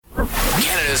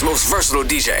Canada's most versatile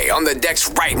DJ on the decks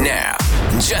right now.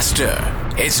 Jester,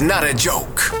 it's not a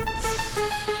joke.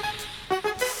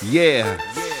 Yeah.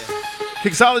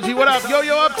 Kixology, what up? Yo,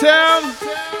 Uptown.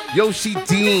 Yoshi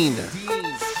Dean.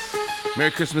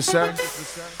 Merry Christmas, sir.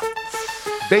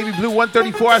 Baby Blue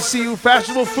 134, I see you.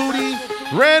 Fashionable Foodie.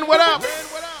 Ren, what up?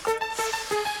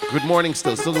 Good morning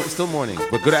still morning.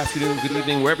 But good afternoon, good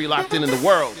evening, wherever you're locked in the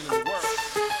world.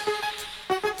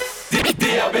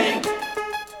 Skillibeng,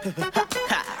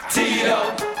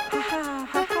 Tito,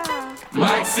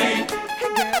 Mike C,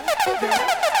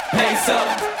 Peso,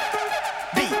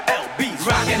 BLB's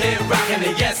rocking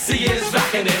it, yes he is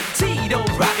rocking it. Tito's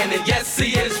rocking it, yes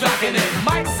he is rocking it.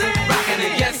 Mike C, rocking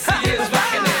it, yes he is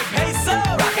rocking it. Peso,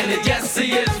 rocking it, yes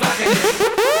he is rocking it.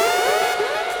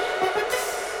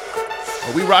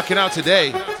 Are we rocking out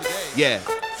today? Yeah.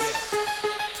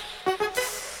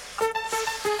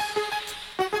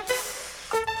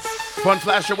 Fun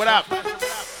Flasher, what up?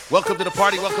 Welcome to the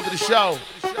party, welcome to the show.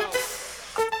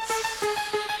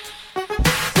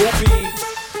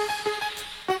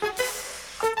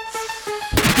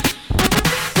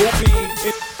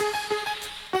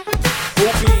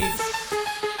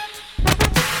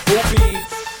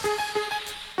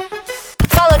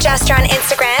 Follow Jester on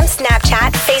Instagram,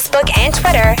 Snapchat, Facebook, and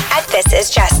Twitter at This Is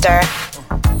Jester.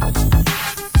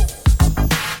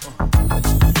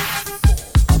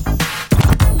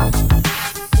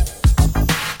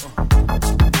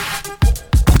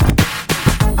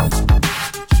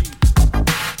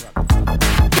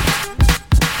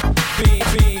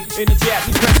 In the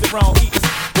Japanese restaurant, eating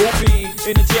Whoopie.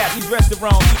 In the Japanese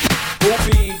restaurant, eating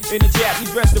Whoopie. In the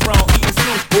Japanese restaurant, eating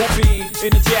Snoop. Whoopie.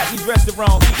 In the Japanese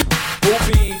restaurant, eating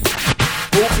Whoopie.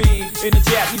 Whoopie. In the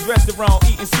Japanese restaurant,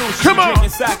 eating sushi. Come on.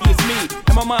 Drinking sake, it's me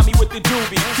and my mommy with the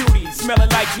doobie. Cutie, smelling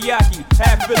like Miyaki.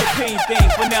 Half Philippine thing,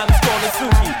 but now let's call it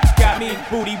Suki. Got me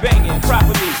booty banging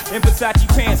properly. In Versace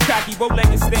pants, cocky,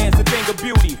 bow-legged stands, a thing of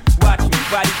beauty. Watch me,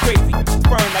 body crazy.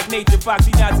 Firm like nature,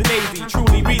 foxy, not an easy.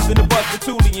 Truly reason to bust the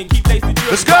toolie and keep lacing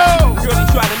jewelry. Let's go! Girlie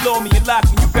try to lure me and lock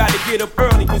me. You gotta get up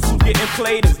early, cause who's getting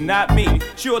played is not me.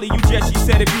 Surely you just, she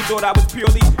said, if you thought I was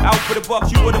purely out for the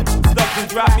bucks, you would've stuck and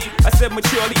dropped me. I said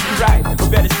maturely, you right, but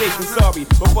better safe than sorry.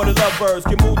 Before the lovebirds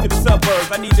can move to the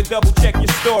suburbs, I need to double check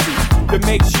your story to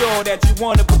make sure that you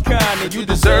one of a kind and you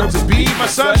deserve to be my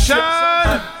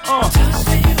sunshine.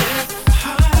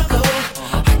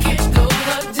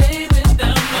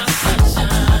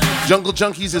 Jungle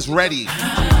Junkies is ready.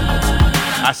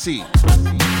 I see.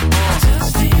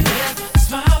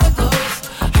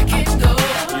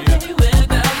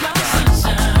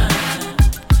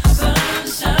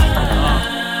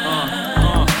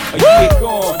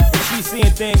 Seeing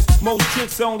things, most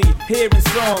chicks only hearing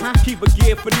songs. Keep a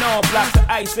gear for norm, blocks of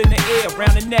ice in the air,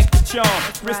 round the neck to charm.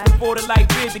 Wrist the border like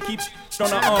biz to keep on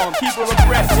her arm. Keep her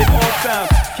abreast at all times.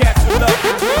 Cats with love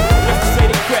for real, just to say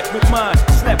they crept with mine,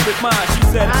 slept with mine. She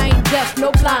said, I ain't deaf,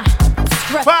 no blind.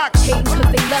 Fox. Hating cause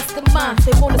they less than mine.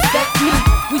 They wanna sex me.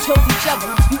 We chose each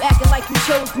other. You acting like you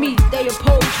chose me. They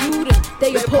oppose you, then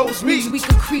they oppose me. We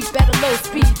can creep at a low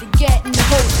speed to get in the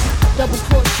hole. Double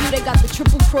cross you, they got the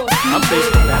triple cross me. I'm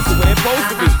thinking that's the way it's supposed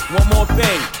to be. One more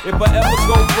thing, if I ever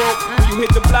go broke, will you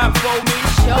hit the block for me?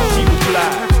 Show. She was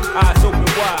blind, eyes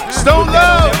open wide. Stone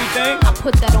Love. Everything. I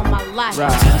put that on my life.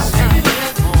 Right.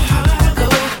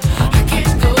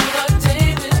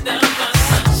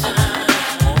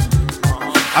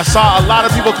 I saw a lot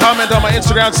of people comment on my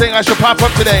Instagram saying I should pop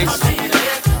up today.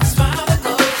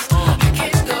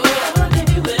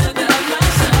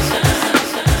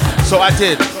 So I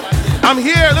did. I'm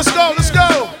here. Let's go. Let's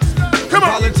go. Come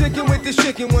on. Politicking with this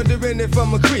chicken, wondering if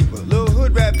I'm a creeper. Little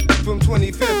hood rap from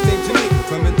 2015 to me,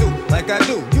 coming through like I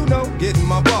do. You know, getting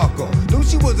my bark on. Knew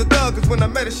she was a thug, cause when I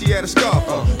met her, she had a scarf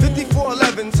on.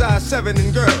 54'11", size 7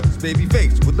 in girls. Baby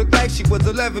face would look like she was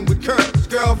 11 with curves.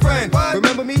 Girlfriend, what?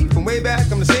 Remember me from way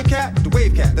back? I'm the same cat, the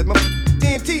wave cat that my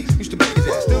TNT used to be his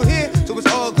ass. Still here, so it's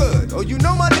all good. Oh, you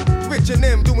know my niggas rich and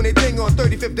them doing their thing on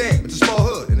 35th Ave. It's a small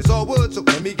hood and it's all wood, so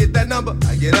let me get that number.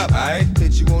 I get up, alright?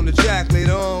 Hit you on the jack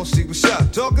later on, see what's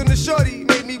up. Talking to shorty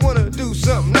made me wanna do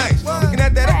something nice. What? Looking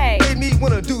at that Hey. made me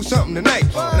wanna do something tonight.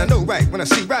 What? And I know right when I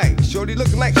see right. Shorty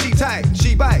looking like she tight,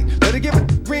 she bite. Better give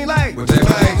it green light. With that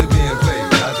mind to being played,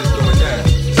 I just going down.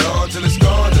 It's on till it's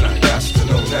gone, then I got to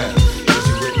know now. Cause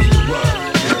you with me, you what?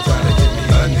 You don't try to get me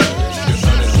under. You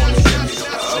trying to wanna get me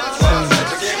up. I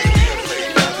just being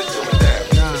played, I just going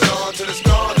down. It's on till it's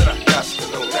gone, then I got to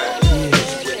know now. Cause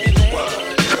you with me, you what?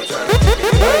 You don't try to get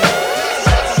me under.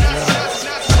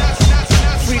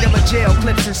 Freedom of jail,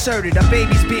 clips inserted. A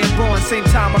baby's being born, same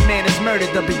time a man is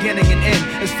murdered. The beginning and end.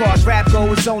 As far as rap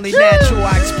go, it's only natural.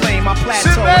 I explain my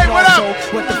plateau and also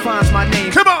what defines my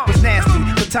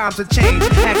times have changed.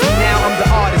 Actually now I'm the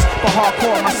artist, but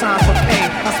hardcore my signs for pain.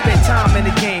 I spent time in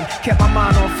the game, kept my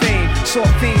mind on fame. Saw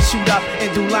fiends shoot up and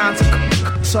do lines of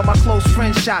saw my close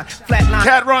friend shot, flatline.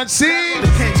 Cat Run C. The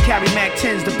pens carry Mac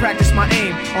 10s to practice my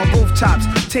aim. On rooftops,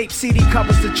 tape CD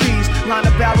covers the trees. Line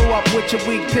a barrel up with your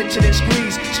weak picture and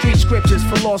squeeze. Street scriptures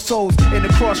for lost souls in the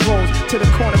crossroads to the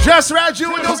corner. Just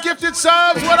Raju with those gifted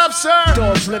subs. What up, sir?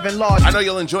 Dogs living large. I know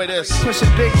you'll enjoy this.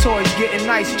 Pushing big toys, getting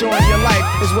nice, join your life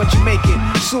is what you make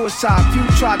it. Suicide, few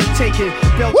tried to take it.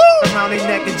 Built around their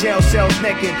neck in jail cells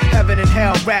naked. Heaven and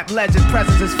hell, rap legend,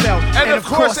 presence is felt. And of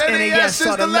course, NAS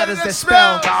are the letters that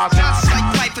spell. Not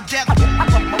like life or death. My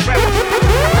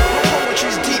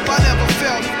poetry's deep, I never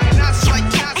felt. Not like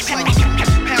half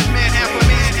man, half a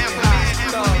man, half a man.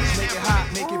 Make it hot,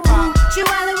 make it pop.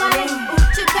 Chihuahua running,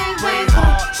 bang bang.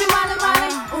 Chihuahua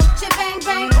running, bang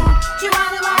bang.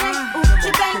 Chihuahua running,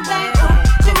 bang bang.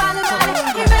 Chihuahua running.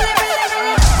 He really, really,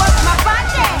 really was my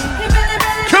body. He really,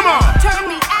 really, come on. Turn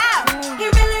me out. He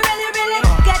really, really, really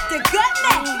got the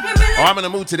goodness. He really. Oh, I'm in the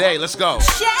mood today. Let's go.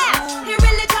 Shout. He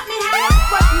really taught me how to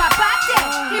work my body.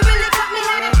 He really taught me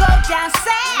how to go down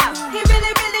south. He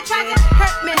really, really tried to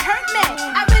hurt me.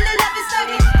 I really love his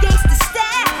fucking gangsta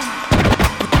style.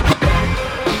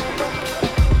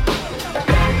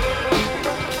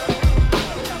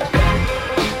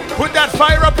 Put that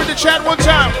fire up in the chat one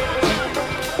time.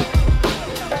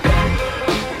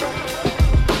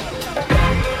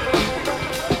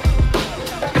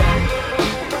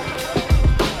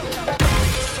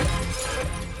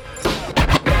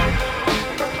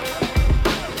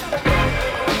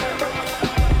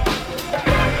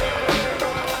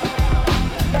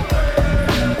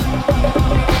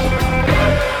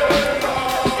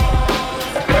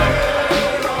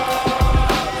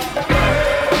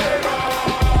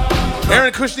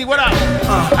 Kushni, what up?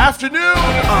 Afternoon.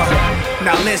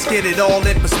 Now let's get it all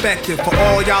in perspective. For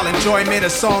all y'all enjoyment, a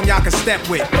song y'all can step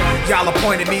with. Y'all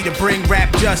appointed me to bring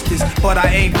rap justice, but I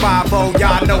ain't 5-0,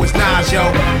 y'all know it's Nas,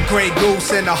 yo. Grey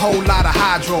Goose and a whole lot of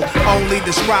hydro. Only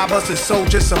describe us as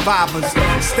soldier survivors.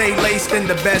 Stay laced in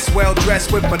the best, well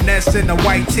dressed with finesse in a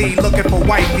white tee, looking for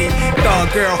wifey.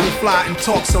 Thug girl who fly and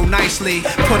talk so nicely.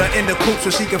 Put her in the coupe so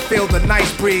she can feel the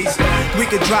nice breeze. We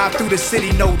could drive through the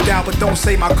city, no doubt, but don't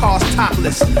say my car's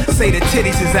topless. Say the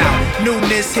titties is out.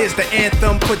 Newness, here's the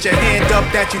anthem. Put your hand up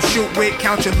that you shoot with,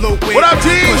 count your loot with. What up,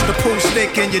 T? Push the pool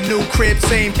stick in your new crib,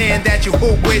 same hand that you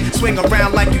hoop with. Swing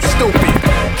around like you stupid.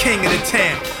 King of the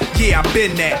town, yeah, I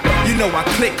been that. You know I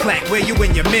click clack, where you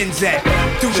and your men's at.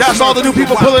 Shouts all the new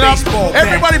people pulling up.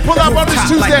 Everybody pull up on this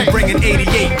Tuesday. Like bringing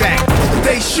 88 back.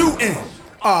 They shooting.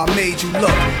 Made you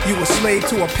look. You a slave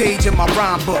to a page in my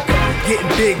rhyme book. Getting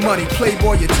big money,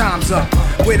 playboy, your time's up.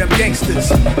 Where them gangsters,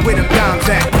 where them dimes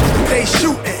at? They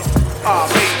shooting.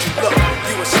 Made you look.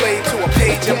 You a slave to a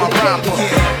page in my rhyme book.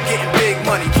 Getting big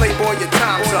money, playboy, your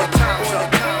time's up.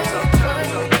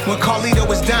 When Carlito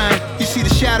was dying, you see the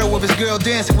shadow of his girl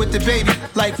dancing with the baby.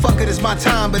 Like, fuck it, it's my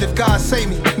time, but if God save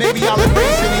me, maybe I'll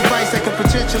embrace any vice that could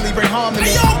potentially bring harm to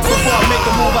me. Before I make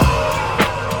a move,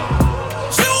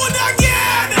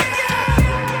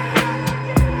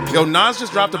 Yo, Nas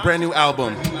just dropped a brand new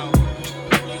album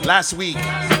last week,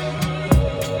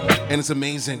 and it's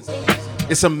amazing.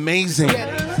 It's amazing. Yeah.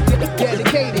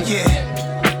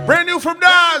 Brand new from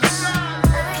Nas.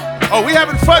 Oh, we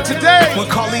having fun today. When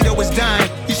Carlito was dying,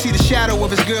 you see the shadow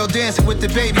of his girl dancing with the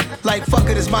baby. Like, fuck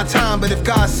it, it's my time, but if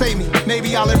God save me,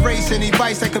 maybe I'll erase any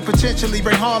vice that could potentially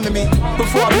bring harm to me.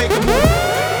 Before I make a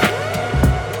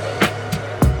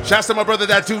move. Shouts to my brother,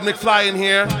 that dude McFly in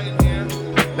here.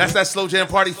 That's that Slow Jam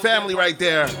Party family right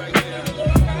there.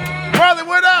 Marlon,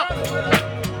 what up?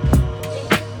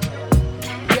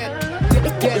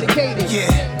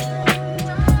 Yeah.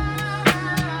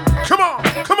 Come on,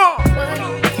 come on.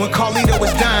 When Carlito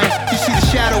was dying, you see the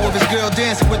shadow of his girl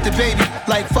dancing with the baby.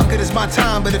 Like, fuck it, it's my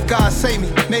time, but if God save me,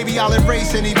 maybe I'll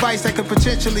erase any vice that could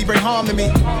potentially bring harm to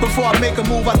me. Before I make a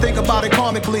move, I think about it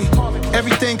karmically.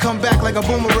 Everything come back like a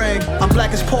boomerang. I'm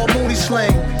black as Paul Mooney's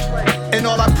slang. And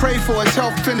all I pray for is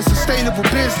health and a sustainable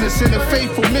business and a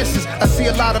faithful missus. I see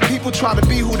a lot of people try to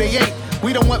be who they ain't.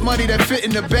 We don't want money that fit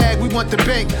in the bag, we want the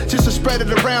bank. Just to spread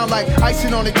it around like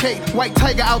icing on a cake. White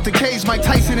Tiger out the cage, Mike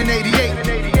Tyson in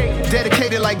 88.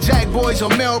 Dedicated like Jack Boys or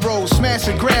Melrose. Smash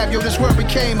and grab, yo, this world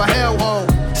became a hellhole.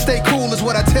 Stay cool is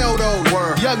what I tell those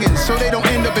youngins, so they don't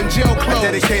end up in jail clothes.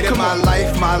 I dedicated my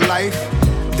life.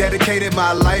 Dedicated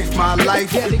my life. I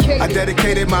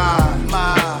dedicated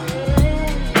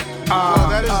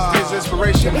that is his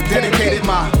inspiration. Dedicated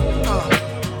my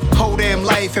whole damn damn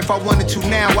life. If I wanted to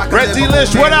now, I could Red live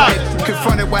D-List, a what up? life.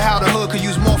 Confronted with how the hood could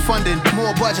use more funding,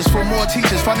 more budgets for more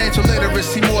teachers, financial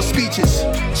literacy, more speeches.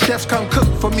 Chefs come cook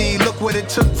for me, look what it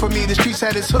took for me. The streets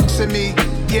had its hooks in me.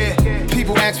 Yeah,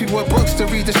 people ask me what books to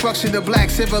read. Destruction of black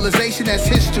civilization, that's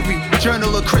history.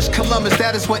 Journal of Chris Columbus,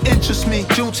 that is what interests me.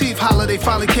 Juneteenth holiday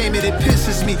finally came and it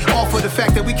pisses me off of the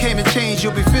fact that we came and changed.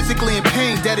 You'll be physically in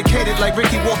pain, dedicated like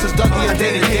Ricky Walters, Dougie, I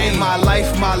dedicated my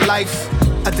life, my life.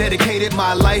 I dedicated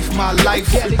my life, my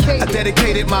life. I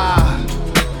dedicated my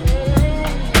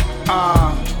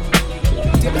I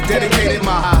dedicated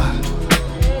my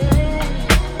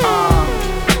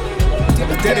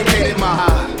I dedicated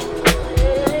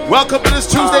my Welcome to this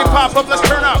Tuesday pop-up. Let's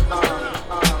turn up.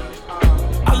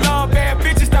 I love bad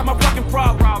bitches, that's my fucking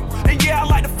problem. And yeah, I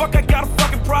like the fuck, I got a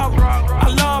fucking problem. I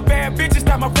love bad bitches,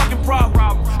 that's my fucking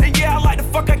problem. And yeah, I like the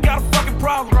fuck, I got a fucking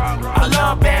problem. I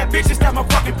love bad bitches, that's my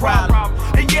fucking problem.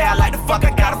 And yeah, I like the fuck,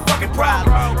 I got a fucking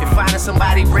problem. If finding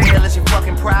somebody real is your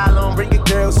fucking problem, bring your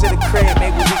girls to the crib,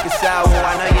 maybe we can solve.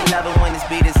 I know you love it when this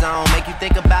beat is on. Make you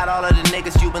think about all of the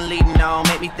niggas you been leading on.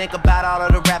 Make me think about all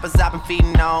of the rappers I've been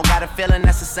feeding on. Got a feeling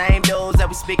that's the same dudes that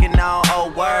we speaking on.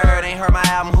 Oh word, ain't heard my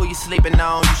album, who you sleeping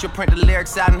on? You should print the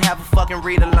lyrics out and have a fucking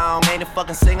read along. Ain't a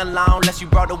fucking sing along unless you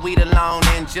brought the weed along.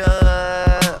 And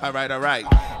judge. Alright.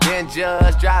 Then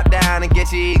just drop down and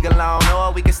get your eagle on.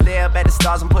 Or we can stay up at the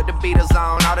stars and put the Beatles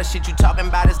on. All the shit you talking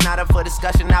about is not up for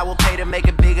discussion. I will pay to make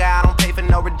it bigger. I don't pay for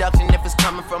no reduction. If it's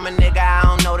coming from a nigga, I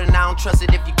don't know, then I don't trust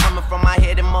it. If you coming from my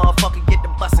head, then motherfucker get the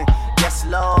bussin'. Yes,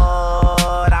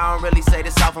 Lord. I don't really say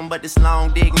this often, but this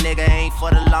long dick nigga ain't for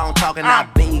the long talking. I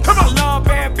be. Come on, I love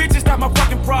bad bitches, that's my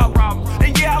fucking problem.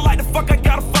 And yeah, I like the fuck, I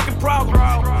got a fucking problem.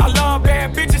 I love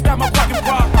bad bitches, that's my fucking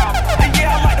problem. And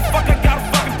yeah, I like the fuck, I got a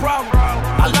fucking problem.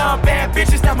 I love bad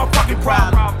bitches, that's my fucking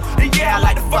problem. And yeah, I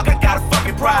like the fuck, I got a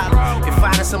fucking problem. If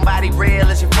finding somebody real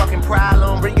is your fucking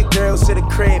problem, bring your girls to the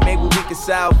crib, maybe we can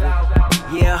solve.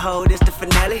 Yeah, ho, this the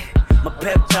finale. My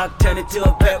pep talk turned into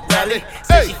a pep rally.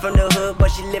 Say she from the hood, but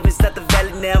she live in South the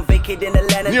Valley now. I'm vacated in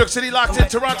Atlanta. New York City locked in,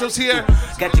 Toronto's here.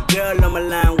 Got your girl on my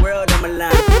line, world on my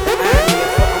line. I me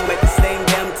and fuck 'em at the same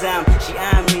damn time. She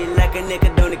eyeing me like a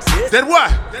nigga don't exist. Then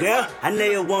what? Girl, I know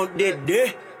you want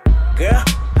this. Girl,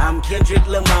 I'm Kendrick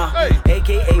Lamar,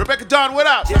 a.k.a. Rebecca Dawn, what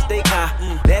up? Just stay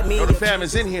high. That means the fam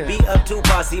is in here. Be up to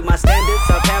posse. My standards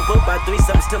are pampered by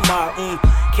threesomes tomorrow.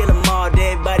 Kill them all,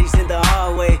 dead bodies in the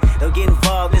hallway. Don't get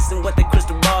involved, listen what the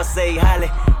crystal ball say. Holly,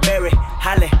 Mary,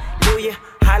 hallelujah,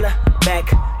 holla back,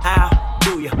 how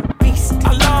do ya? Beast.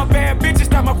 I love bad bitches,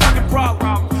 that's my fucking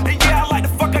problem. And yeah, I like the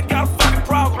fuck, I got a fucking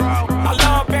problem. I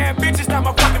love bad bitches, that's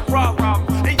my fucking problem.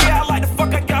 And yeah, I like the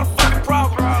fuck, I got a fucking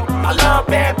problem. I love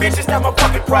bad bitches, that's my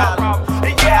fucking problem.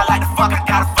 And yeah, I like the fuck, I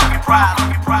got a fucking problem.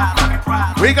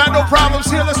 We ain't got no problems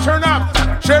here, let's turn up.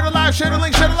 Share the live, share the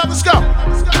link, share the love, let's go.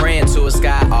 Praying to a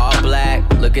sky all black.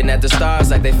 Looking at the stars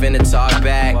like they finna talk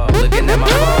back. Looking at my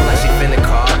phone like she finna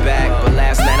call back. But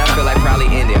last night I feel like probably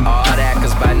ended all that.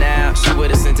 Cause by now she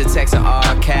would've sent a text in all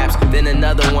caps. Then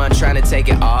another one trying to take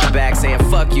it all back. Saying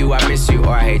fuck you, I miss you,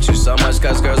 or I hate you so much.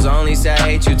 Cause girls only say I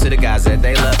hate you to the guys that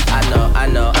they love. I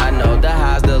know. The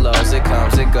highs, the lows, it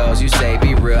comes, it goes. You say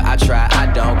be real, I try, I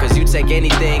don't. Cause you take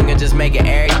anything and just make it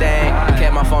everything. I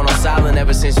kept my phone on silent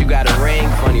ever since you got a ring.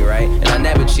 Funny, right? And I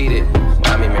never cheated. Well,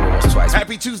 I mean, maybe once, twice.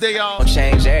 Happy Tuesday, y'all.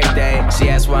 Change everything. She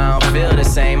asked why I don't feel the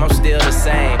same. I'm still the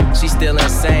same. She's still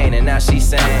insane, and now she's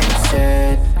saying, you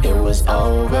said it was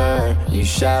over. You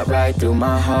shot right through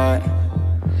my heart.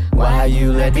 Why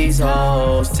you let these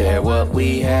hoes tear what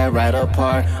we had right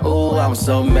apart? Ooh, I'm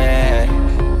so mad.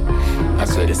 I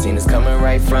could've seen this coming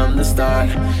right from the start.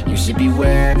 You should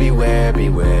beware, beware,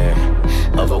 beware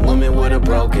of a woman with a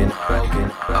broken heart.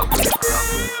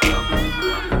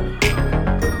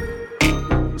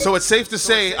 So it's safe to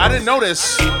say, I didn't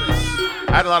notice.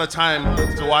 I had a lot of time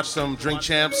to watch some Drink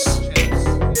Champs,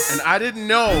 and I didn't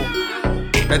know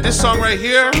that this song right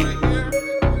here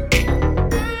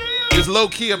is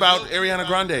low-key about Ariana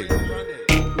Grande.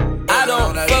 I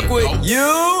don't fuck with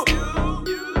you.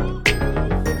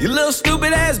 You little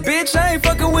stupid ass bitch, I ain't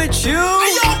fucking with you.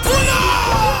 Hey, yo, pull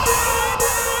up!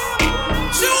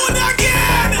 Shoot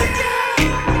again!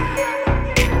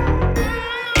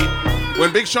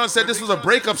 When Big Sean said this was a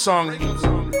breakup song,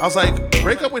 I was like,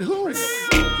 break up with who?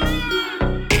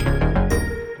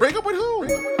 Break up with who?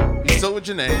 He's still with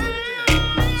Janae.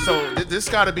 So this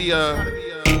gotta be a...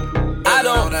 I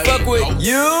don't fuck with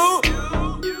you.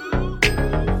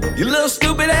 You little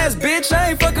stupid ass bitch, I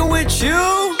ain't fucking with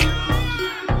you.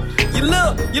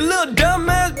 You little dumb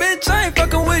ass bitch, I ain't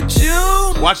fucking with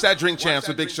you. Watch that Drink Champs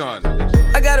with Big Sean.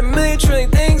 I got a million trillion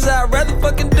things I'd rather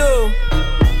fucking do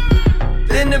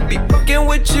than to be fucking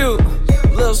with you.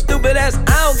 Little stupid ass,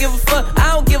 I don't give a fuck.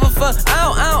 I don't give a fuck.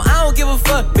 I don't give a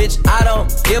fuck, bitch. I don't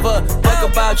give a fuck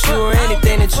about you or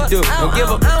anything that you do. Don't give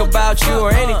a fuck about you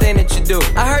or anything that you do.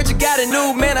 I heard you got a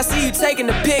new man, I see you taking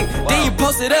the pic. Then you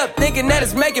post it up, thinking that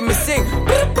it's making me sick.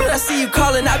 I see you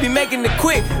calling, I be making it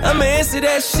quick. I'ma answer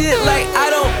that shit like I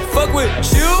don't fuck with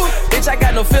you. Bitch, I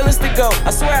got no feelings to go.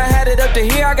 I swear I had it up to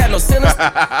here, I got no feelings.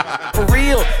 For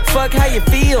real, fuck how you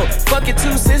feel. Fuck it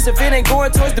 2 cents if it ain't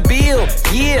going towards the bill.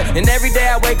 Yeah, and every day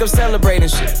I wake up celebrating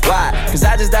shit. Why? Cause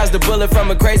I just dodged the bullet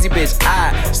from a crazy bitch.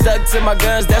 I stuck to my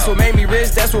guns, that's what made me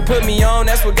rich. That's what put me on,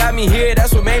 that's what got me here.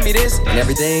 That's what made me this. And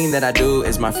everything that I do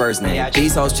is my first name.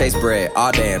 These hoes chase bread,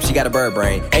 aw damn, she got a bird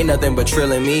brain. Ain't nothing but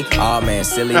trilling me, aw man,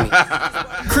 silly me.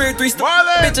 Crib 3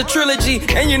 bitch a trilogy.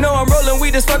 And you know I'm rolling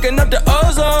weed that's fucking up the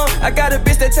ozone. I got a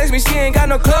bitch that text me, she ain't got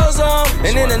no clothes on.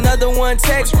 And then another one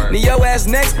text me, yo ass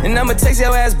next. And I'ma text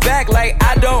your ass back like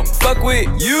I don't fuck with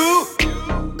you.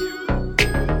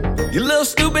 You little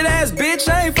stupid ass bitch,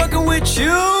 I ain't fucking with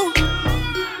you.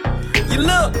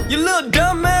 You little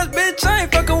dumb ass bitch, I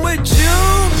ain't fucking with you.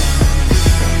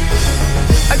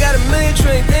 I got a million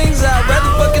trillion things I'd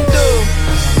rather fucking do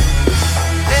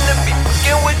than to be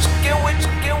fucking with you, get with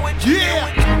you, get with you. Yeah.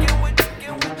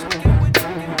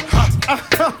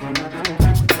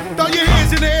 Throw your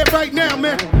hands in the air right now,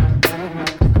 man.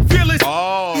 Feel it.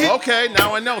 Oh, okay,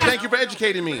 now I know. Thank you for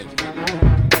educating me.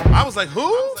 I was like,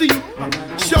 who? See you.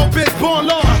 Showbiz born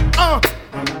law.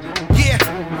 Yeah.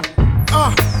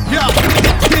 Yeah.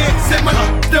 Dance and my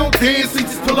don't dance. We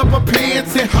just pull up our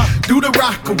pants and do the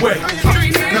rock away.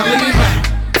 Now lean back,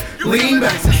 lean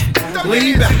back,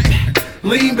 lean back,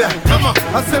 lean back. Come on.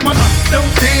 I said my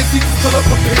don't dance. We just pull up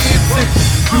our pants and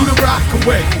do the rock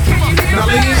away. Now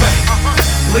lean back,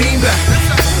 lean back,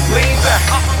 lean back.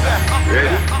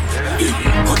 Ready?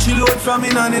 Cut you load from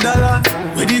in on the dollar.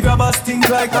 Where the grabbers stink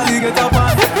like a get up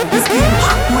on. This king,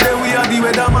 today we are the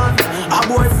weatherman. A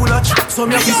boy full of tracks, so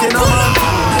me have to say no man.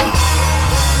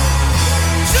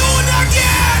 Shoot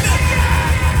again!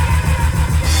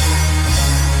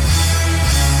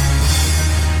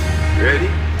 Ready?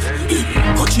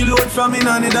 Cut you load from in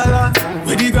on the dollar.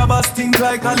 Where the grabbers stink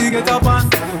like a get up on.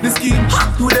 This king,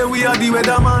 today we are the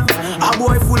weatherman. A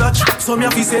boy full of tracks, so me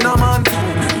have to say no man.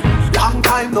 Long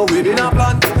time now we been a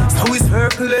plan. So we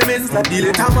circle elements like the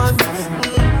little man.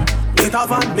 Get a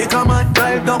van, make a man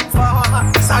drive down far.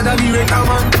 Sada the little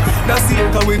man. That's the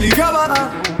echo with the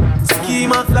grabber.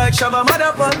 Scheme up like Shabba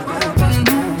motherfucker.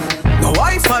 No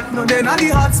wife hot, no then at the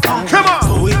hot spot. Come on.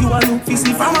 So when you a look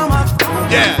fishy from a map.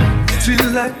 Yeah.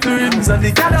 Drill like the rims and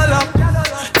the Cadillac.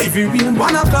 Every rain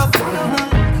 1 o'clock.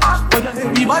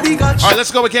 Everybody got. Alright,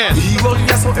 let's go again. We run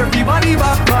here so everybody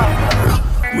back.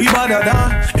 We badder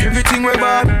than everything we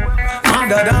bad.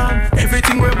 Madder than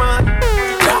everything we mad.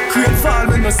 That crane fall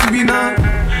when we see we now.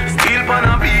 Still pan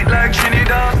a beat like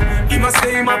Trinidad. He must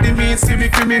say him up the mean see me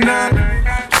criminal.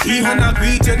 He and a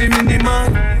greet you the mini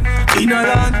man. In a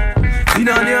land, in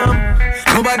a yam.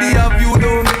 Nobody have you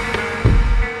done.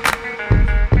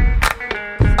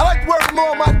 I like to welcome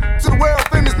all my to the world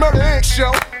famous Murder Inc.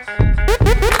 show.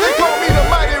 They call me the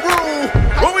Mighty Rule.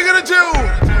 What we gonna do?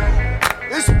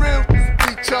 It's real.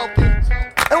 Talking.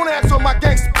 I wanna ask all my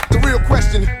gangsters the real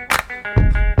question.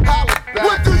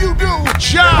 What do you do?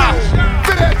 Job.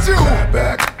 For that too. Clap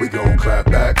back, we gon' clap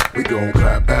back, we gon'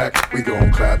 clap back, we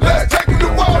gon' clap back. Let's take it to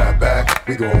war. Clap back,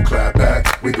 we gon' clap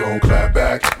back, we gon' clap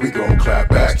back, we gon' clap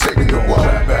back. Take it to war.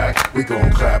 Clap back, we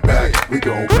gon' clap back, we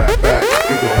gon' clap back,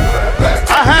 we gon' clap back.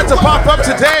 I had to pop up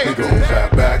today. We gon'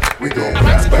 clap back, we gon'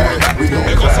 clap back, we gon'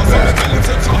 clap back.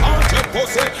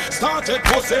 Started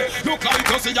pussy, look like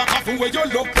you see a coffin where you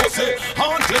look pussy.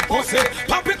 Haunted pussy,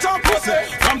 pop it on pussy.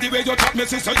 From the way you talk me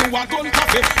sister, you want gun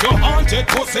coffee. You haunted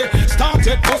pussy,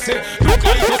 started pussy. Look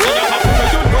like you see a coffin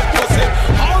where you look pussy.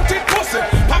 Haunted pussy,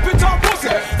 pop it on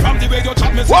pussy. From the way you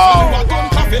talk me sister, you want gun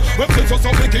coffee. When things are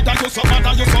so wicked and you so mad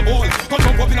and you so bold. Come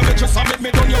jump up in a bitch, just make me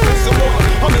done your face the wall.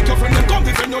 I'll make your friend them come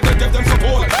defend you, they give them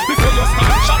support. Before you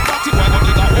start, shot party, why not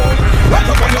dig a hole? Right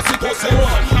up on your seat, pussy,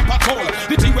 and patrol.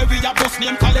 The thing where we have bust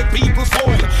name, collect people's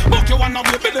soul. But you wanna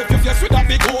be believe if you're with a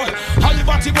big hole. How you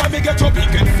party boy, me get your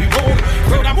big and free roll.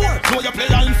 Furthermore, know you play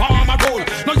an informer role.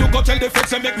 Now you go tell the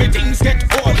feds and make me things get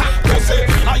old. Pussy,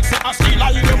 like say I steal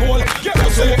I in the mole. Yeah,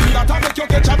 pussy, that I make you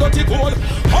get your dirty goal.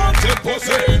 Haunted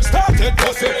pussy, started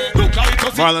pussy. Look like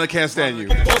pussy. Marlon, I can't stand you.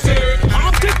 Pussy,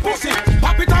 haunted pussy.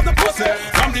 Pop it on the pussy.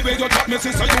 From the way you talk me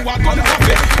sister, you are gonna have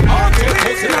it. Haunted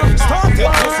pussy,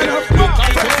 started pussy. Look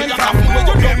like pussy, you have to where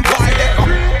you don't boy.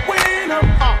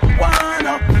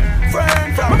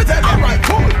 Friend from me tell you right,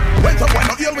 cool. When someone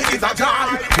not deal with is a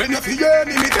joy. When you see your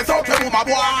enemy, it's out to my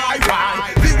boy.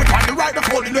 Why? Be with one the right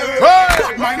before the left.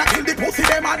 But mine I kill the pussy.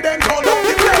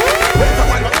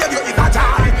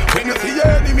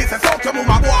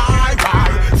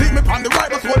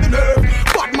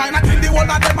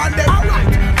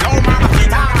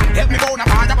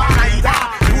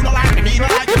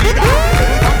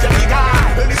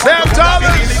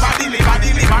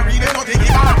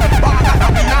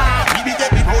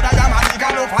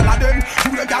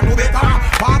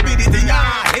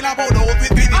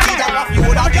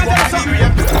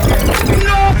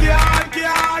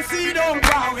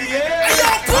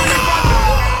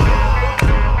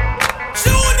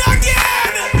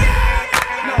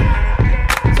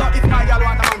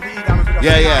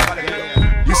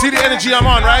 Yeah. You see the energy I'm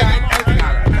on, right?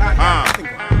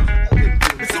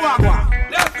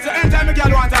 So anytime a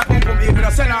girl wants to pump baby, I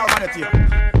send her over to you.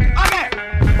 Okay,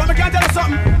 but I can't tell you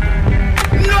something.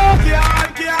 No girl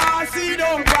can see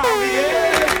down from me,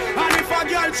 and if a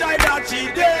girl try that she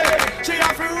dead, she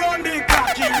have to run the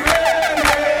cocky way.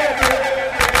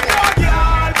 No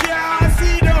girl can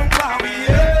see down from me,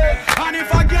 and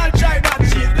if a girl try that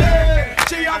she dead,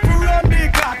 she have to run the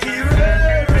cocky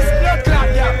way. Blood clot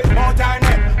girl, out her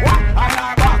neck, what and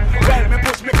her back. Well, me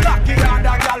push me cocky and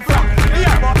that girl from.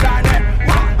 Yeah, but her neck,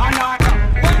 what and her back.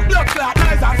 Blood clot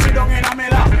nice and sit down in a me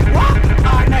lap. What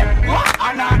her neck, what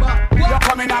and her back. You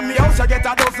come in at me house, you get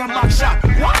a dozen back shot.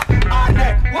 What her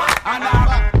neck, what and her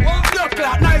back. Blood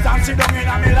clot nice and sit down in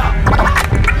a me lap.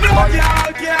 No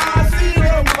girl can see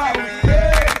down for me.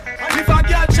 And if a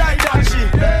girl try that shit,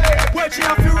 well she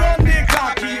have to run the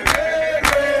cocky.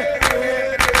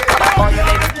 No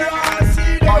girl can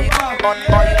see down for me.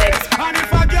 And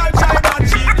if a girl try that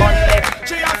shit,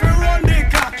 she have to run the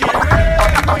cocky.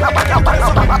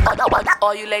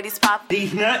 All you ladies pop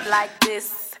these nuts like this.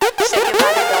 Shake your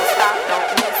body, don't stop, don't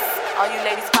miss. All you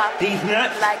ladies pop these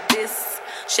nuts like this.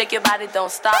 Shake your body,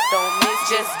 don't stop, don't miss.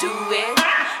 Just do it,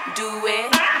 do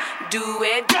it, do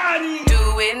it,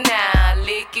 do it now.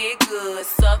 Lick it good,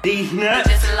 suck these nuts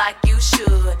just like you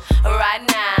should. Right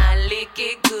now, lick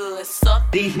it good, suck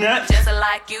these nuts just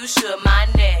like you should. My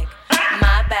neck,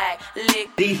 my back,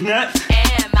 lick these nuts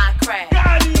and my crack.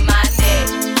 My neck,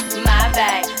 my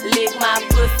back, lick my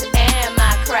pussy and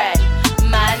my crack.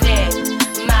 My neck,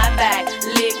 my back,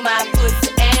 lick my pussy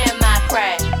and my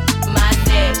crack. My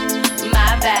neck,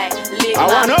 my back, lick my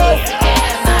pussy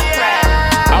and my crack.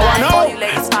 All you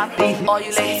ladies pop, all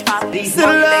you ladies pop, all you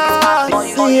ladies pop,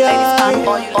 all you ladies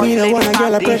pop, all you me no wanna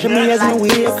girl a pressure me as me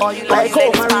weak. Like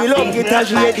how my real love get as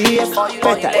she a date.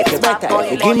 Better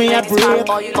if you give me a break.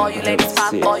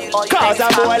 Cause a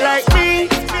boy like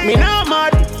me not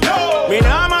mad. Me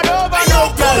not mad over no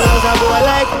girl. Cause a boy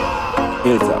like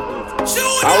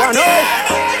I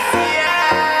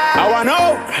wanna know.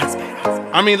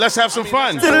 I mean, let's have some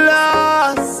fun. Yo!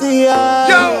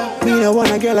 Me no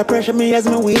wanna girl a pressure me as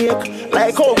me weak.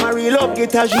 Like how my real love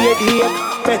get as she a date.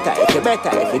 Better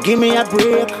if you give me a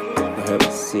break.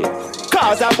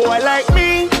 Cause a boy like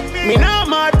me not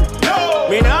mad.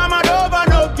 Me not mad over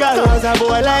no girl. Cause a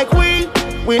boy like we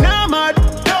not mad.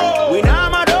 We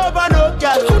not mad over no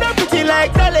girl. Coulda pretty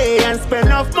like Dolly and spend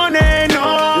enough money, no.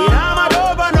 We not mad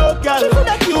over no girl.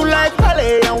 Coulda cute like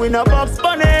Dolly and we no Bugs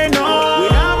Bunny, no. We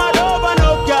not mad over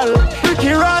no girl.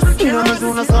 Ricky Ross, you know me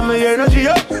soon as some energy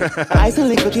up. Ice and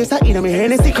liquor chaser, you know me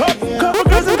Hennessy cup. Couple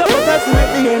girls and couple types to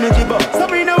make the energy bust. So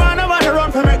me no wanna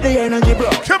run for make the energy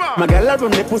blow. Come on. My girl a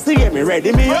run the pussy, get me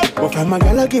ready me up. But from my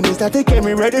girl a give me static, get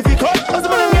me ready for cut. Cause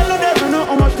my girl a never know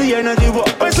how much the energy was.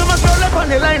 When so much girl up on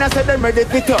the line, I said them ready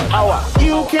for cut.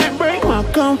 You can't break my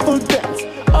confidence.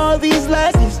 All these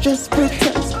lies is just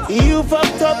pretense. You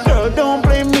fucked up, girl, don't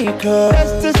blame me. Cause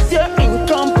that's just your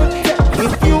incompetence.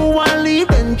 If you wanna leave,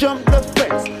 then jump the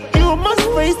fence. You must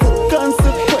face the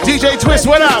consequence. DJ Twist,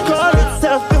 what up? Call it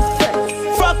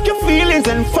self-defense. Fuck your feelings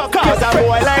and fuck cause a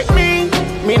boy like me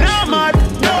not mad.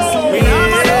 No, me not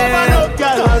mad over no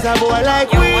girl. Cause a boy like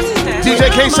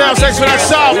DJ K Sound, thanks for that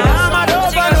song. Me not mad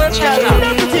over no girl.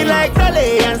 Pretty like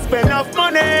Dolly and spend enough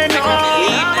money, no.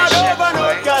 Me not mad over no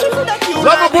girl.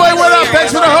 Lover boy, what up?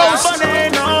 Thanks for the host.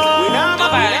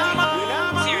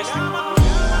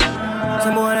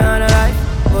 Some boy on the life,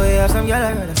 boy have some girl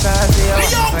I heard start to you.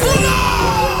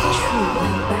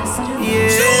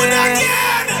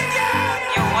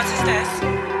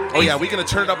 Oh yeah, we're gonna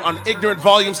turn it up on ignorant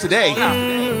volumes today.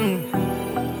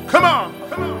 Come on.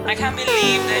 I can't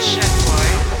believe this shit,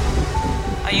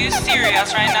 boy. Are you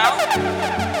serious right now?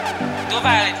 Don't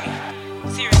violate me.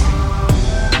 Seriously.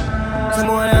 Some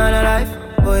boy on the life,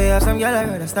 boy have some girl I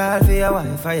heard start for your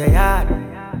wife for your yard.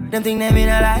 Them think them in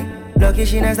a lie. Lucky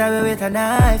she not stab with a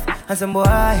knife. And some boy,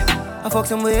 I fuck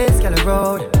some ways, girl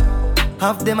road.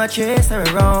 Half them a chase her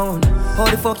around. How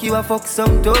the fuck you a fuck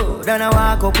some dude? Then I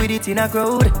walk up with it in a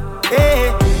crowd.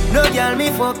 Hey, no girl me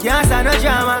fuck, can't stand no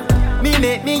drama. Me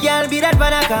make me girl be that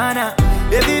van a corner.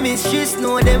 Baby miss, she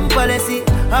know them policy.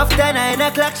 After 9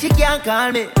 o'clock she can't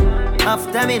call me.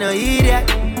 After me no idiot,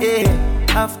 yeah.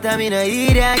 After me no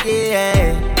idiot,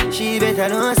 yeah. She better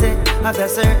know say, after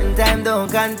certain time don't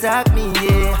contact me,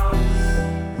 yeah.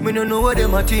 Me no know what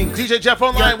them a think. DJ Jeff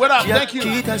Online, what up? Thank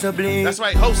you. That's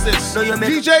right, hostess.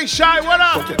 DJ Shy, what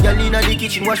up? Girl inna the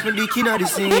kitchen, wash me dick inna the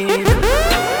sink.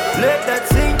 Let that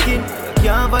sink in. You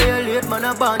can't violate, man,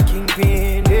 a band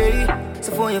kingpin, hey.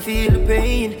 So for you feel the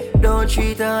pain, don't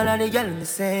treat all of the girl the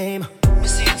same. Me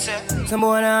see it Some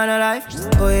boy on a life.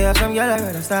 Oh, you have some girl I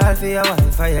rather start for your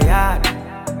wife for your yard.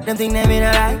 Them think they mean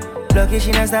a lie. Lucky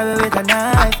she not stab me with a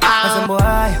knife. And some boy,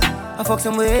 I fuck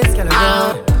some with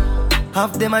Skillibeng.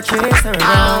 Half them a chase her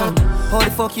around. How the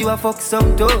fuck you a fuck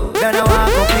some dope? Then I walk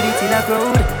up with it in a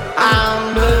crowd.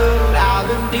 I'm blue, I've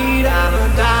been deed, I've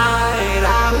been died.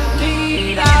 I've been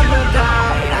deed, I've been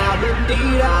died. I've been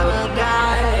deed, I've been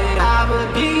died. I've been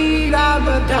deed, I've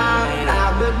been died.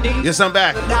 I've been deed. Yes, I'm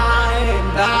back.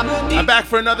 I'm back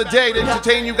for another day to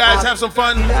entertain you guys, have some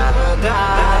fun.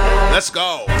 Let's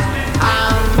go.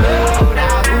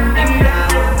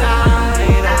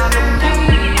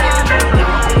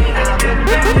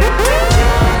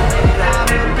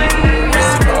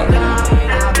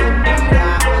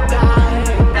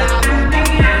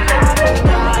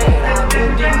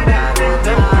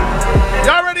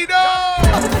 Y'all already know.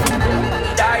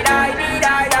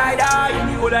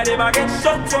 Them a get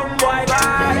shot from boy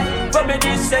bye. From me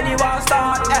this and you want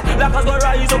start like us go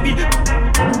rise up. You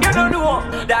don't know.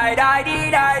 Die.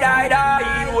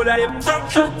 All of them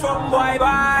shot from boy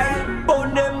bye.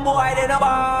 Pound them boy then a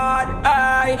bad.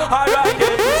 Aye, alright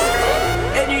then.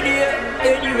 Any day,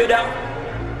 any weather.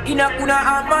 In a kuna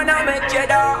and man a make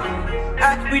cheddar.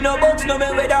 We no box no me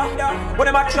weather. When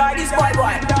them a try this boy,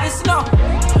 listen up.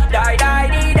 Die.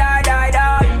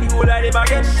 All of them a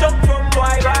get shot from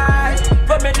boy bye.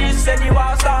 From me this and you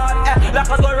want start like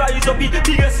us go rise up. You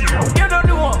don't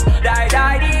know. Die.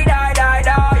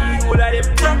 All of them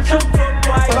shot from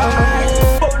boy bye.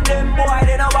 Pound them boy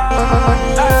then a bad.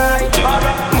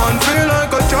 Man feel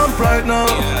like a champ right now.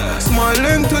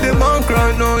 Smiling to the bank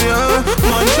right now, yeah.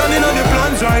 Man shining on the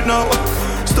plans right now.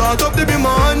 Start up to be my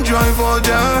hand drive out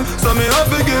there. So me have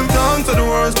to give thanks to the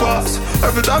worst pass.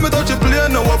 Every time I touch a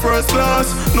plane, now a first class.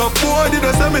 No boy did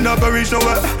a semi, not go reach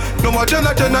nowhere. No more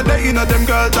Jenna, they in a them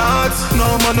girl thoughts.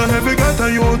 No man, no heavy get a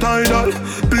youth idol.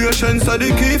 Patience are the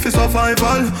key for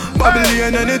survival.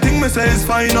 Babylon, anything me say is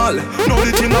final. Now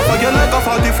the team not forget like a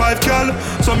 45 girl.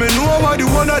 So me know why the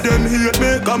one of them hate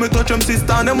me. Cause me touch them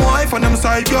sister and them wife and them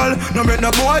side girl. No make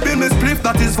no boy build me spliff,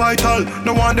 that is vital.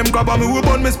 No want them grab on me whip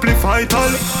on me spliff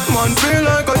vital. Man feel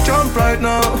like a champ right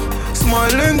now.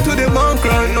 Smiling to the bank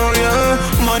right now, yeah.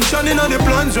 Man shining on the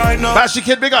plans right now. Bashy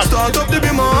Kid, big up. Start up to be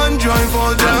my hand drive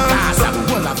all there.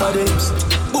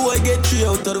 Boy, get 3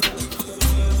 out of the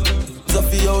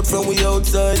Zuffy out from we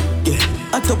outside, yeah.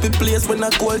 I top in place when I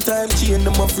call time. Chain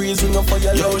them a freeze, ring a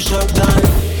fire, yo, shut time.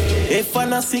 If I'm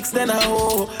not 6, then I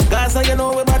hoe. Guys, I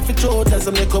know we're bad for throat. Tell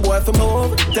some little boy from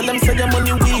home. Tell them say your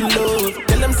money will love.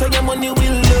 Tell them say your money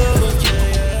will love, yeah.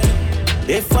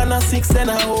 If I'm not 6, then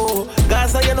I hoe.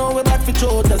 Guys, I know we're bad for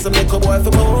throat. Tell some little boy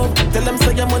from home. Tell them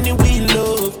say your money will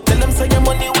love. Tell them say your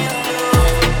money will love.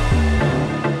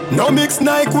 No mix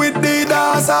Nike with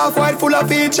Adidas, half white full of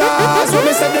features. When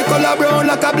me say the color brown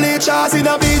like a bleachers in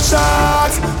a beach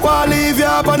shorts. Wanna leave you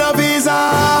up on a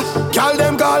visa. Girl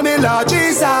them call me Lord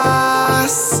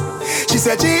Jesus. She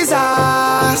said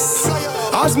Jesus.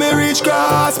 As me reach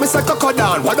grass, me say cocoa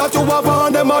down. What got you have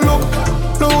on them a look?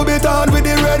 Blue bit on with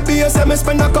the red base. And me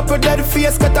spend a couple dead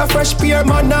face. Get a fresh pair,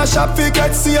 man, now shop fi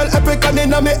get seal. Epic and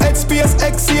inna me head space,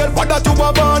 exhale. What got you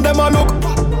have on them a look?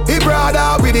 He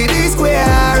brother with the D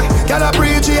square. Can I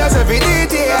preach yes every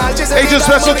detail? Agent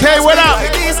Special K, what up?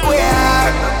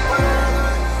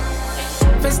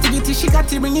 Festivity, she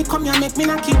got it, bring it, come here, make me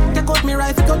knock it. Take out me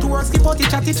rifle, go to work, skip out it,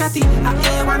 chatty. I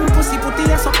hear one pussy, put the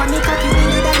ass up on the cocky.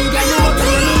 Bring it down, you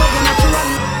love you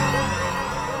naturally.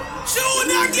 Shoot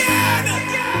again!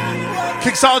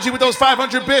 Kixology with those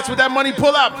 500 bits, with that money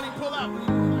pull up.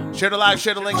 Share the live,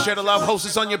 share the link, share the love, host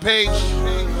us on your page.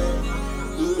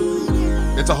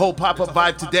 It's a whole pop-up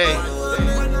vibe today.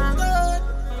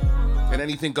 And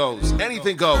anything goes.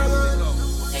 Anything goes.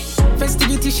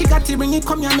 Festivity, she got it, bring it,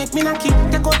 come here, make me knock it.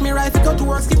 Take out me rifle, go to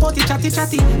work, skip out it, chatty.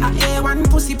 I hear one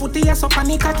pussy, put the ass up on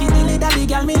the cocky. Dilly daddy,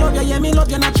 girl, me love you, yeah, me love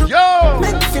you natural. Yo!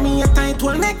 Make for me a tight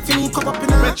one, make for me come up in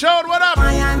a Machel, what up?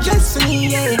 I am just for me,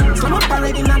 yeah. Come up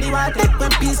already, now the wild, take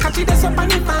one piece, catch it, that's up on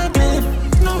the five,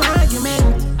 no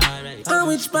argument. On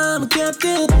which palm I kept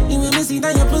it. You will me see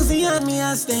that your pussy on me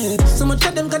a stage. So much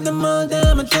of them got them all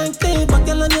damn attractive. But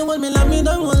girl on you hold me love me,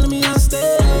 don't hold me on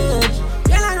stage.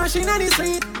 Girl I rushing on the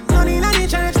street, running on the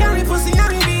church, carry pussy on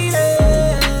me beat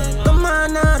it. Come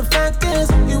on now the fact is,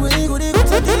 you really good at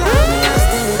so kill on me on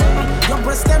stage. Your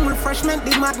breast them refreshment,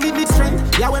 they might need the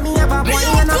strength. Yeah when me have a boy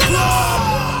and a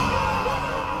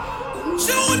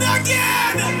Shoot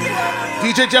again!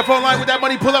 DJ Jeff online with that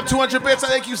money pull up 200 bits.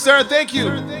 Thank you, sir. Thank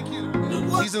you.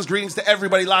 Season's greetings to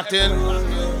everybody locked in.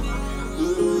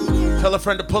 Tell a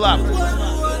friend to pull up.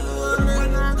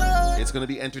 It's going to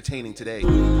be entertaining today.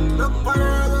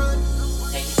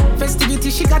 festivity,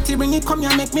 she got it, bring it, come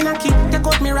here, make me knock it. Take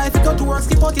out me rifle, go to work,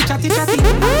 skip out it, chatty.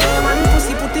 Yeah, one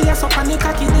pussy, put the ass up on the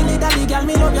cocky. Dilly dally, girl,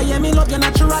 me love you, yeah, me love you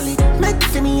naturally. Make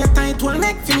for me a tight one,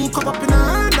 make for me come up in a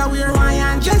underwear, why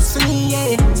and just for me,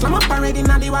 yeah. Slam up already,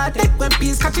 now the water, take one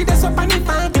piece, catch it, that's up on the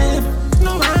fan cliff.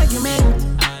 No argument.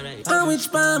 On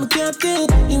which palm kept it?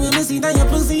 You will me see that your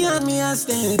pussy on me a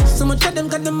stay. So much of them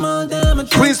got them all down.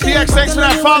 Queens PX, thanks for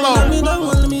that follow. Me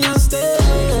don't hold me a stay.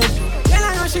 Girl,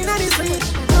 I know she not the street.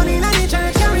 Money not the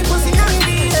church, carry pussy on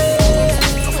me.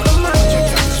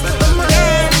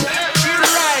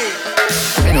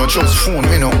 Me no trust phone,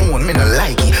 me no own, me no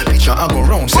like it. Picture I go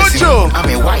round, say I'm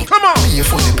a white. Come on. Me a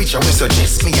fuzzy picture, we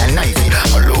suggest me a knifey.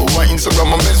 Hello, my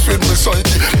Instagram, my best friend, my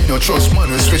psyche. Me no trust man,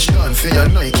 we switch down for your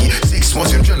Nike. 6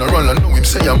 months in general, I know him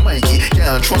say I'm Mikey.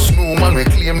 Can't trust no man, we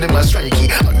claim them as strikey.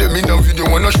 And them in a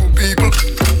video wanna show people.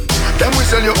 Them we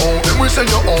sell your own, them we sell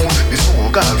your own. This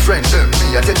whole girlfriend, them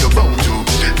me I tell you about you.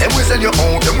 Them we sell your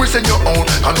own, them we sell your own.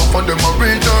 And up on them a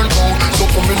return home. So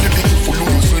for me, the people follow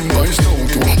us when my stone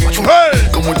too. Hey!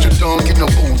 Come what you talking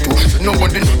about too.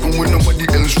 Nobody know when nobody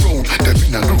else round. Them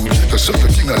in a room, that's such a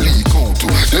thing I leak out to.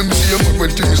 Them see a man when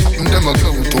things happen, them a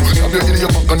clown to. Have you in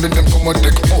your back and then them come and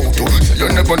take out to. Say you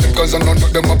never them cause I none of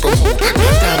them a promote.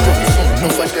 None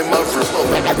of them a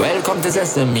promote. Welcome to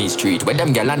Sesame Street, where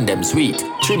them gal and them sweet.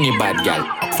 Trinidad gal,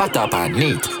 fat up and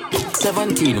neat.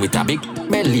 17 with a big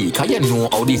belly, cause you know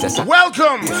how these are.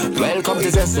 Welcome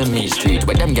to Sesame Street,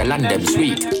 where them gal and them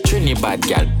sweet. Trinidad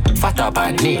gal, fat up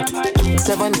and neat.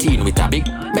 17 with a big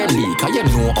belly, cause you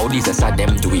know how these are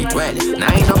them do it. Well, 9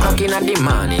 o'clock in the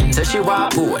morning, say she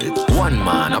walk cool. One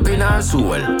man up in her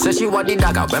soul. Say she want the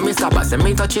dagger when me stop her, say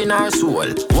me touching her soul.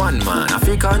 One man I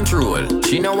feel control.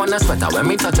 She no wanna sweater when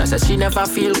me touch her, say she never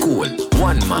feel cool.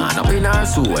 One man up in her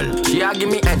soul. She a give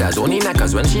me headers, only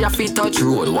neckers when she a fit touch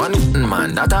road. One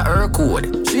man that a her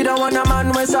code. She don't want a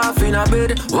man we soft in a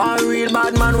bed. One real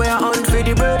bad man we a hunt for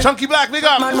the bread. Chunky Black, big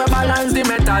up. Man we balance the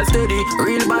metal steady.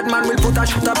 Real bad man will put a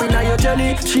shot up in your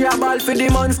jelly. She a ball for the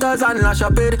monsters and lash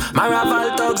up it.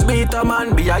 Maraval thugs beat a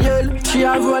man be a yell. She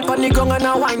a roll pon the gong and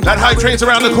a wine. That high train's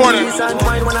around the corner.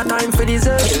 When a time for the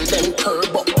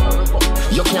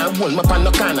you can't hold me on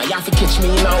the corner. You have to catch me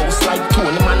in a house like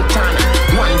Tony Montana.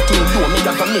 One thing do me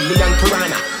have a million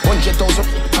piranha.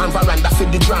 100,000 pound veranda for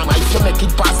the drama. If you make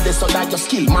it past this, so that you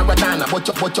skill Maradona. But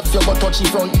you go touch the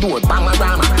front door,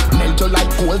 Bamarama. Melt you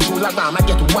like gold, Jularama,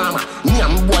 get warmer.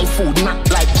 Nyam boy food, not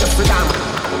like Jeffrey Dahmer.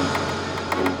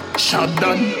 Shot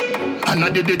done, and I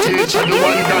did the teacher, the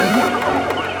one done.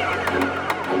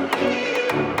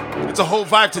 It's a whole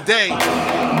vibe today.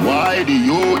 Why the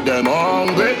youth them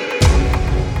hungry?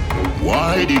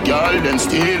 Why the girl them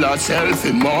steal herself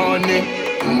in money?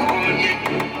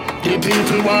 The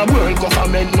people want world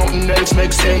government, nothing else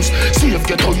makes sense. See if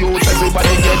get a youth,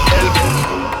 everybody get help.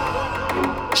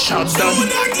 Shot done,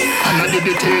 and I did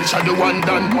the teacher, the one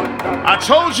done. I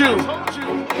told you.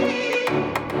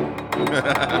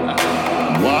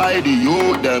 Why the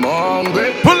youth them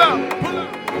hungry? Pull up.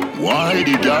 Why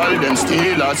the girl them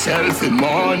steal herself in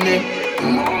money?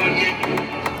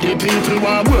 The people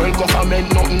want world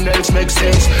government, nothing else makes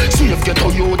sense. See if get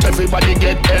a youth, everybody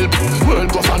get help.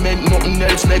 World government, nothing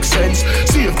else makes sense.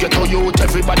 See if get a youth,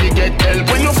 everybody get help.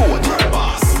 When you vote,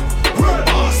 world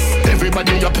boss.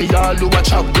 Everybody up here, all who a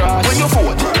chop grass. When you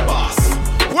vote,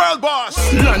 world boss.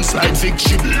 Landslide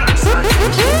victory.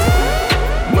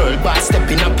 World boss step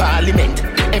in a parliament.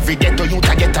 Every ghetto youth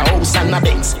a get a house and a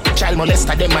Benz. Child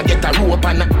molester them a get a rope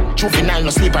and a juvenile no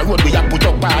sleep a road we a put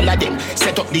up all of them.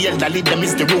 Set up the elderly them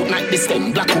is the root not the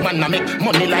stem. Black woman a make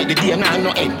money like the day nah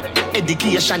no end.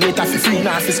 Education it a fi free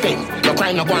nah fi spend. No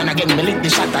cry no go on again me lick the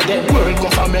shot of them. World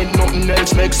government nothing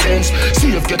else makes sense.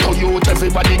 See if ghetto youth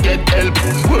everybody get help.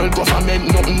 World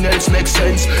government nothing else makes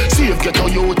sense. See if ghetto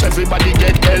youth everybody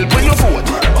get help. When you vote,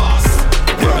 world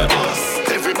boss.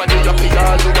 Everybody up here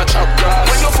all who a chop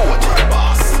grass. When you vote, world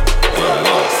boss.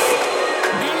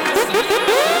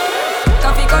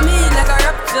 Coffee come in like a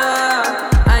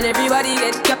rapture, and everybody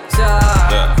get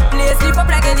captured. Play sleep up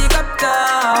like a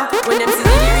helicopter when them see the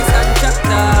lyrics on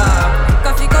chapter.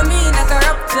 Coffee come in like a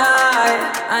rapture,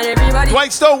 and everybody.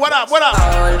 Dwight Stowe, what up? What up?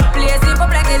 Play sleep up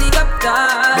like a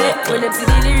helicopter when them see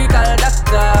the lyrical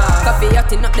doctor. Coffee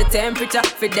acting up the temperature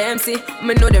for them see.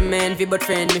 Me know the man fi but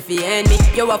friend me fi enemy.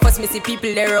 Yo, I first me see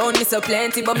people there around me so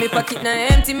plenty, but me pocket na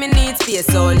empty. Me need space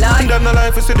so large. Them no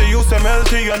life is see the use them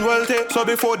healthy and wealthy. So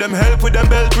before them help with them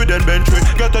belt with them bench with.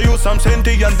 Get to use some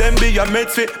senti and them be a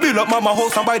medfit. Build up mama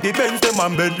house and buy the Benz them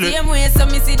and Bentley. Same way so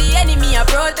me see the enemy a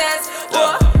protest.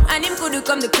 Oh, and him could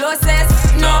come the closest.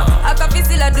 No, I can feel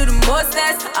still I do the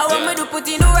mostest. I want me to put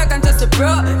in the work and just the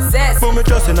process. Put me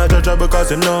trust in a judge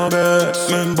because you know best.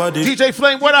 DJ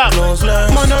Flame, what up?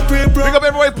 Man, I pray, bro. Big up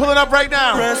everybody pulling up right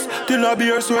now. Rest till I be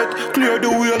your sweat. Clear the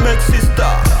way, make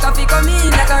sister. Coffee come in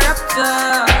like a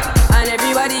raptor, and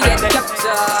everybody get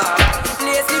captured.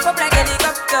 Play sleep up like a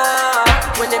helicopter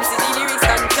when them see the lyrics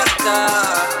and chapter.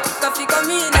 Coffee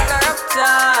come in like a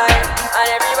raptor, and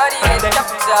everybody get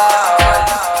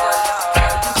captured.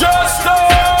 Just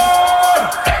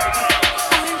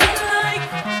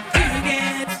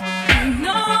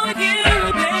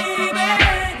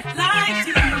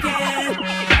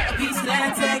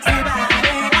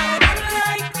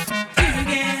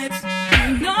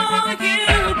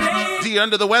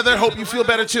under the weather, hope you feel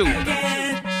better too.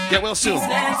 Get well soon.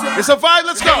 It's a vibe,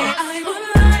 let's go.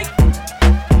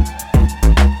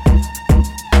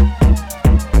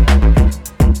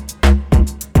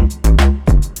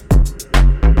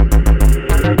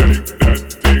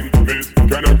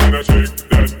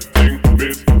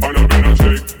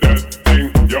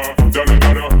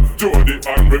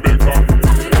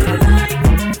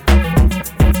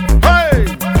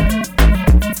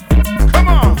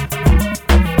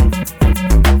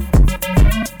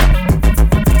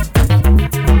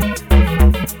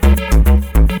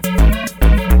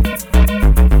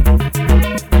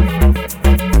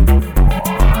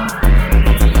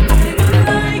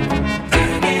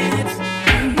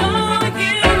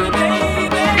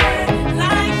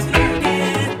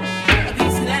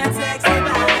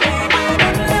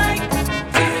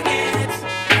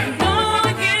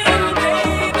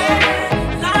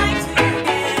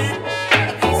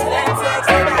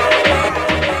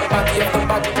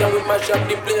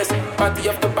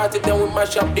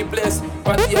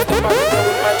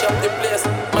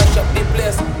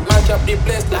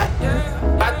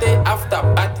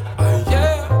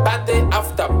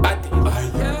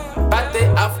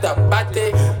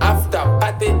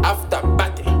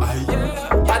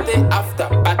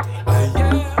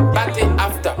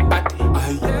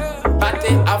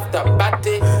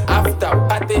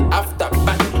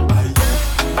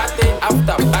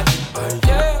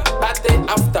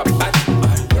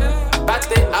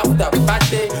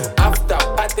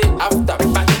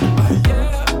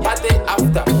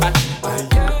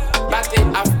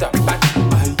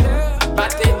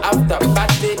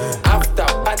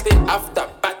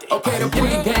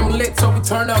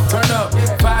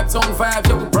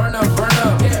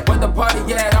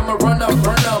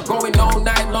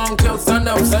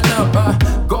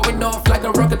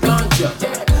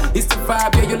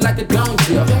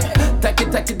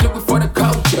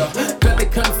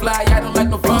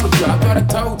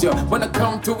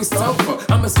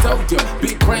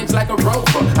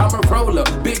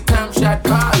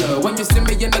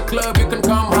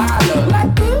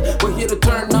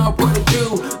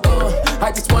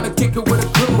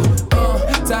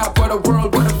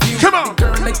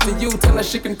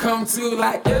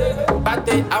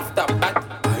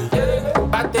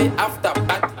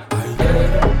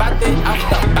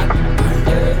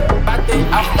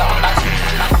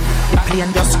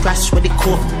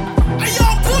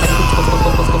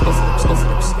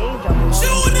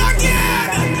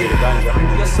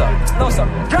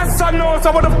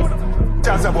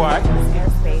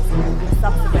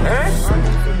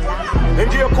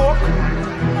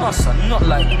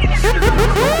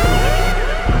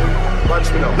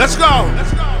 Let's go.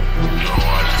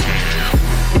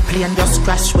 The plane just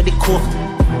crash with the coke.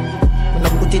 When I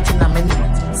put it in a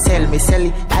minute, sell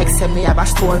it like sell me have a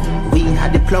store. We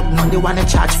had the plug, now they wanna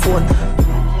charge phone.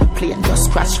 The plane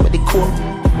just crash with the coke.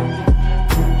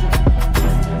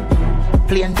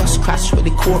 Plane just crash with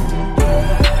the coke.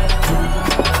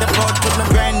 The boat with me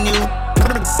brand new.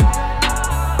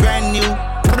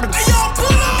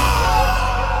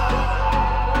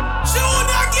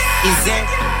 Is it?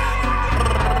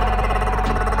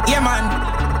 Yeah, man.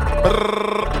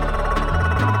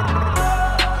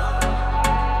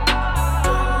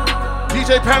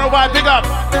 DJ Panel Vibe, big up.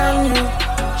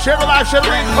 Share the live, share the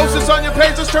link. Post this on your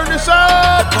page. Let's turn this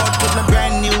up.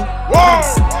 Brand new. Whoa.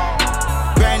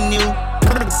 Brand new.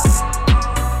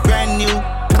 Brand new.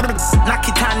 Knock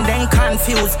it and then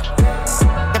confused.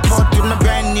 The port with my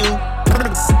brand new.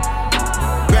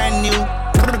 Brand new.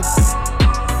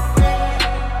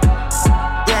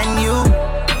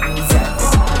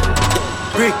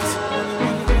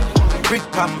 Brick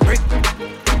pam brick,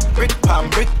 brick pam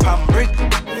brick pam brick,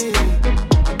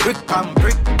 brick pam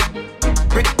brick,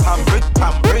 brick pam brick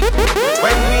pam brick.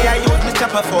 When me I use my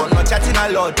chopper phone, no chatting a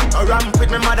lot. No ramp with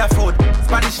my mother food,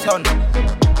 Spanish town,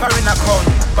 foreign account,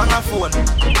 bang a phone,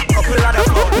 couple other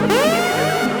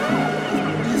phone.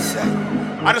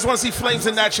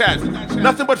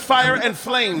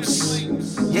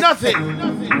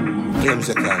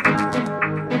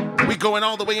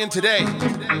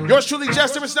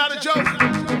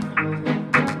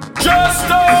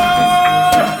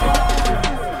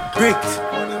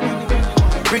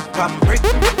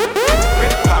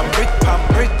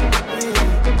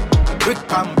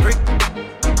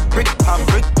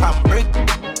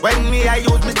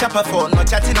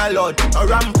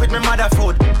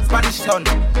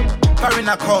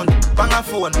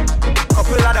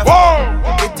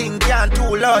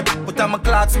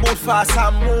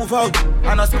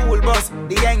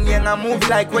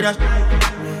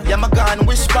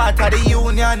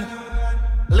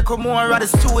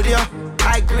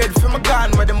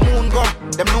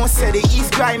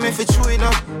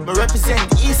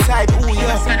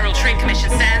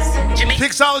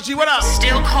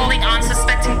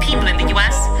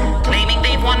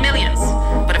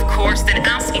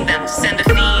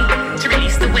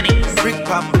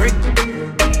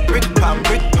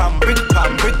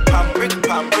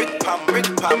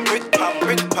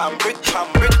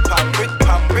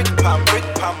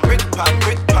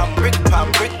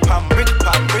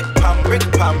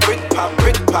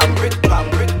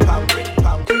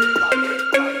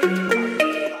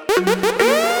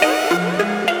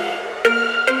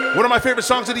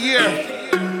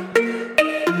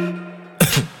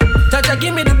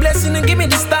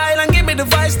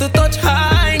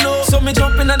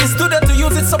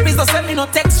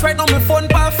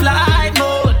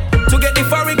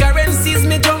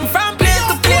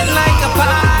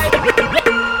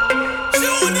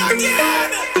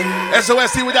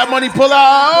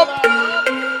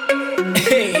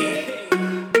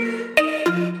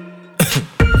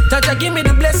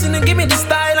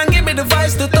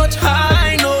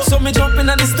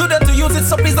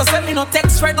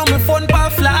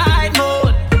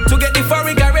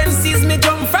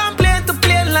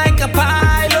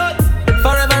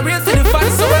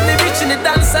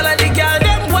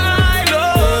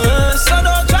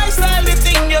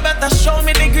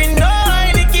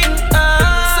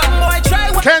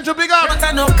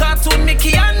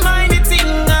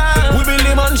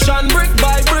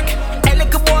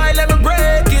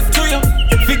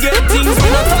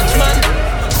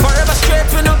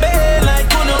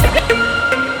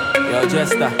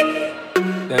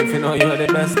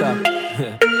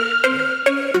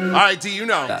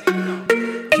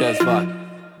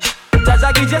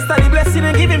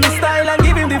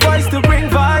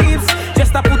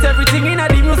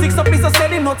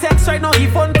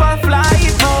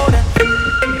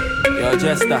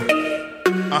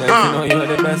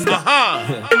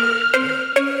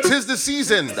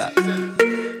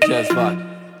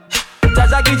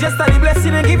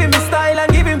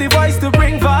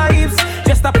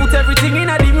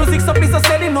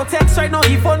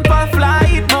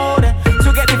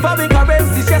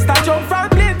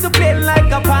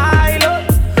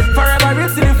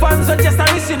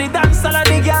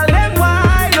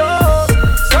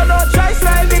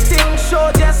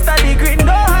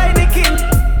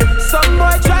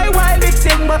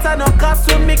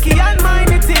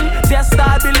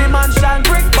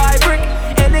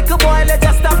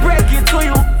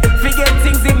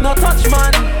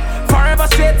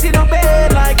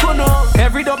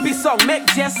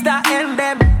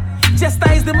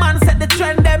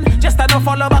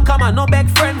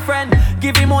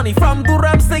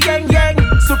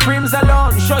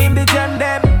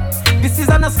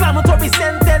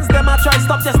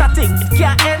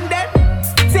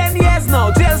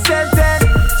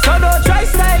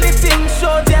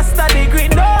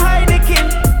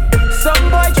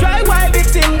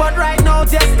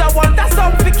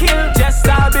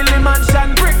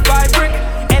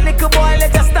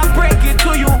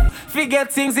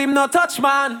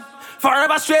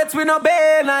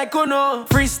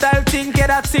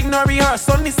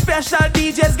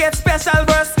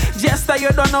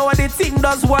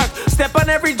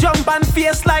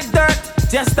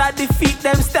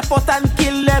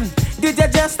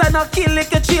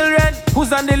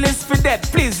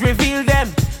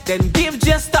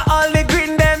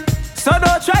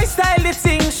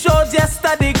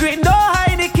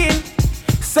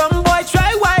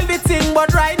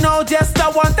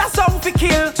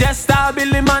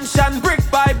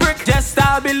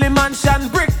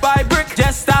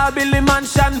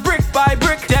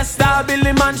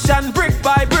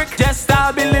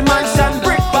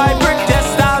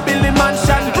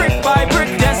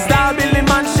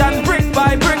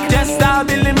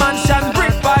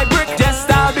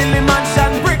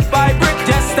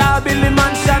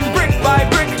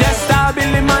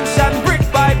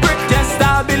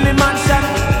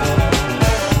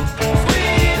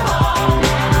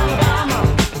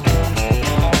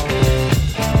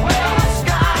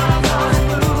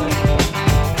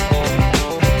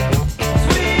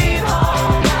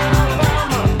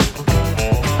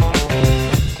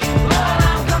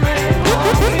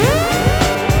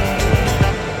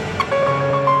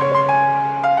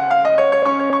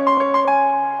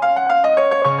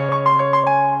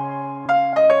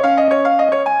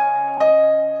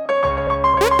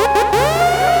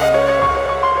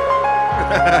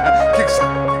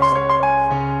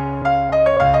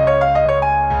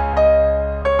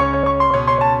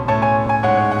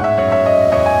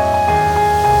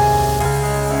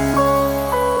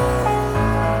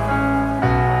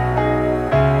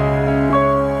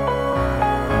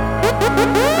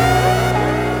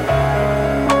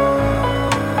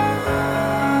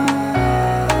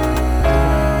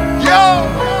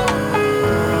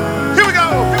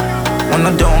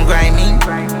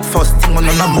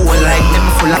 a bowl like me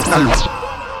full of talent.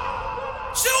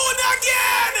 Shoot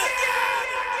again!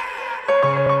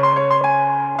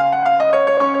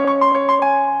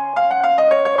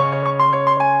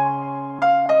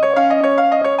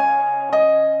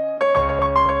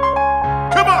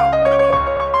 Come on!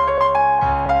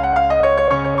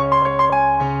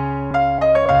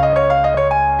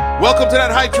 Welcome to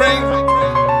that hype train.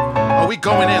 Oh, we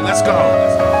going in. Let's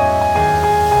go.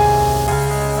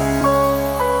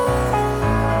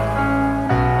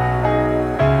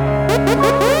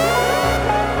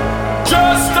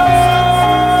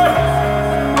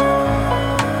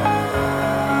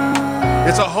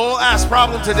 It's a whole ass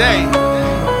problem today.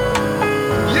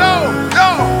 Yo!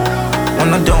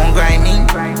 Wanna don't grind me.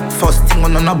 First thing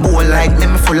on a bowl like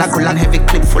me full of gold and heavy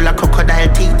clip full of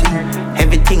crocodile teeth.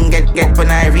 Everything get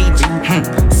when I reach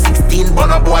 16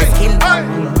 bun a boy skin.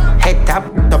 Head tap,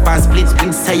 top and split.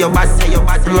 Say your bad,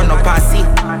 run up and see.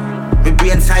 My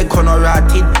brain side corner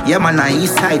rotted. Yeah man, I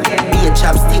east side, be a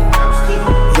chapstick.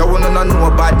 You wanna know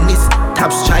badness.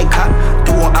 Top striker,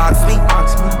 don't ask me.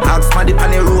 Ask my dip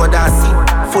on the road I see.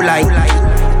 Full light,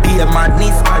 be a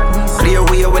madness. Clear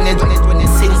way when you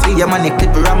sing. See your man,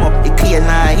 clip ram up, it clear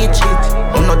now hit shit.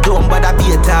 I'm not dumb but I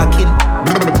be a talking.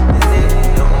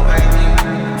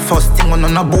 First thing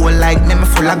on a bowl like me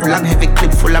full of gold and heavy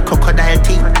clip full of crocodile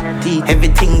teeth.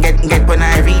 Everything get when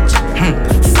I reach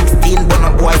 16 bun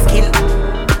a boy skin.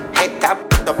 Head tap,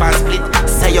 top and split.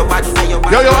 Say your bad.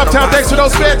 Yo, Uptown, thanks for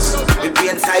those bits. We be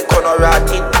inside corner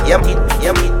rotted. Yep.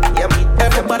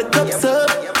 Everybody cups up.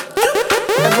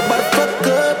 Everybody fuck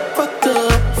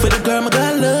up. For the girl, my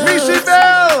God love. Machel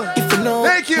Bell. If you know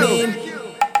thank you.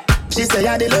 She say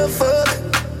I did love fuck.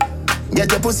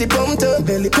 Get your pussy pumped up,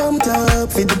 belly pumped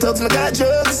up. Feed the thugs, my God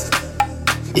drugs.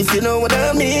 If you know what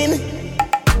I mean.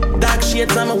 Dark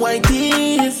shades on my white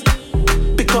tees.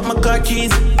 Pick up my car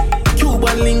keys.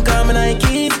 Cuban link on my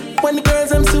Nikes. When the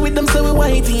girls I'm with them, so we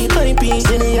whitey, pipey.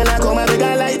 See me and I come and make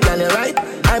a light, girl, you're right.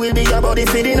 I will be your body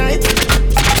for the night.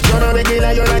 You're not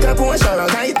regular, you're like a Porsche or a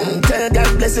kite. Tell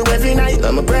God bless you every night,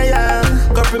 I'm a prayer.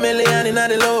 Couple million in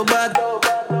the low bag.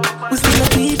 We still a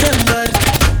beat them bad.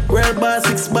 Real bar,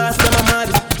 6 bars, them a mad.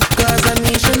 Cause a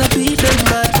nation a beat them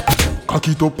bad. Cock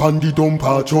it up and the dump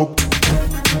patch up.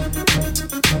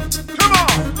 Come on!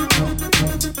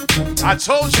 I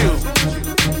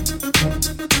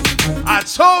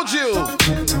told you.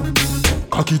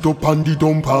 Cock it up and the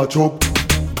dump patch up.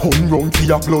 Pun round for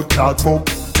your blood clot fuck.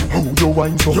 Who you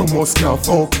wine so you must can't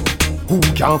fuck. Who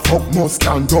can fuck must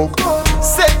can duck.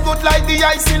 Set good like the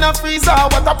ice in a freezer.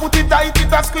 What I put it tight,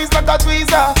 it a squeeze like a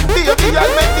tweezer. Baby,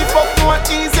 I'll make the fuck more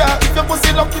easier. If your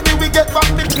pussy lucky me, we get back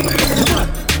the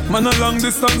Man a long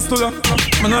distance to ya.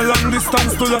 Man a long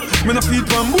distance to ya. Man a feet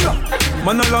one bulla.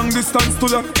 Man a long distance to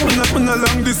ya. Man a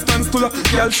long distance to ya.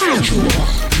 Girl show.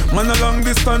 Man a long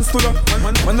distance to ya.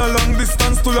 Man a long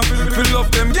distance to ya. We love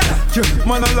them, yeah.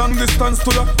 Man a long distance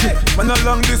to ya. Man a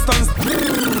long distance.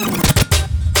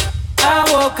 I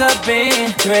woke up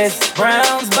in Chris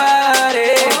Brown's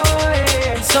body.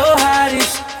 So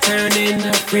hottish, turned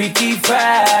into Freaky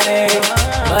Friday.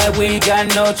 But we got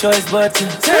no choice but to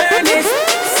turn this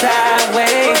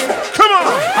sideways. Come on!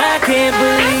 I can't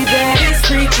believe that it's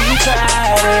Freaky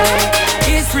Friday.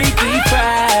 It's Freaky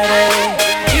Friday.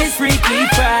 It's Freaky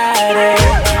Friday.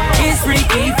 It's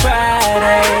Freaky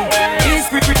Friday. It's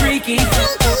freaky.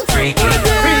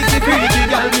 Freaky,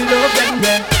 girl, me love them,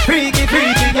 yeah. Freaky,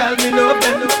 girl, me love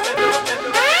them.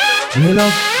 Me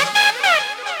love.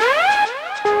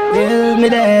 Tell me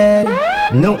that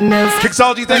nothing else.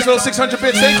 Kixology, thanks for those 600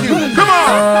 bits. Thank you. Come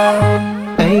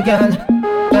on! Hey girl,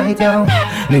 right down.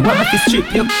 Me want to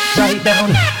strip you right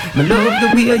down. Me love the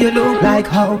way you look like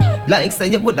how. Like say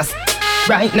you woulda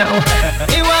right now.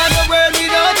 Me want the world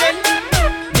without them.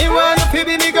 Me want to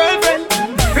be me girlfriend.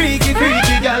 Freaky,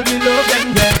 girl, me love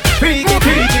them, yeah. Freaky,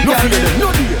 girl, me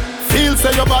love them. Feel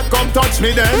say your bad, come touch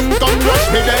me then. Come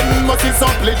rush me then. Must be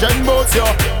some legend both you.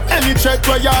 Any check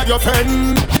where you're your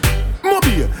friend.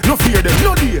 Mobile, no fear them,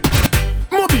 no day.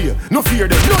 Mobile, no fear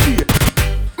them, no day.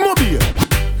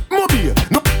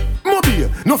 Mobile,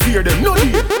 no fear them, no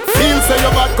day. Feel say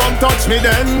your bad, come touch me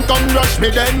then. Come rush me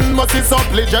then. Must be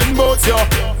some legend both you.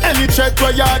 Any check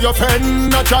where you're your friend.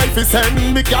 No try fi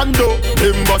send me can do.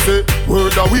 Remember say,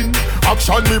 word a win.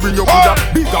 Action me bring you with a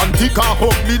big and thick and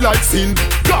ugly like sin.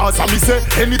 Cause I me say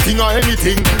anything or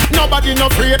anything. Nobody no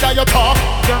afraid that you talk.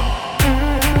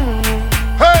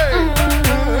 Hey!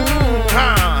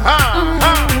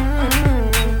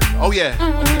 Oh yeah.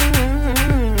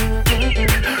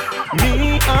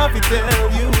 Me have to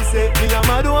tell you, say me a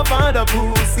mad over the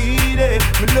pussy day.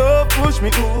 Me love push me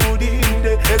good in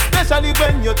day, especially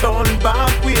when you turn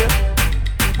back way.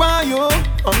 want you,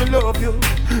 and me love you.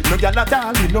 No girl at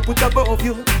all, me no put above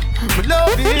you. Me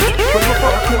love it when me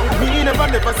fuck you. Me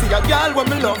never see a girl when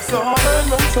me love so. Turn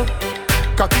round so,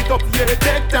 cock it up, yeah,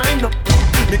 take time now.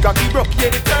 Me cocky broke,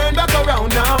 yeah, turn back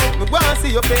around now. Me wanna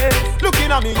see your face,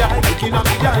 looking at me eye, looking at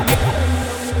me eye.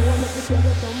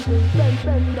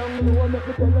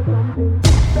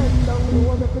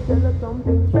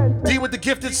 D with the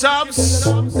gifted subs.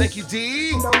 Thank you,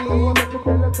 D.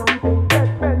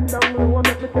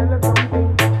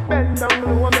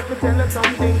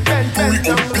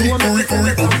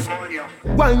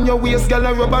 Wind your waist, girl,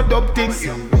 a rubber dub thing.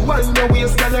 Wind your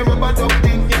waist, girl, a rubber dub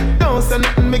thing. Don't say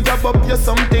nothing, me grab up you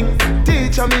something.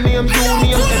 Teacher, me name, do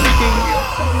me and everything.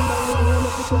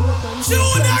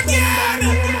 Shoot again!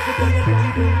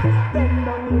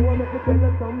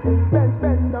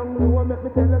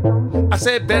 I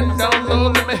said bend down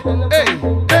low, let me. Hey,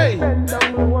 hey. Bend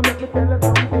down low, make me tell you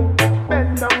something.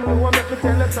 Bend down low, make me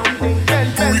tell you something.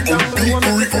 Bend down low,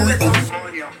 make me tell you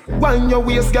something. Wind your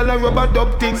waist, girl, a rubber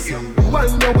dub thing.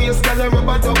 Wind your waist, girl, a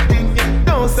rubber dub thing.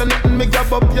 Don't say nothing, me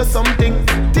grab up you something.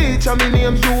 Teacher, me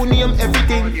name, you name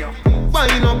everything.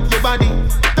 Wind up your body,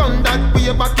 turn that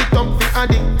way, back it up the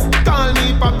addy. Call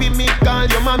me papi, me call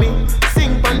your mommy.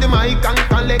 Sing on the mic and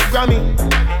collect Grammy.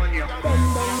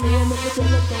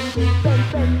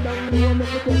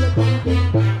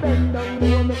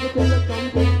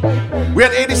 We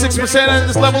had 86% on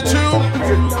this level 2.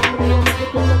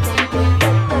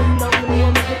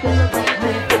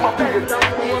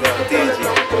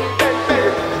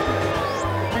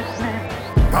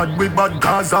 Pad we bad,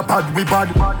 Gaza, pad we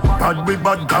bad. Pad we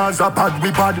bad, Gaza, pad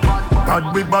we bad.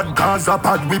 Pad we bad, Gaza,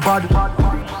 pad we bad.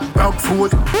 Rock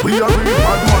foot, we a real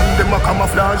bad man, them a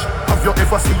camouflage. Have you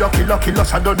ever seen a killer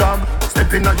shadow dog?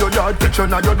 Step in your yard, picture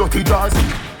na your dirty jaws.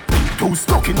 Too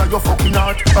stuck in your fucking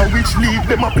heart. A which league,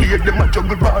 them a play, them a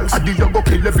juggle balls. Adi you go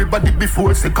kill everybody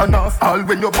before second half. All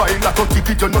when you buy lotto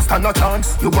ticket, you no stand a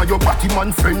chance. You and your batty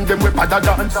man friend, them we pada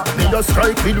dance. Me a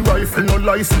strike with rifle, no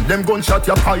license. Them gunshot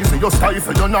your poison, you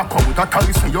stifle, you knock out a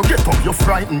Tyson. You get up, you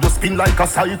frightened, you spin like a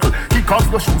cycle. Kick off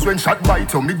your shoes when shot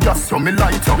bite you. Me gas you, me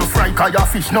light you. You fry kaya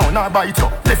fish, no, nah bite you.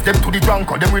 Left them to the drunk,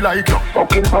 or them we like you.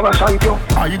 Fucking parasite you.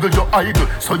 Idle,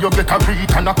 so you get a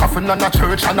beat and a coffin and a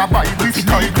church and a Bible. Which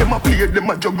league them a play, them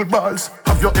a juggle balls.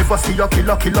 Have you ever seen a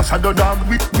killer shadow dog?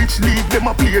 Which league them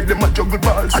a play, them a juggle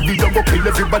balls. Adi you go kill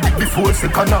everybody before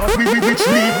second half. Which league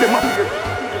them a play?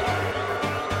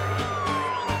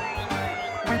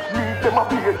 Which league them a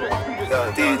play?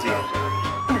 DJ.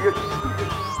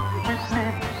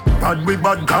 Pad we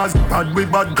bad, Gaza, pad we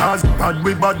bad, Gaza, pad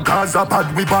we bad, Gaza,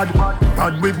 pad we bad.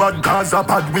 Pad we bad, Gaza,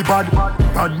 pad we bad.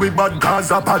 Pad we bad,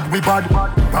 Gaza, pad we bad.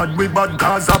 Pad we bad,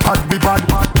 Gaza, pad we bad.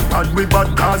 Pad we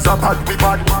bad, Gaza, pad we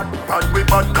bad. Pad we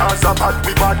bad, Gaza, pad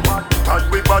we bad. Pad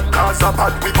we bad, Gaza,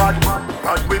 pad we bad.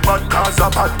 Pad we bad, Gaza,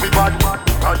 pad we bad.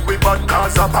 Pad we bad,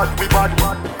 Gaza, pad we bad.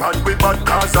 Pad we bad,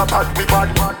 Gaza, pad we bad.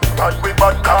 Pad we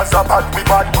bad, Gaza, pad we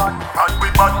bad. Pad we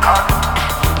bad, Gaza.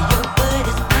 Your word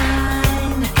is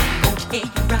mine, gon' get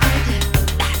you right.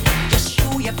 Just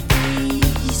show your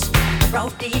face,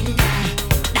 broad daylight.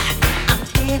 I'm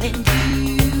telling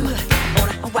you, on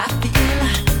how I feel.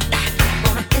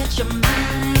 Gonna get your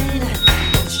mind.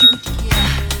 Don't you dare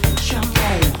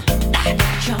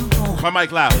jump on. My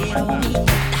mic loud.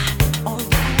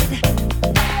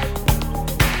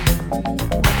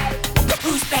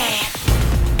 Who's bad?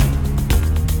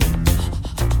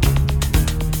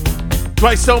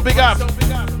 Twice so big up.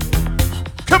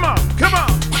 Come on, come on.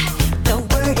 The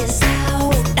word is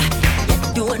out.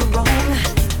 You're doing wrong.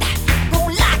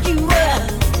 Gonna lock you up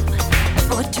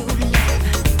for too long.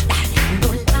 No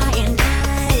lying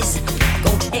eyes.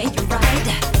 Gonna tell you right.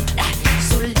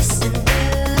 So listen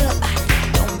up.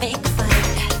 Don't make a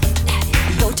fight.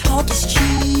 Your talk is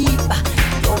cheap.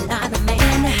 You're not a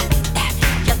man.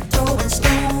 You're throwing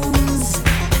stones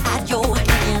at your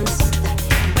hands.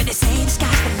 When they say the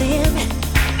sky's the limit,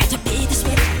 and to be this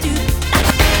way to do.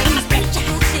 I'm afraid you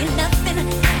have seen nothing.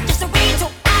 Just a way to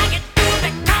I get through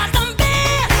because I'm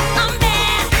bad. I'm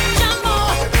bad. Jump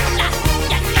on.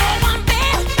 You know I'm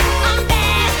bad. I'm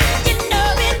bad. You know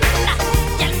it.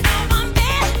 You know I'm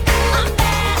bad. I'm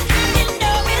bad. You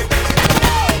know it.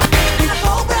 And the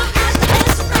whole world has to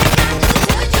listen right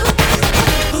now to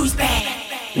tell you who's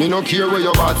bad. Me no care where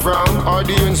you bought from,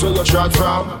 audience where you shot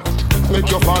from. Make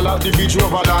you fall out the beach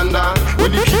over London.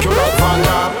 When you kick you like Van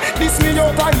Damme. This me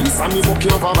out of East and me book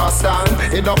you over Boston.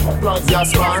 Head up like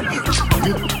gas man.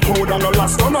 Cold and no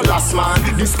last man.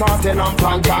 This Kartel and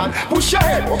Plantan. Push your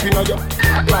head up in your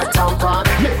like tampon.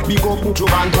 Yeah, big up put you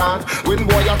bantan. When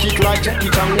boy you kick like Jackie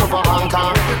Chan over Hong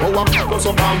Kong. Oh, I'm close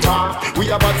up Hampton. We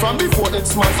are bad from before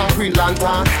it's man and Green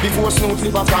Lantern. Before Snow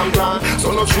live a Tamplan.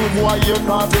 So no true boy you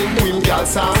can't take him girl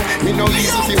song. Me no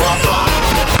easy if you walk on.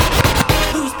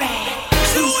 Who's bad?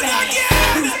 Who's bad?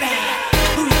 Who's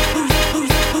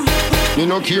bad? Me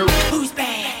no care. Who's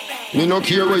bad? Me no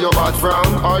care where you bad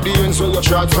from or the ends where you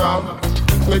shot from.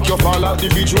 Make you fall out the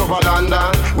beach over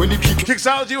London. When the kick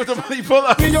Kixology with the money pull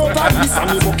up. Me out of East and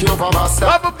me book you over Boston.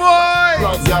 Love a boy.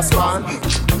 Like gas man.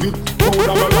 Cold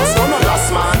and no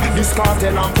last man. This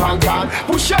Kartel and Plantan.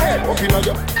 Push your head up in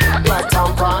your like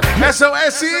tampon.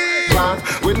 SOSE.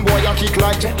 When boy you kick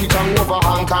like Jackie Chan over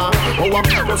Hong Kong. Oh, I'm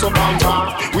close up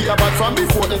Hampton. We are bad from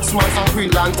before it's man and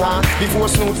Green Lantern. Before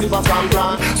Snow live a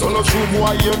Tamplan. So no true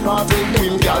boy you can't take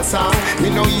him girl song. Me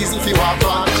no easy if you walk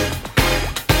on.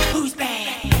 Who's bad?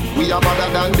 We are better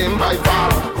than them by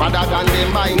far, better than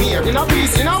them by near. In a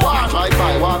peace, in a war,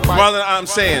 walk by. Brother, I'm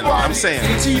saying.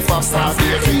 The chief of staff,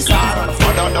 the 3 star.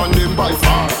 Better than them by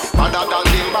far, better than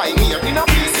them by near. In a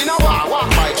peace, in a war, walk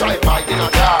by, drive by in a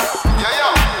car.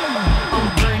 Yeah. I'm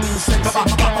bringing sex and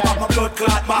blood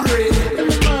clot, my red.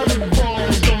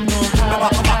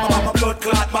 Blood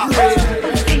clot, my I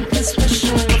think it's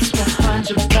special what's behind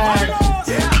your back.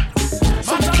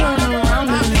 So turn around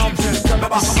and I'll just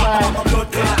step aside.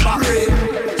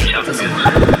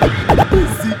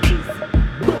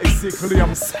 Basically,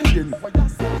 I'm saying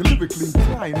the lyrically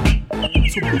inclined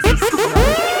to be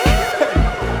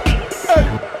Hey,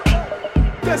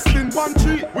 testing 1,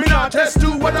 3. We not test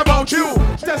 2. What about you?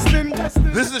 Testing.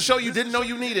 This is the show you didn't know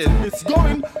you needed. It's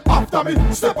going after me.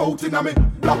 Step out in a me.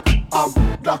 Black,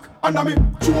 and me.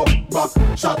 Throw back,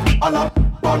 shot, a la,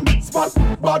 band, spot,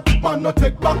 bad man, no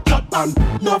take back chat and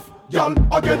enough, y'all,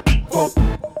 I get fucked.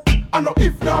 I know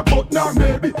if not, but now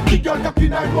maybe. The girl cocky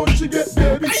 9 months, she get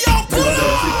baby. Basically,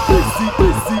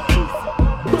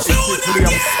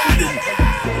 I'm saying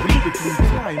the lyrically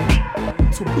inclined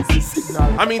to busy signal.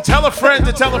 I mean, tell a friend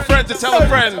to tell a friend to tell a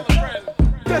friend.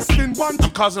 Testing 1.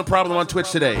 I'm causing a problem on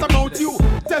Twitch today. About you.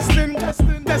 Testing.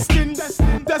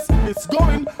 It's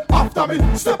going after me.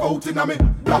 Step out in a me.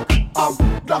 Black,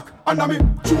 and a me.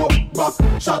 Throw back,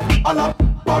 shot, a la,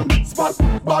 band, spot,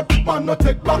 bad man, no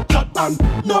take back chat and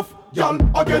enough, y'all,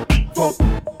 I get fucked.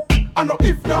 I know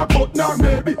if not, but now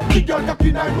maybe. The girl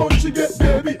cocky 9 months, she get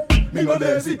baby. Me no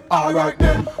lazy, alright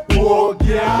then. Oh,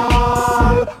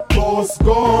 girl, bust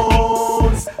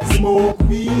guns, smoke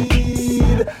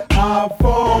weed, have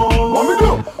fun. What me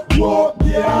do? Oh,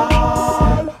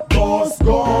 girl, bust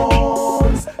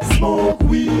guns, smoke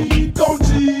weed, don't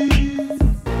cheat.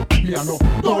 Me a no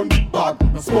gun bag,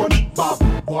 no sponge bag.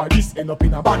 Boy, this end up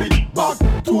in a body bag.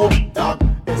 2 tag,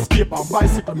 escape on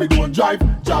bicycle, me don't drive.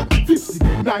 Jag, 50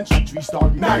 day 9 shot, 3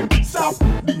 star 9. Stop,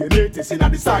 DNA testing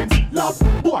at the science lab.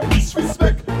 Boy,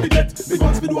 disrespect, they get the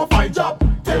guns, me do a fine job.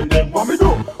 Tell them what me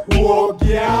do. Oh,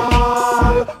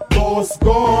 girl, bust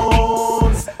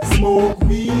guns, smoke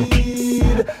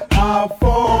weed, have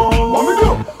fun. What me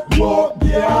do? Oh,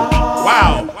 girl,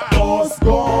 wow. Bust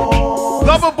guns.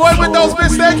 Love a boy with those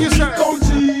bits, thank you, sir.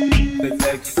 Unit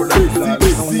X production. No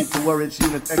need to worry, it's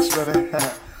Unit X, brother.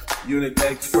 Unit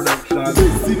X production. You're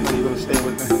gonna stay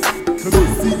with me.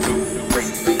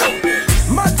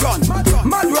 Mad run.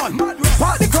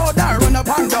 Part the crowd and run up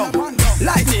and down.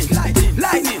 Lightning.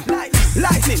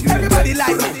 Everybody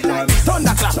lightning.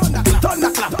 Thunderclap.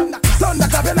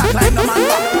 You not like no man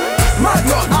back. Mad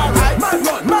run.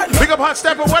 Big up Hot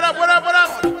Stepper, what up?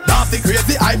 Dance the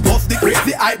crazy hype, bust the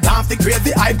crazy hype, dance the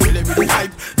crazy hype, really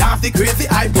hype. Dance the crazy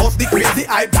hype, bust the crazy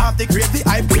hype, dance the crazy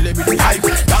hype, really hype.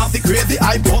 Dance the crazy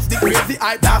hype, bust the crazy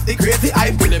hype, dance the crazy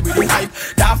hype, really hype.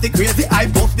 Dance the crazy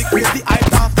hype, bust the crazy hype,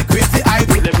 dance the crazy hype,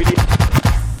 really.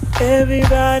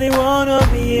 Everybody wanna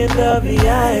be in the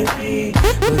VIP,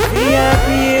 but VIP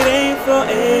it ain't for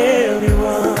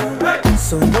everyone.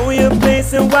 So know your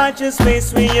place and watch your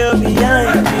space when you're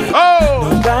behind me. Oh!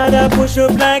 No gotta push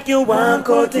up like you want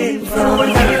cut in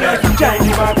front. Try to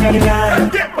back of the line.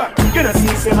 You know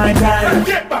see my time.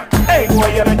 Hey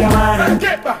boy, you better man.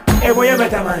 Hey boy, you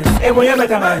better man.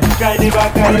 Try to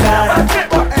back of the line.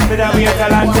 Better wait a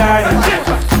long time.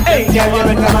 Hey girl, you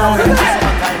better man.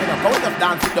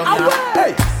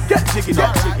 Hey, get jiggy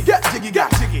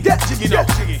know.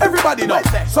 Everybody know.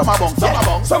 Summer bong, summer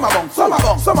bong, summer bong, summer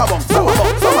bong, summer bong, summer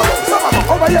bong, summer bong, summer bong.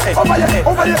 Over your head, over your head,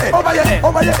 over your head, over your head,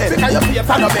 over your head. Because your feet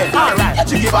on the bed. Alright.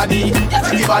 Jiggy body,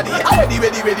 jiggy body.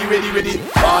 Ready.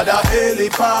 Father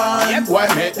elephant, why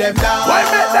make them dance? Why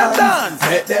make them dance?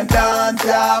 Make them dance,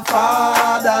 yeah.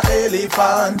 Father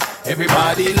elephant.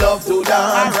 Everybody love to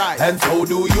dance, right. And so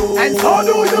do you. And so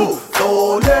do you.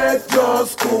 So let's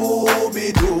just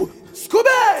Scooby-Doo.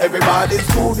 Scooby! Everybody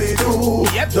Scooby-Doo.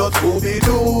 Yep. Just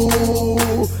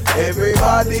Scooby-Doo.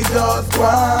 Everybody just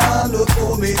want to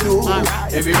Scooby-Doo.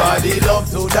 Right. Everybody love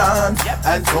to dance, yep.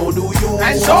 And so do you.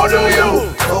 And so do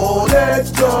you. So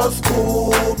let's just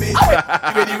Scooby-Doo.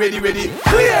 Ready.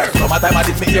 Clear! Summertime I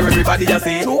did me hear everybody just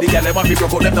say. The girl them want me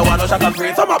broke out, them no want no shot and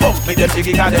free. Summer bump, make them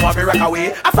jiggy cause they want me rock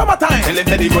away. At summertime, tell them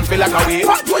that they gun feel like away.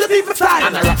 What do you think for time?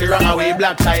 And I rock the wrong away.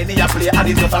 Black shiny a play and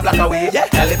it's just a black away. Yeah.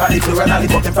 Tell them on the floor and I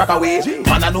lift up them frack away.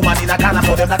 Man and no man in a can,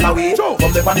 so them knock away.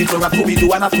 From the funny floor and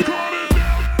Scooby-Doo and a sweet.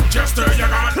 Just you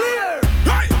gone clear.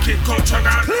 Hey, Kid Culture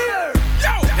gone clear.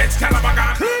 Yo, Excalibur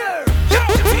gone clear. Yo,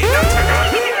 Tina gone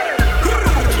clear.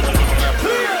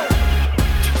 Clear.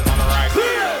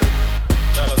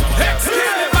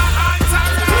 Excalibur answer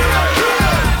clear.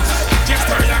 Just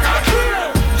you gone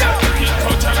clear. Yo, Kid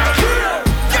Culture gone clear.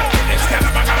 Yo,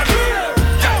 Excalibur gone clear.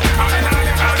 Yo, Kardinal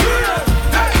gone clear.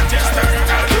 Just you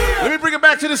gone clear. Let me bring it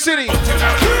back to the city.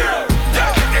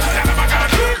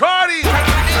 Cardi.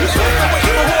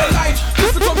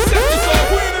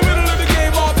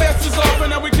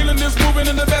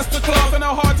 In the best of club and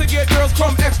how hard to get girls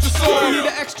come extra soul. We need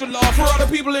an extra love for all the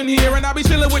people in here, and I'll be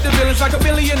chilling with the villains like a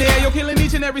billionaire. You're killing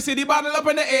each and every city, bottle up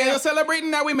in the air. You're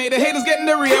celebrating that we made the haters get in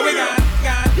the rear. We got.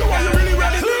 You are you really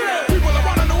ready? Clear. People I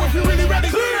wanna know if you really ready.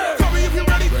 Clear. Tell me if you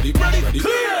ready. Ready.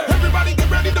 Clear. Everybody get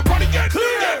ready. The party get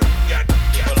clear. Get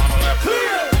people on the left.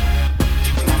 Clear.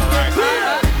 People on the right.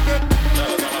 Clear.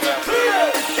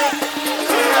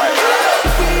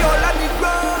 We all on the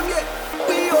ground, yeah.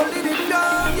 We all in it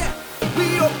down, yeah.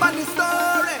 We up on the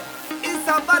story. It's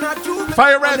Savannah Juve.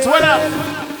 Fire Reds, what up?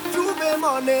 Juve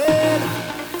morning.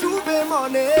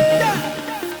 Yeah.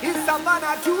 It's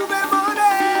Savannah Juve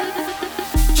morning.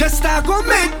 Just a go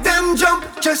make them jump.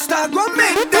 Just a go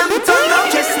make them turn up.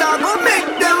 Just a go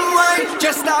make them wine.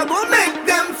 Just a go make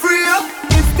them free up.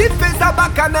 It's the face of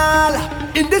Bacchanal.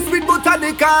 In this sweet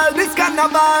botanical, this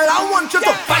carnival, I want you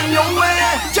to find your way.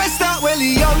 Just start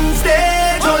Willie on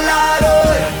stage, oh Lord,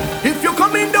 oh. If you're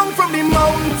coming down from the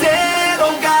mountain,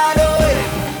 oh God,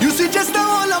 oh. You see just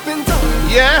all up in town.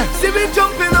 Yeah. See me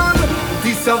jumping on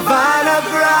the savannah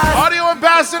grass. Audio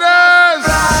ambassadors.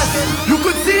 You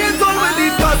could see it all when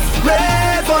the dust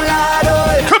raise, oh Lord,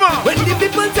 oh. Come on. When the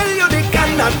people tell you they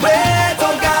cannot wait,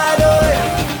 oh God, oh.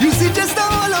 You see just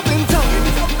all up in town.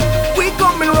 We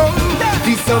coming round.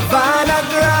 The savannah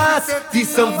grass, the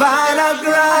savannah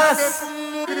grass.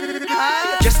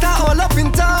 Just a all up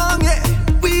in town, yeah.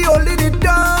 We holding it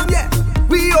down, yeah.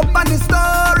 We up on the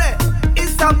story.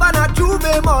 It's Savannah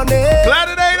Juve morning.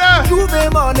 Gladiator.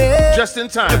 Juve morning. Just in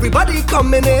time. Everybody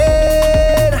coming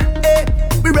in. Hey,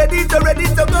 we ready to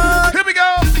go. Here we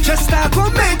go. Just a go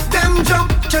make them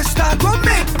jump. Just a go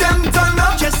make them turn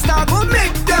up. Just a go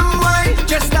make them wine.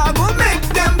 Just a go make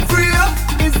them free up.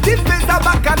 It's the face of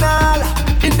Bacchanal.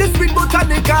 In this sweet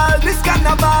botanical, this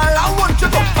carnival, I want you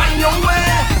to find your way.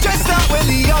 Just start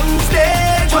Willie on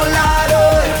stage, oh Lord,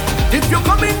 oh. If you're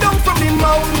coming down from the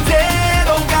mountain,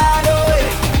 oh God, oh.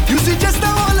 You see just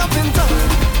all up in town.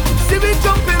 See me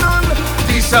jumping on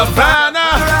the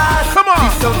savannah grass. Come on.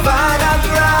 The savannah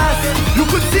grass. You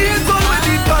could see it all when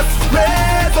the bus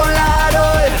race, oh Lord,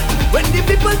 oh. When the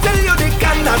people tell you they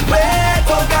cannot wait,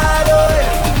 oh God, oh.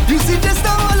 You see just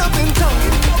all up in town.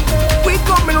 We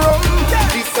coming round.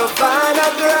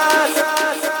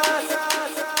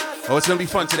 Oh, it's gonna be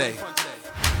fun today.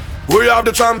 We have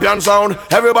the champion sound.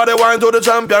 Everybody whine to the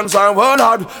champion sound. World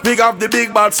hard, we have the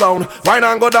big bad sound. Whine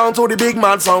and go down to the big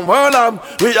mad sound. World hard,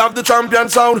 we have the champion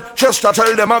sound. Just to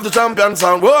tell them have the champion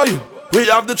sound. Whoa. We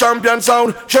have the champion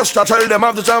sound. Just to tell them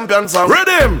have the champion sound.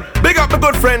 Rhythm, big up my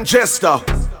good friend Chester.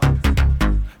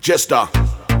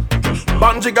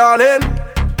 Bungee garden.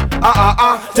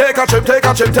 Take a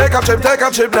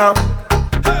trip now.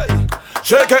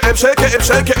 Shake it,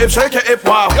 shake it,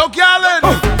 wow. Yo, Gallon!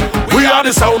 We are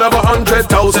the sound of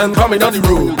 100,000 coming on the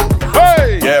road.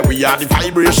 Hey! Yeah, we are the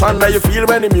vibration that you feel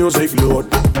when the music load.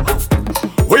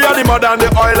 We are the mud and the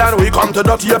oil and we come to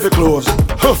dirty every clothes.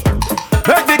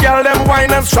 Make the girl them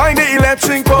wine and strike the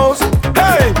electric pose.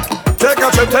 Hey! Take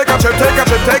a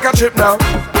trip now.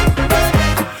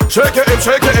 Shake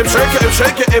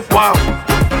it, wow.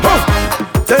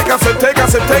 Take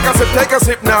a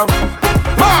sip now.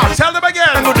 Tell them again.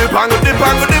 Angle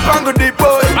dip,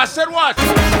 boy. I said what?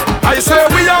 I say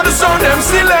we are the sound them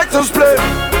selectors play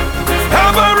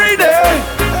every day.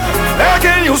 How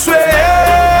can you swear?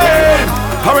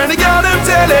 How many got them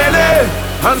telling it?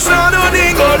 And sound of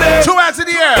dingo day. 2 hands in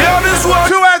the air. Yeah, this one.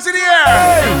 2 hands in the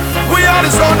air. We are the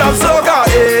sound of soca.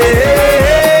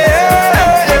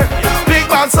 Big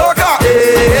man soca.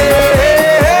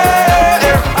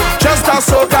 Just a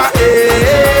soca.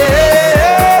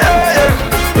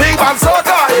 Big man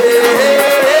soca.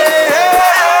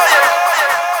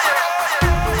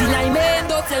 The lineman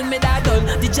don't tell me that done.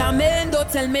 The jamming don't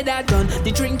tell me that done.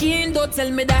 The drinking don't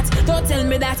tell me that. Don't tell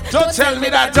me that. Don't tell me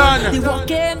that done. The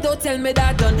walking don't tell me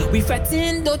that done. We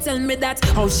fretting don't tell me that.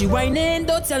 How she whining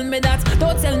don't tell me that.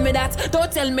 Don't tell me that.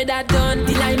 Don't tell me that done.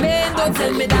 The lineman don't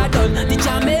tell me that done. The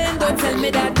jamming don't tell me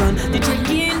that done. The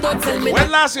drinking don't tell me that.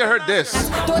 When last you heard this?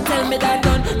 Don't tell me that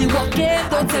done. The walking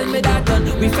don't tell me that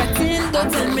done. We fretting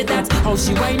don't tell me that. How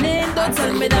she whining don't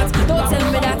tell me that. Don't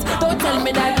tell me that. Don't tell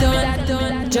me that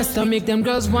done. Just to make them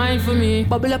girls whine for me.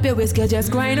 Bubble up your whiskey,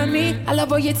 just grind on me. I love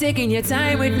how you're taking your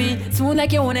time with me. Smooth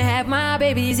like you wanna have my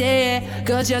babies, yeah.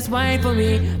 Girl, just whine for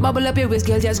me. Bubble up your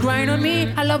whiskey, just grind on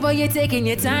me. I love how you're taking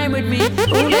your time with me.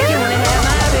 Smooth like you wanna have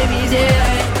my babies,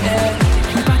 yeah.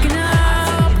 We backing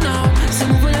up now, so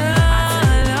move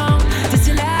along. This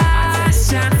your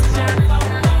last chance.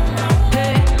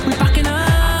 Hey, we backing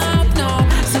up now,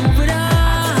 so move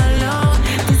along.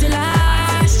 This your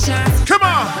last chance. Come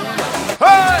on.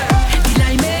 Hey! The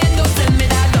lineman don't tell me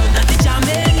that done. The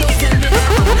jamming don't tell me that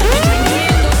done. The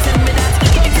drinking don't tell me that.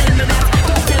 Don't tell me that.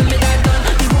 Don't tell me that done.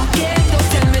 The walking don't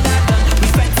tell me that done. We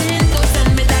fighting don't tell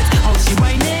me that. How she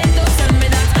whining don't tell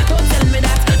me that. Don't tell me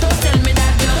that. Don't tell me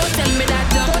that. Don't tell me that. Don't tell me that.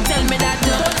 Don't tell me that.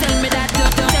 Don't tell me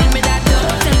that. Don't tell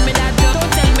me that. Don't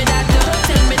tell me that. Don't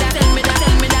tell me that. Tell me that. Tell me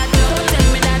that.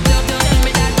 Don't tell me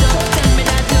that. Don't tell me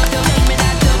that. Don't tell me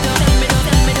that. Don't tell me that.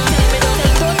 Don't tell me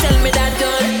that. Don't tell me that.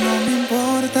 No me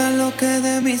importa lo que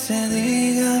de mí se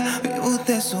diga. Vive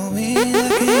usted su vida,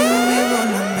 que yo vivo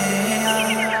la mía.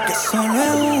 Que solo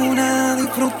es una,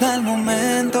 disfruta el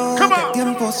momento. Que el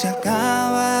tiempo se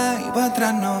acaba y para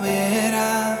atrás no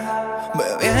viera.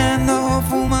 Bebiendo,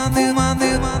 fumando y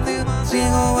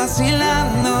sigo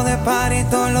vacilando de party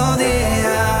todos los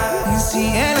días. Y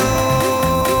cielo.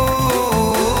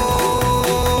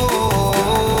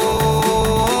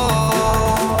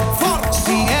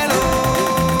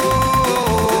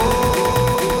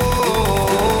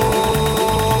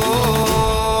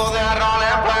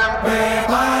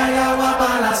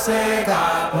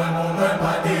 Seca, todo el mundo en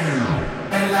patín,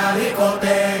 en la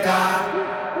discoteca.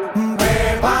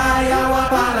 Pepa y agua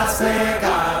para la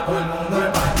seca, todo el mundo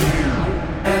en patín,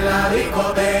 en la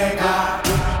discoteca.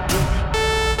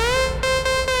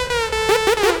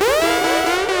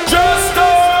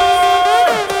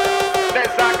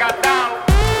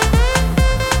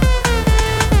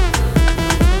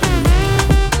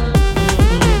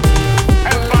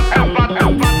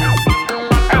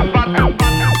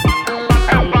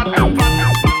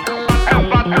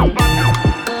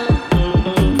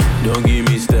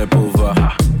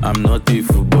 I'm not a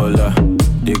footballer.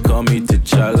 They call me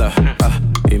T'Challa.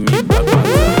 In me back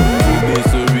baby,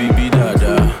 sorry, be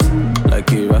dada.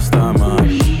 Like a Rasta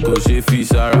man. Cause if he's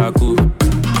Saraku,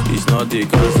 it's not a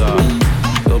concert.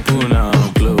 Open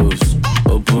and close.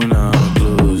 Open and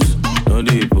close. No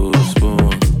they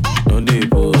postpone. No they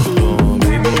postpone.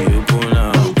 Baby, open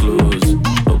and close.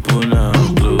 Open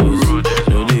and close.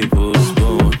 No they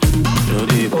postpone. No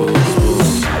they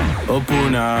postpone.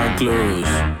 Open and close.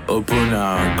 Open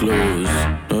and close,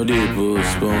 no they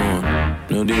postpone,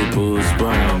 no they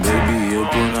postpone, baby,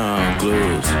 open and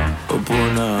close,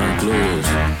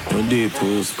 no they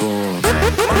postpone, no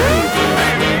they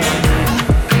postpone.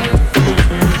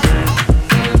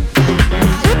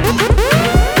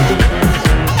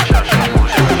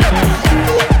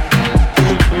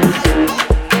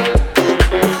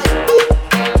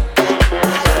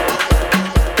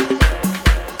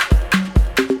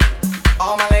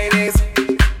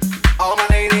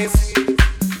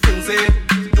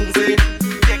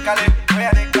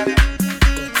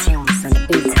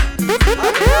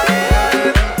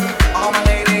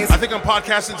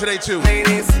 Podcasting today too.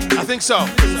 I think so.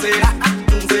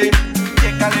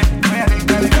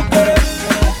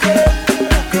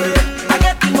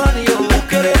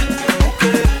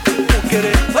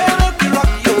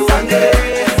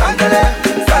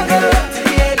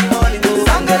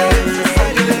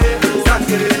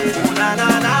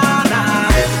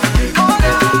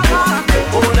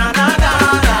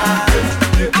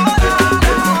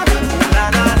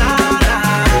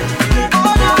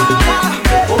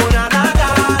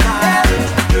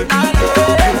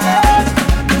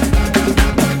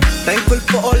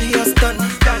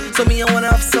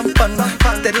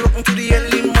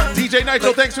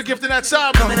 Nigel, thanks for gifting that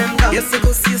sub. Yes, I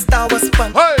go see a Star Wars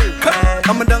fan. Hey!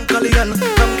 I'm a Dunkalian,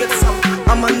 come get some.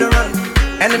 I'm on the run.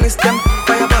 Enemies them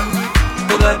fire bomb.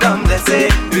 Put a dumb, they say,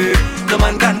 no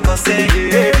man can go say,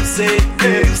 say.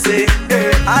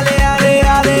 Ale, ale,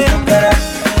 ale.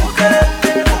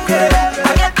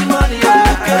 I get the money,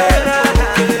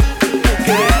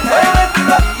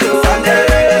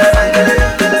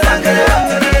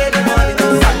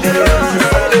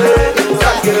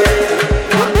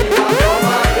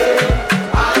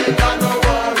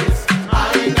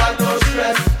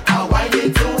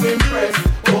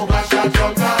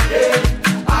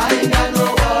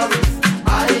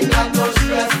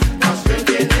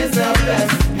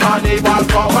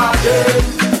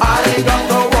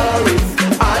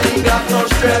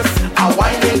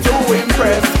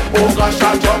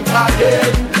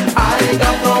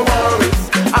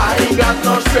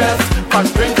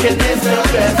 drinking is the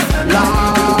best.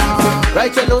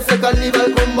 Right now, second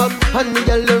level come back, and me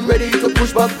girl them ready to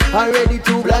push back. I'm ready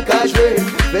to black ash rain,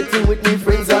 betting with me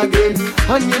friends again.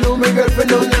 And you know my girlfriend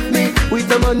don't leave me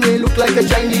with a man we look like a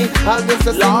Chinese. I guess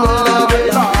a single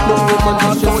again. No woman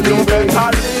is just me.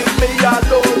 Better leave me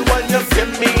alone when you see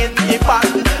me in the van.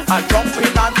 I'm jumping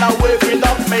and I'm waving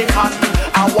up my hand.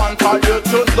 I want all you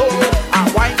to know I'm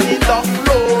winding up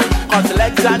low. Cause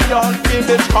legs and young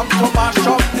image come to my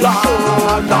shop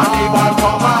floor. Don't even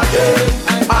come again.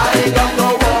 I ain't got no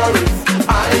worries,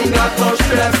 I ain't got no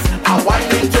stress. I'm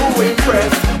winding to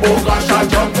impress. Oh gosh, I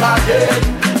jumped again.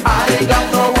 I ain't got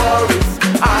no worries,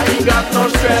 I ain't got no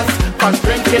stress. Cause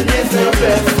drinking is the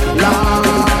best.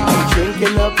 I'm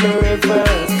drinking up the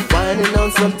rivers, winding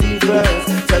on some divas.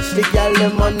 Touch the gal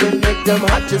them on me, make them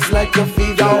hot just like a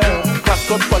fever. Crack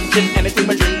good punching, anything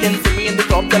but drinking. See me in the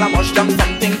club, then I mush down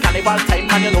something. Carnival time,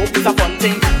 and you know it's a fun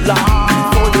thing. So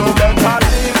you better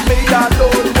leave me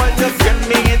alone when you see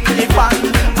me in the van.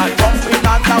 I'm jumping and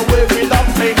I'm waving up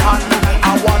my hand. I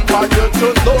want for you to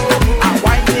know I'm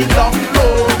winding down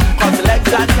low. Cause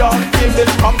legs and your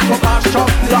image come to my shop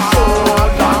floor.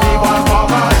 Don't even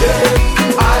come again.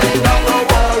 I ain't got no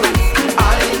worries, I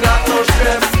ain't got no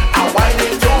stress. I'm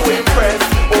winding to impress.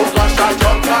 Oh gosh, I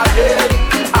jumped again.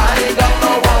 I ain't got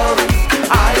no worries,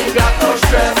 I ain't got no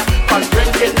stress. Cause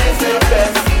drinking is the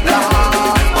best. No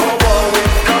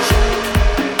worries, no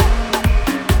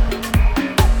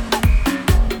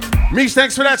Mish,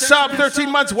 thanks for that sub. 13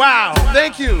 months. Wow.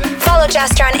 Thank you. Follow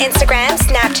Jester on Instagram,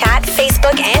 Snapchat,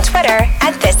 Facebook, and Twitter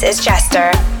at This Is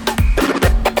Jester.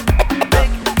 Big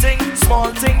thing,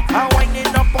 small thing, I'm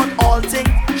winding up on all thing.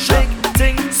 Big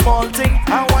thing, small thing,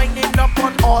 I'm winding up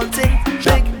on all thing.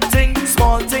 Big thing,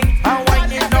 small thing, I'm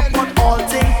winding up on all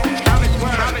thing.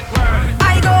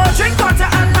 I go drink water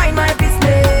and mind my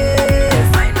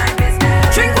business.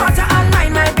 Drink water and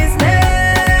mind my business.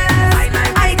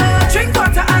 I go drink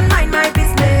water and mind my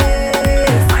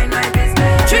business.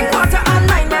 Drink water and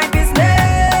mind my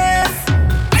business.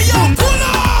 Hey yo, pull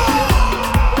up!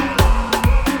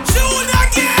 Tune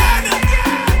again!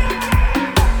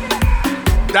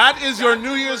 That is your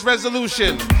New Year's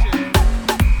resolution.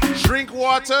 Drink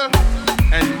water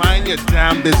and mind your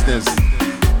damn business.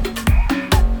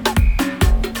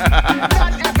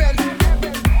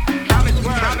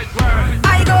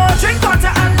 I go drink water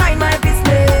and mind my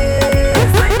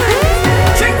business.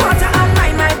 Drink water and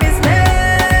mind my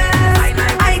business.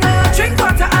 I go drink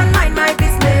water and mind my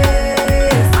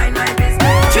business.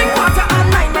 Drink water and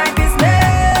mind my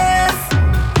business.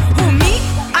 Who me?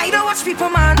 I don't watch people,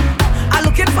 man. I'm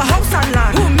looking for house and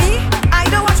land. Who me? I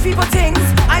don't watch people things.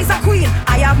 I's a queen.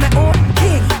 I have my own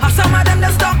king. Have some of them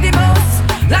that stalk the most,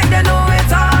 like they know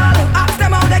it all. Ask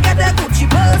them how they get their Gucci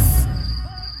bus.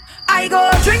 I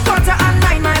go drink water and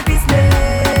mind my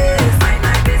business.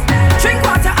 Drink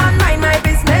water and mind my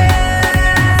business.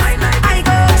 I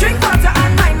go drink water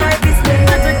and mind my business.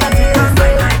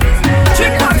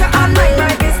 Drink water and mind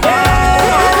my business.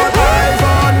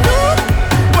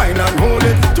 Wine and hold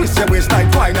it, twist your waist like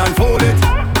wine and fold it.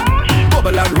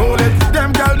 Bubble and roll it,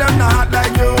 them girl them not hot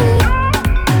like you.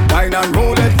 Wine and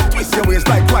roll it, twist your waist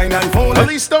like wine and fold it.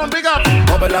 Police Stone, big up.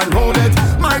 Bubble and roll it,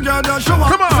 my girl just show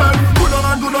up. Come on. Good on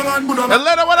and good on and good on. And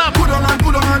let her what up? Good on and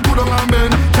good on and good on and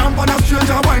man. Jump on a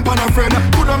stranger, wine on a friend.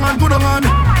 Good on and good on and.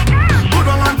 Good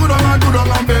on and good on and good on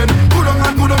and man. Good on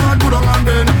and good on and good on and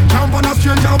man. Jump on a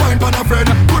stranger, wine on a friend.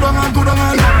 Good on and good on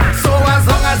and. So as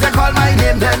long as they call my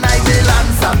name, then I will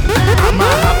answer. I'm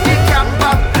a happy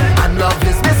camper, and love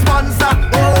is my sponsor.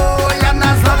 Oh, and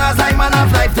as long as I'm man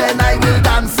of life, then I will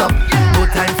dance up. No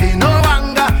time for no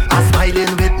anger, I'm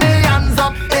smiling with me hands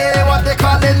up. Hey, what they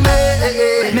calling me?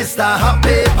 Mr.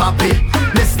 Happy Papi,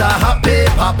 Mr. Happy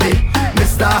Papi,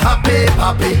 Mr. Happy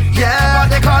Papi. Yeah, what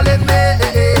they calling me?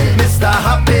 Mr.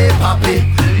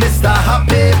 Mr.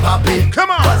 Happy Pappy.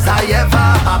 Come on. Was I ever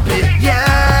happy?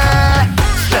 Yeah.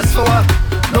 Stress for what?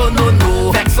 No, no,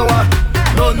 no. Vex for what?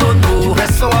 No, no, no.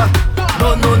 Rest for what?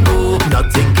 No, no, no.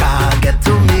 Nothing can get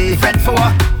to me. Fret for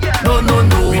what? No, no,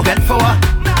 no. Regret for what?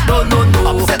 No, no,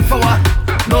 no. Upset for what?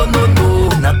 No, no, no.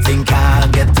 Nothing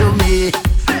can get to me.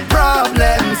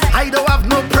 Problems, I don't have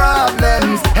no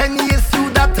problems. Any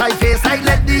issue that I face, I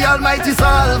let the Almighty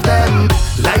solve them.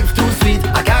 Life too sweet,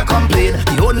 I can't complain.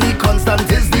 The only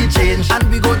constant is the change, and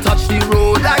we go touch the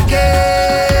road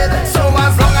again. So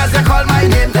as long as you call my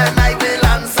name, then I will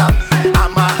answer.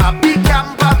 I'm a happy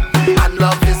camper, and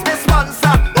love is my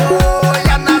sponsor. Oh,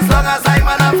 and as long as I'm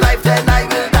on life, then I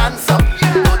will dance up.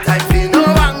 No time for no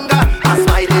anger. I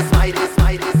smile, smile,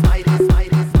 smile, smile, smile,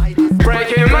 smile.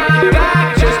 Breaking my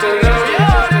back just to know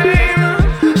your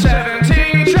name.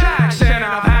 17 tracks and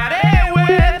I've had it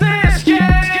with this game.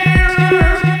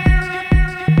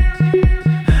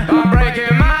 I'm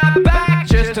breaking my back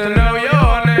just to know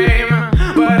your name.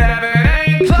 But heaven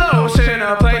ain't close in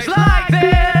a place like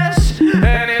this.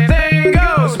 Anything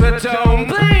goes, but don't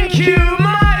blink, you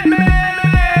might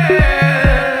miss.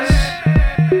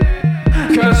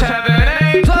 Cause heaven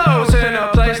ain't close in a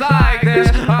place like this.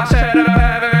 I said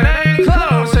heaven ain't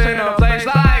close in a place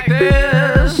like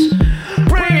this.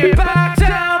 Bring it back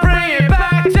down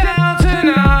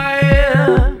tonight.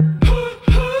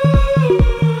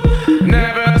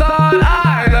 Never thought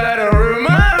I'd let a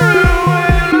rumor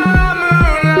ruin my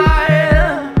moonlight.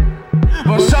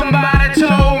 But somebody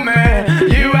told me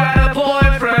you had a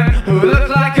boyfriend who looked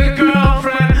like a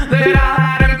girlfriend that I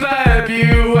had in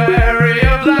February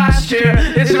of last year.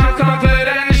 It's not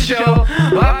confidential,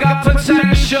 I've got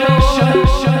potential.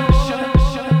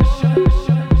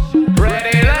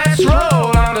 Ready, let's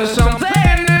roll on to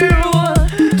something new.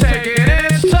 Taking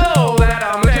its toll that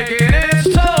I'm making its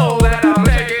toll that I'm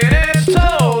making its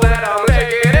toll that I'm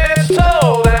making its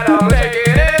toll that I'm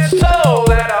making its toll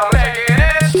that I'm making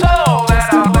its toll that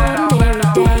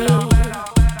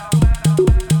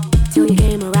Till you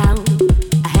came around,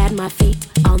 I had my feet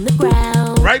on the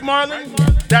ground. Right, Marlon?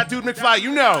 That dude McFly,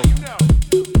 you know.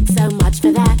 So much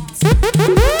for that.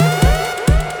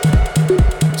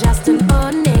 Just an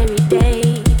ordinary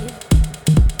day.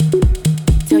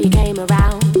 Till you came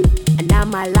around, and now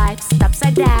my life's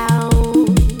upside down.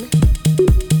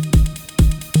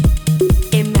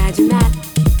 Imagine that.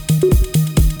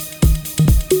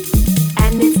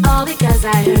 And it's all because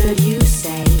I heard you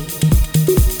say.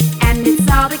 And it's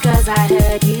all because I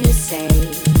heard you say.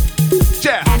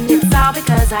 Yeah. And it's all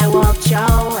because I walked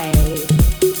your way.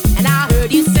 And I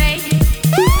heard you say,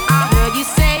 I heard you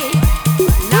say,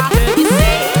 and I heard you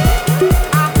say,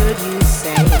 I heard you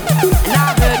say, and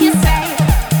I heard you say,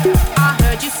 I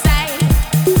heard you say,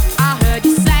 I heard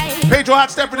you say. Pedro Hot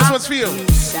Stepper, this one's for you. I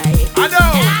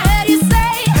know. And I heard you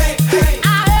say,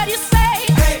 I heard you say,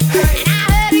 and I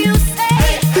heard you say,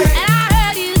 and I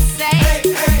heard you say,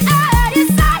 I heard you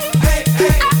say,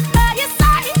 I heard you say,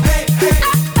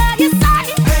 I heard you say,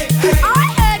 I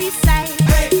heard you say,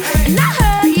 and I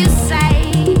heard you say.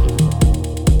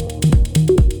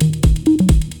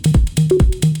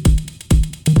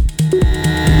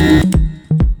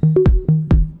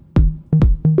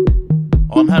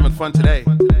 Oh, I'm having fun today.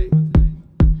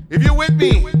 If you're with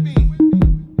me,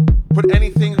 put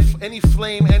anything, any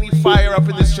flame, any fire up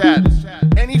in this chat.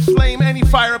 Any flame, any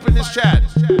fire up in this chat.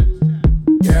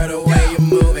 Girl, the way you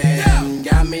moving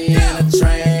got me in a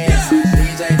trance.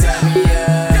 DJ, turn me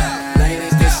up.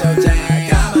 Ladies, this your jam.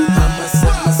 I'ma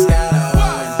sip Moscato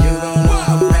and you gon' know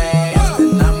my pants.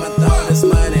 And I'ma throw this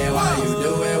money while you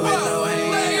do it with no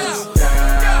hands.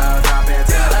 Girl, drop it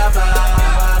to the floor.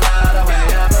 I love the way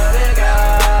you put it, girl.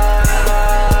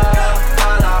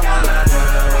 All I wanna do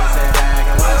is sit back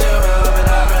and watch you move it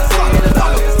up and see the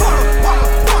focus.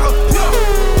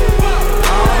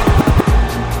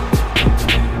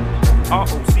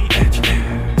 R-O-C-H,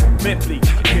 Mentally,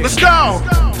 yeah. Let's go!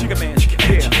 Chicken man,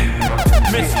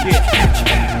 yeah. Miss, yeah.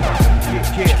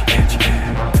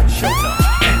 Showtime.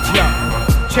 Yo,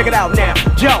 check it out now.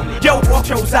 Yo, walk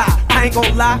your side. I ain't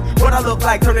gon' lie, what I look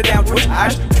like, turn it down, twitch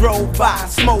eyes. Drove by,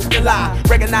 smoked a lie.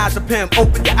 Recognize the pimp,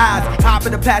 open your eyes. Hop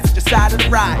in the passenger side of the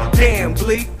ride. Damn,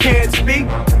 bleak, can't speak.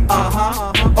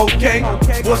 Okay,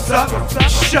 what's up?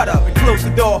 Shut up and close the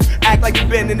door. Act like you've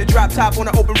been in the drop top on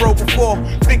an open road before.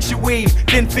 Fix your weave,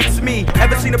 then fix me.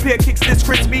 Ever seen a pair of kicks this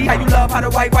crispy? How you love how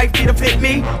the white wife to fit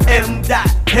me? M dot,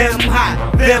 him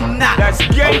hot, them not. That's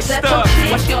gangsta.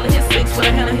 Why she all in his six with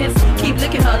a hand on his? Keep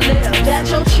licking her lips. That's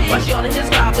your chick. Why she all in his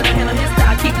vibe with a hand on his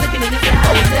thigh? Keep licking in his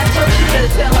eye. Oh, that's your chick.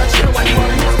 Better tell her chill. Why you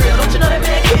all in his grill? Don't you know that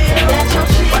man kill? That's your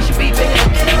chick. Why she beeping him?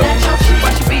 That's your chick.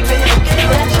 Why she beeping him?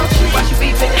 That's your chick. Why she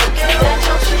beeping him? That's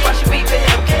your chick. Why she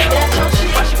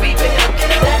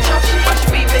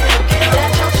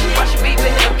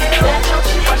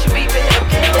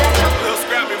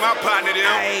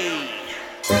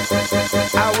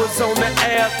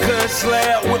cut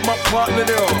slab with my partner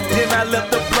there. Then I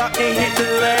left the block and hit the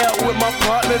lab with my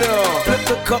partner there. Flipped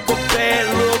a couple bad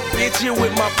little bitches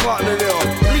with my partner there.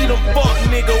 Lead a fuck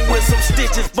nigga with some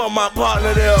stitches for my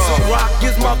partner there. So rock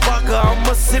is my vodka,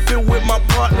 I'ma sip it with my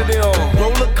partner there.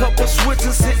 Roll a couple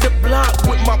switches, hit the block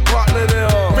with my partner there.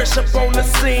 Fresh up on the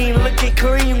scene, looking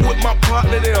clean with my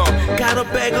partner there. Got a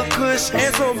bag of kush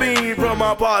and some beans from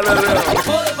my partner there.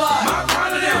 Boulevard, my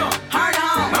partner there. Hard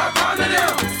on, my partner there.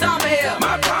 Summerhill,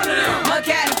 my partner there.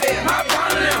 McCannville, my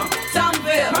partner there.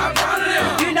 Somerville, my partner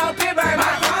there. You know Pittsburgh,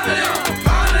 my partner there.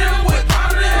 Partner there with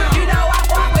partner there. You know I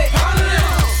walk with partner there.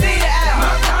 Cedar Ave,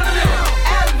 my partner there.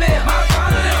 Allenville, my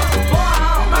partner there. Boy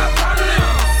Home, my partner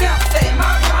there. Southside,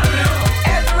 my partner there.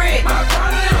 Everett, my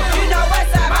partner there. You know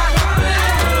Westside, my partner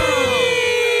there.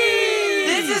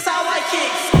 This is how I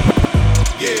kick.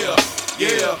 Yeah,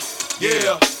 yeah,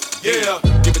 yeah, yeah.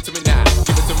 Give it to me now.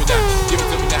 Give it to me now. Give it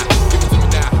to me now. Give it to me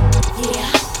now. Yeah,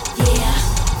 yeah,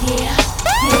 yeah,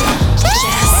 yeah.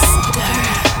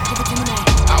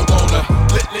 I wanna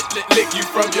lick you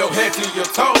from your head to your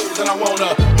toes, and I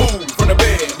wanna move from the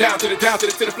bed down to the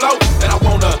floor, and I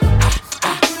wanna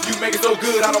you make it so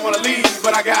good I don't wanna leave,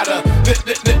 but I gotta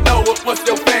know what's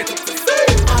your fantasy.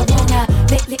 I wanna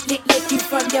lick you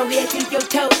from your head to your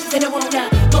toes, and I wanna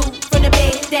move from the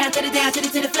bed down to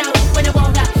the floor. When I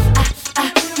wanna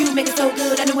you make it so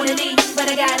good I don't wanna leave, but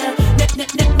I gotta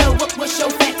know what's your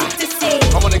fantasy.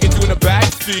 I wanna get you in the back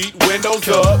seat, windows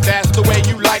up. That's the way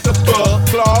you like the fuck.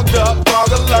 Clogged up, fog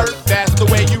alert. That's the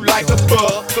way you like the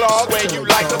fuck. Clogged way you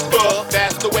like the fuck.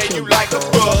 That's the way you like the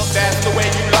fuck. That's the way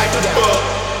you like the fuck.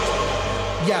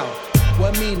 Yo,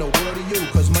 what mean the world to you?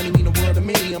 Cause money mean the world to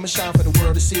me. I'ma shine for the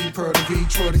world to see. Pearl the V,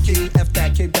 Troy the key. F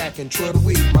that, kick back, and Troy the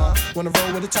weed, ma. Wanna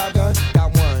roll with a top gun?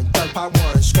 Got one. Thug pop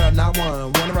one. Scrub not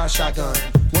one. Wanna ride shotgun.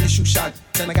 Wanna shoot shot,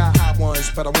 then I got hot ones,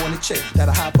 but I want a chick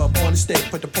that'll hop up on the stick,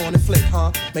 put the pawn and flick,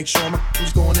 huh? Make sure my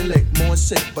who's going to lick, more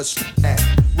sick, but that.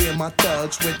 We and my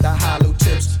thugs with the hollow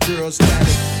tips, girls got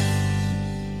it.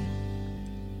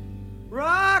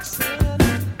 Roxanne,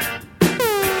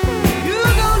 you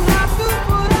don't have to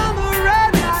put on the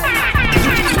red light.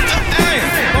 Hey,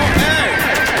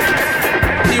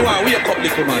 you are, we a couple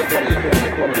little man.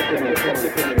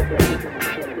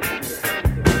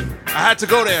 I had to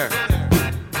go there.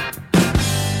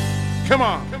 Come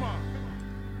on.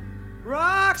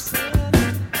 Roxanne,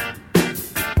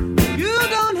 you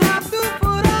don't have to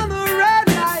put on the red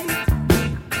light.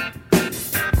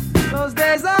 Those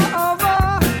days are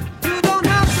over. You don't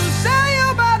have to sell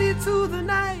your body to the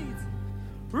night.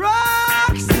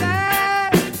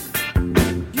 Roxanne,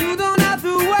 you don't have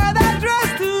to wear that dress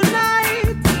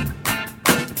tonight.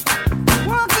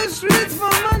 Walk the streets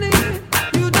for money.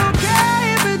 You don't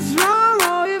care if it's wrong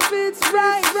or if it's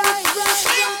right.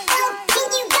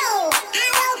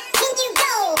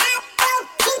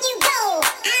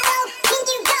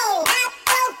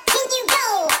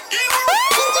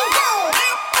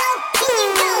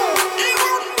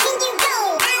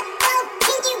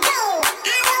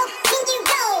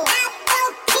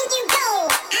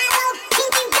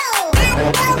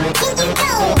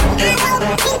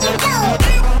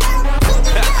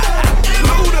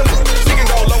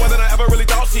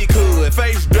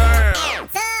 Face down.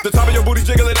 The top of your booty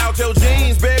jiggling out your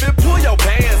jeans, baby. Pull your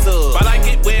pants up. I like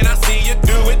it when I see you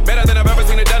do it better than I've ever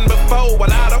seen it done before. A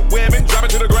lot of women drop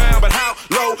it to the ground, but how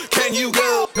low can you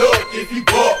go? Look, if you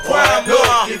go quiet,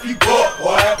 look, if you go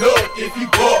quiet, look, if you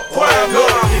go quiet,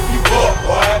 look, if you go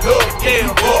quiet, look, if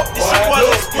you go quiet,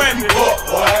 look, if you go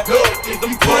quiet, look, if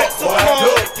you go quiet,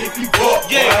 look, if you go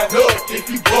quiet, look, if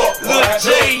you go quiet,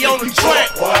 J on the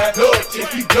track. look, if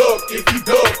you go, if you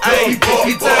go, if you go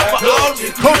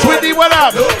quiet, Coach Whitney, what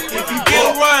up? Get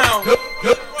around.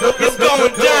 It's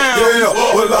going down. Yeah,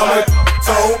 well I'm at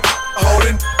tone,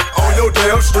 holding on your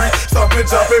damn street, stomping,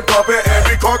 jumping, bumping,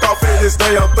 every car off in this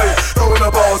damn thing. Throwing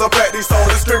the balls up at these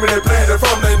soldiers, screaming and bleeding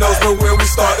from their nose. But when we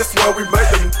start, it's where we make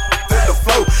them hit the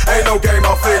flow. Ain't no game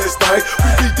off in this thing. We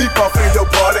be deep off in your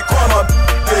party. Crime on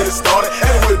get it started,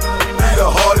 and we be the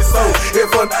hardest. So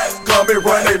if a come and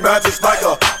run they matches like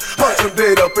a punch them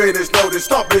dead up in his nose, and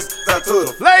stomp this out to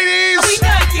the ladies. We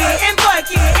nucky and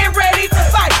bucky and ready to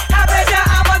fight. I bet ya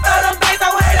I'ma throw them things. I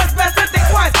hate us best to think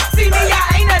twice. See me,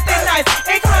 I ain't nothing nice.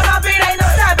 And crime my beat ain't no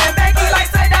stopping. Becky like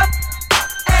set up.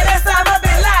 And that's Osama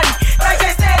Bin Laden. Like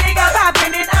they said, he got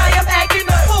poppin', and I am acting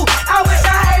a fool. I wish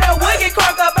I had a wicked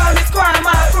crunk up on this crime,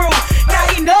 my crew. Now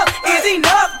enough is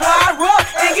enough, boy. I rub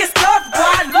and get stuck,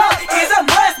 boy. Love is a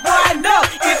must, boy. No,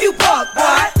 if you buck,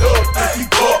 boy. look, if you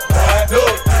go quiet,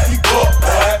 look, if you go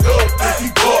quiet, look, if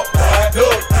you go quiet,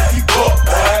 look.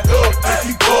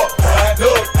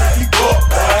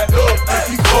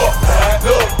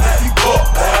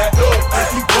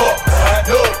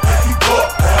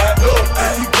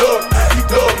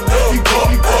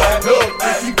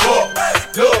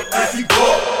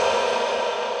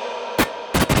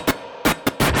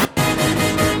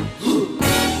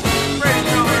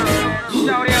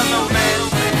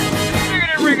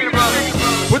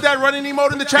 Genie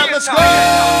mode in the chat. Let's go.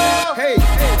 Hey,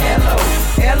 hello,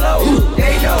 hello,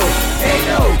 they know,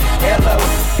 hello, hello,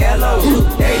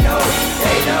 they know,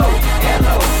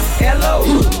 hello, hello,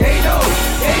 they know,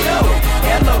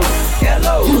 hello,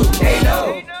 hello,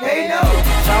 they know,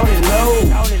 shout it low,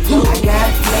 I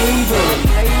got flavor,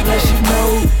 plus you know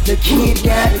the kid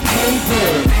got paper,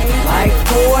 like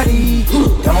 40,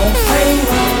 don't say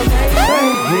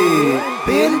yeah,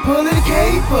 been pulling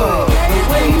caper, the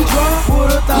way he dropped,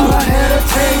 would've thought I had a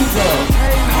taser,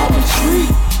 call me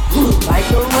treat, like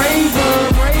a razor,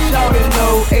 shout it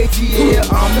low, ATL,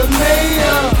 I'm the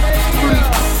mayor,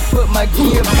 put my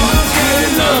gear on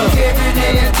Taylor, every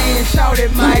day and then shout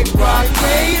it Mike Rock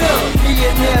later, me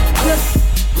and that plus,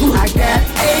 I got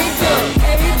acre,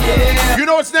 yeah. You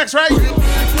know what's next, right?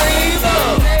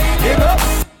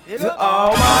 To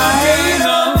all my haters.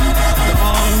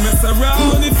 Don't mess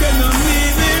around if you don't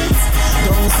mean it.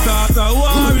 Don't start a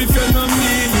war if you don't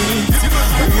mean it.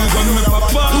 You're gonna make a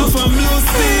pop from blue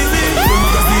stealing.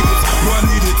 One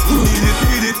need it.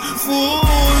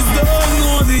 Fools don't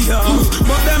know the art,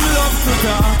 but them love to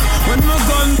talk. When my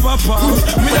gun pop out,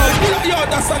 me like, yo,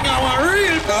 that song you want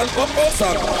real, man.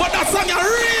 But that song you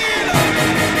real.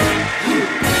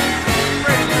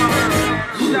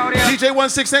 DJ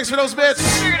 16, thanks for those bits.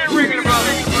 Okay,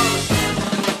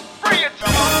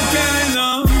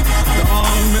 now,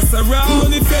 don't mess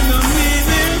around if you don't mean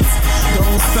it.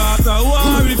 Don't start a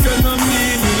war if you don't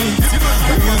mean it.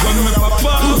 You're gonna make a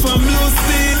pop from blue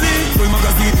stealing. Full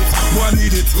magazine, boy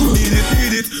need it.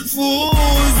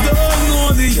 Fools don't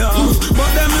know the art,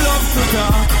 but them love to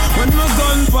talk. When my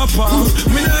gun pop out,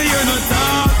 me no hear no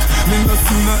talk. Me no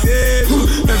see no head,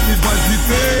 everybody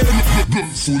dead.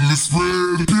 Fully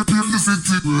spread,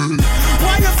 publicity.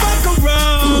 Why you fuck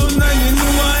around? Now you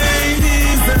know I ain't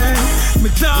easy. Me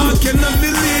talk, you not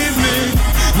believe me.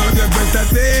 Now you better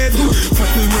dead. For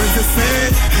the words you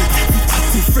said,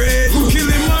 afraid. Kill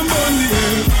him and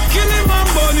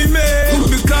bunny, man.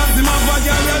 Because him have a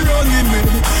girl around him, man.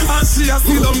 And she a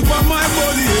sit down for my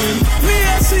body, me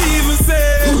and she even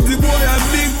said, the boy a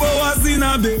big bow as in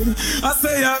a bed. I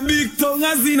say a big tongue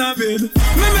as in a bed.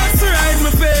 Me make she ride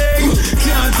my peg.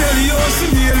 Can't tell you how she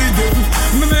nearly dead.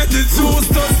 Me make the juice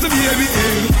touch the baby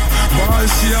head. Ball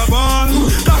she a ball,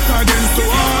 cock against the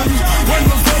wall. When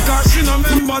the fuck her, she no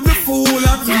remember the fool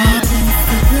at all.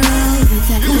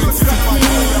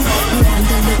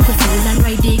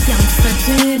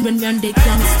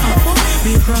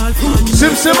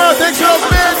 Simma, thanks for those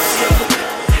bits.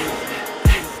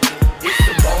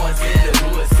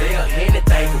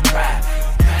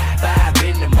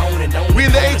 We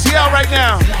in the ATL right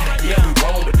now.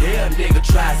 Nigga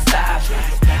try to stop you,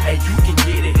 and you can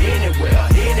get it anywhere,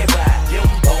 anywhere. Them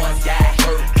boys got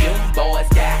hurt, them boys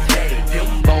got paid, them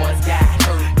boys got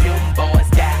hurt, them boys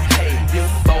got paid, them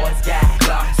boys got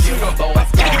clocked, them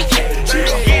boys got paid.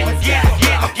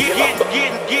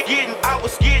 I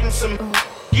was getting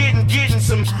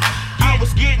some, I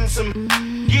was getting some,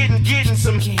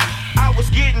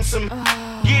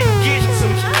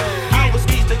 I was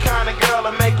the kind of girl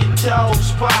that make your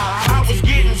toes pop. I was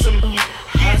getting some,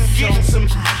 I was getting some.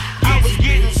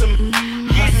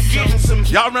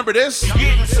 Y'all remember this?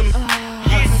 Getting some. I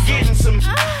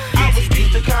was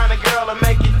the kind of girl that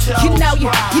make your toes pop. You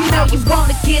know you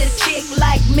wanna get a chick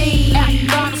like me.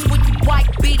 Honest with you, white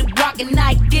beater, rockin'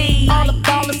 ID. All the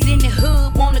ballers in the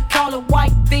hood wanna call her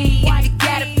white B. If you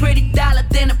got a pretty dollar,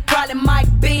 then it probably might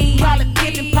be. Probably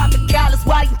pimpin', poppin' collars,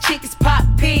 while you chickens pop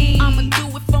P. I'ma do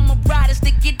it for my riders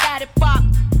to get out of pop.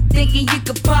 Thinking you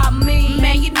could pop me,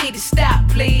 man, you need to stop,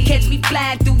 please. Catch me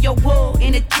flying through your wood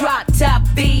in a drop top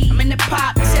B. I'm in the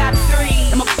pop top 3,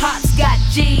 and my pops got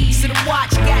G's. So the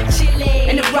watch got chili,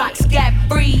 and the rocks got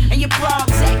free. And your bras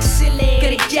act silly,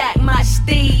 coulda jacked my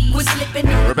steed. Was slipping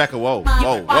in Rebecca, whoa.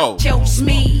 chose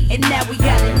me, and now we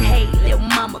yelling, hey, little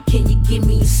mama, can you give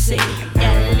me a C?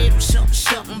 Got a lip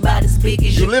something about as big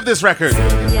as you live this record.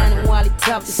 Young while he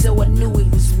talked, so I knew he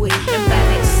was weird. And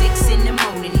by like 6 in the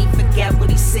morning, he forgot what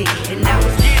he said. And I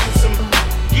was getting some,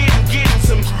 getting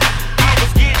some. I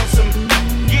was getting some,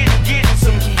 getting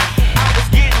some. I was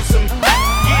getting some,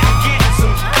 getting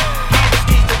some. I was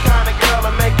the kind of girl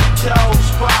that make your toes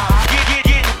pop.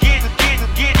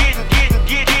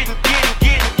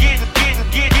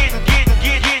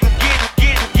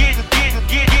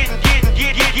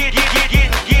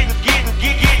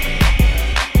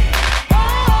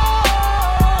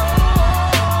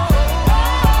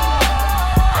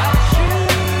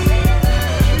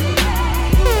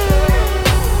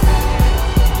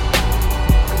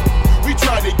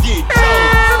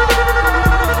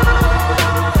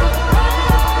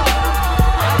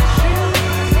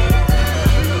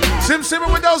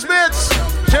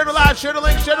 Share the live, share the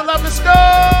link, share the love. Let's go.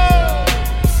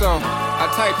 So, I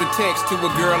typed a text to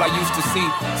a girl I used to see,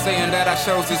 saying that I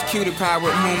chose this cutie pie with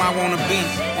whom I wanna be.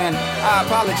 And I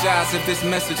apologize if this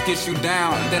message gets you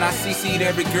down. Then I CC'd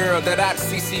every girl that I'd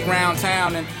CC round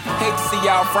town. And hate to see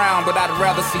y'all frown, but I'd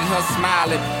rather see her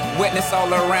smiling. Wetness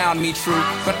all around me, true,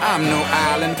 but I'm no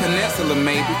island, peninsula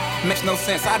maybe. Makes no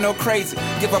sense, I know crazy.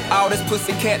 Give up all this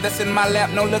pussy cat that's in my lap,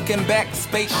 no looking back.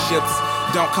 Spaceships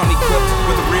don't come equipped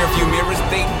with rear view mirrors,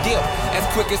 they dip as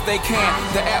quick as they can.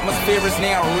 The atmosphere is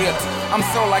now ripped. I'm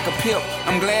so like a pimp,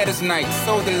 I'm glad it's night.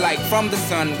 So the light from the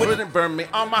sun wouldn't burn me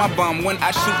on my bum when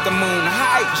I shoot the moon.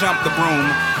 High jump the broom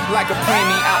like a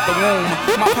preemie out the womb.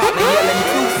 My partner yelling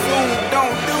too soon,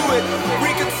 don't do it.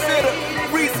 Reconsider,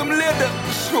 read some litter.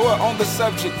 Sure on the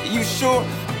subject, you sure?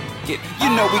 You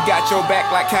know we got your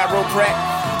back like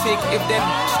chiropractic. If that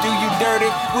do you dirty,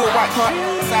 we'll wipe her.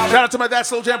 Shout out to my That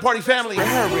Slow Jam Party family.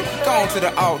 Hurry, go on to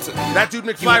the altar. That dude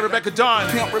McFly, Rebecca Dawn.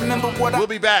 Pimp, remember what we'll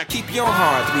be back. Keep your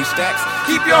heart, 3 stacks.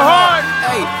 Keep your heart.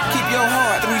 Hey, keep your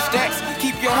heart, 3 stacks.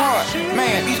 Keep your heart.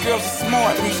 Man, these girls are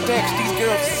smart. 3 stacks, these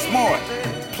girls are smart.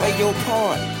 Play your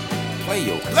part. Play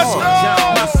your part.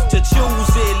 Let's go. To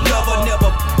choose it, lover,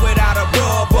 never without a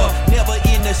rubber. Never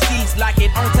in the sheets like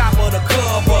it on top of the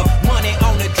cover. Money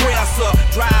on the dresser,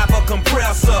 drive a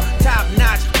compressor. Top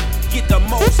notch, get the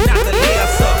most, not the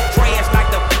lesser. Trash like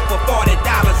the for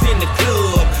 $40 in the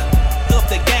club. Up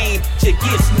the game, she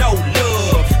gets no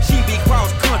love. She be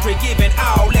cross country, giving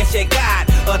all that she got.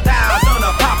 1,000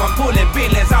 a pop, I'm pulling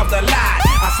billions off the lot.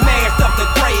 I smashed up the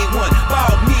gray one,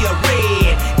 bought me a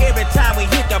red. Every time we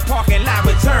hit the parking lot,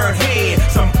 return head.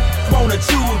 Some wanna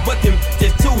choose, but them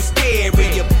just too scary.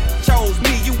 You chose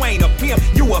me, you ain't a pimp,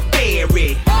 you a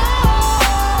fairy. Hey,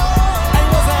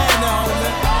 what's happening,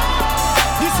 homie?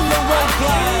 This is your road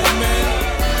flying, man.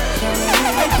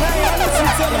 Hey, Pay, I let you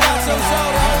tell about your show,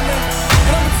 homie.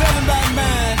 And I'm telling about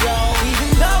mine, y'all. Even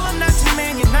though I'm not your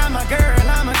man, you're not my girl,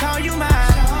 I'ma call you mine.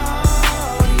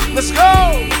 Let's go.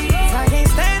 I can't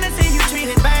stand to see you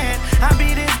treated bad. I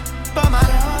be this for my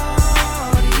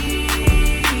shorty.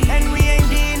 And we ain't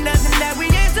did nothing that we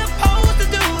ain't supposed to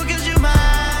do, 'cause you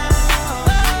mine.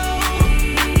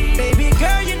 Baby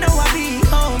girl, you know I be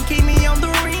home. Keep me on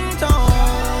the ringtone.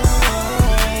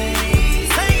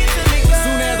 Sing it to me, girl.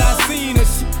 Soon as I seen her,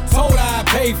 she told her I'd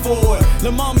pay for it.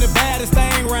 Lil' mom the baddest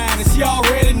thing round, and she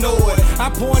already know it. I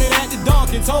pointed at the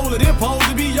dunk and told her this supposed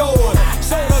to be yours.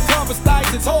 Showed her couple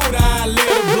stipes and told her I'd let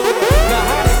her blow it. The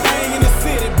hottest thing in the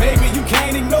city, baby, you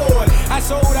can't ignore it. I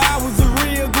showed her I was a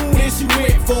real goon and she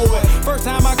went for it. First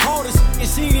time I caught her, and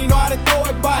she didn't know how to throw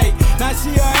it bite. Now she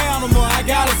an animal, I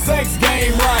got a sex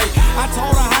game right. I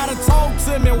taught her how to talk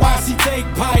to me while she take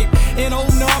pipe. And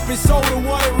open up and show her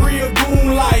what a real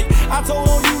goon like. I told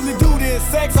her don't usually do this,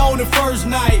 sex on the first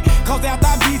night. 'Cause after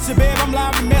I beat you, babe, I'm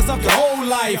liable to mess up your whole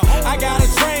life. I got a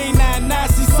train now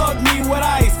she suck me with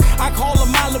ice. I call her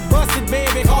my little busted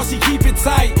baby, 'cause she keep it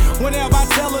tight. Whenever I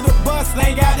tell her to bust,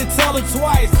 ain't got to tell her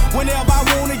twice. Whenever I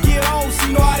wanna get on,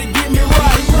 she know how to get me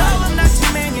right. No, I'm not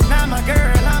your man, you're not my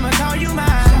girl, I'ma call you mine.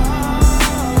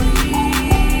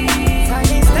 I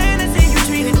can't stand to see you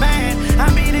treated bad. I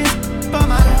be this for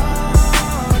my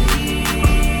shorty.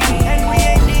 And we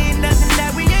ain't did nothing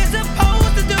that we ain't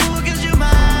supposed to do, 'cause you mine.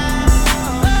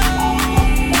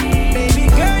 Baby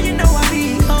girl, you know I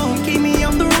be home. Keep me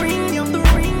on the ring, on the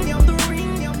ring, on the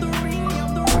ring, on the ring,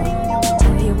 on the ring.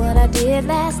 Tell you what I did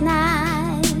last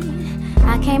night.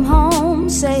 I came home,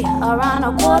 say around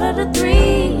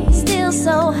 2:45, still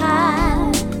so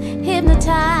high,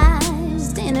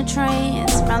 hypnotized in a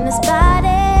trance from this body,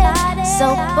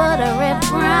 so buttery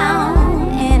brown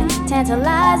and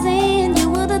tantalizing. You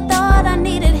would've thought I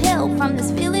needed help from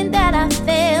this feeling that I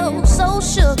felt. So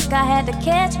shook, I had to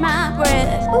catch my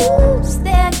breath. Oops,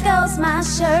 there goes my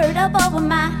shirt up over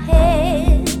my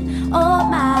head. Oh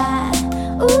my.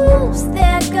 Oops,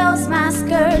 there goes my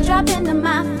skirt dropping to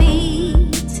my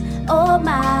feet. Oh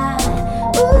my.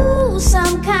 Ooh,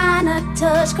 some kind of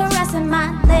touch caressing my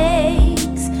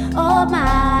legs. Oh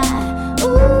my.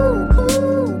 Ooh,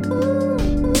 ooh,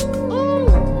 ooh,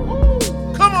 ooh.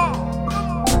 Come on.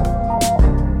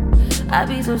 I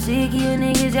be so sick of you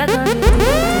niggas, y'all gonna be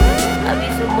dead. I be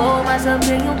so bold myself,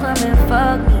 can you come and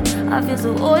fuck me? I feel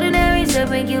so ordinary, so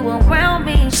when you around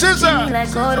me. Scissor.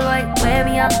 Like, oh, do I wear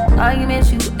me out?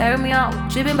 Arguments, you air me out.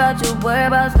 Tripping about your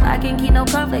whereabouts. I can't keep no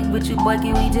conflict with you, boy,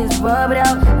 can we just rub it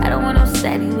out? I don't want no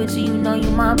steady with you, you know you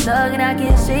my plug, and I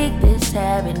can't shake this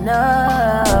habit,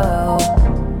 no.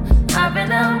 I've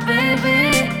been out,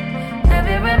 baby,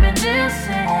 heavy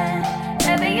reminiscing,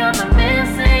 heavy on the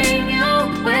missing. You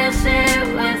wish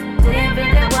it was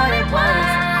different than what it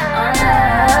was.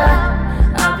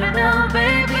 I've been out,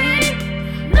 baby.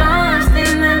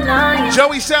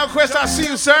 Joey Soundquest, I see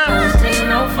you, sir.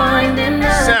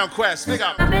 Soundquest, big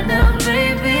up.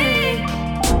 Baby.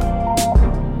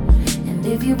 And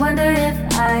if you wonder if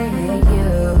I hate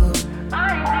you, I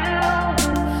do.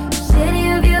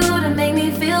 Shitty of you to make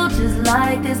me feel just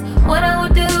like this. What I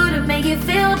would do to make you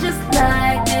feel just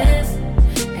like this.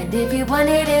 And if you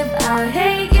wondered if I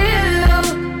hate you,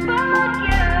 fuck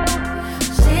you.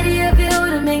 Shitty of you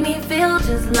to make me feel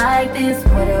just like this.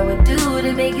 What I would do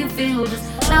to make you feel just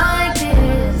like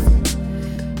this.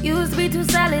 Used to be too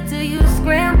solid till you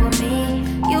scramble me.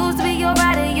 Used to be your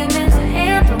rider, you meant to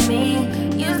handle me.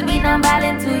 Used to be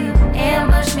non-violent till you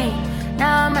ambush me.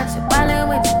 Now I'm at your violent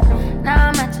with you. Now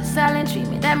I'm at your silent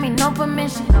treatment. That mean no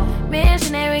permission.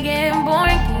 Missionary getting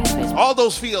boring. Can you switch? All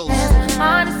those feels.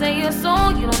 Hard to say your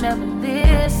song, you don't ever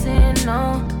listen.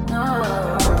 No, no.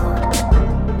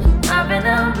 I've been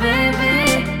up,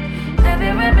 baby.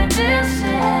 Every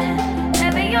repetition.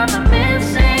 Every other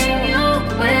mission. You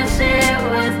wish it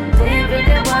was different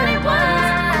than what it was.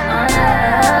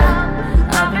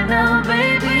 I've been up,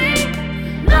 baby.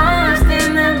 Lost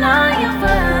in the lion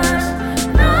first.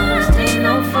 Lost in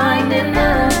no finding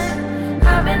us.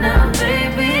 I've been up,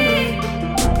 baby.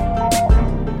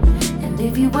 And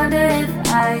if you wonder if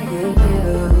I hate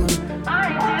you, I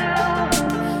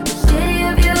do. Shitty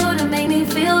of you to make me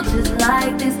feel just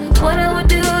like this. What I would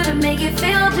do to make you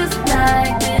feel just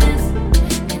like this.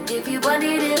 And if you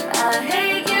wondered if I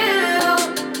hate you,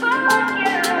 fuck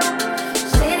you.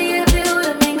 Shitty of you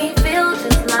to make me feel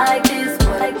just like this.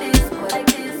 Like this, like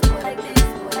this, like this,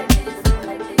 like this,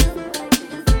 like this,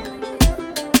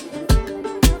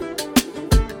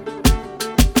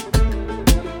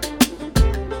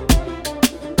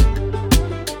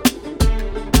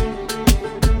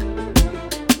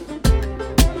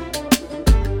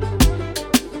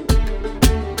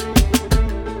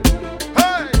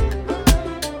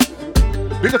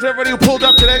 Big up to everybody who pulled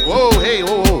up today. Whoa, hey,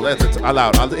 whoa, that's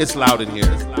loud. It's loud in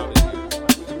here.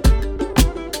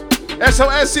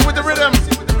 SOSC with the rhythm.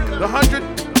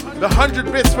 The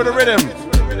 100 bits for the rhythm.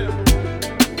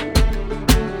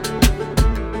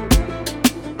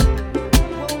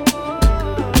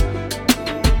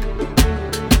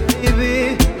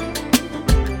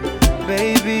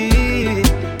 Baby,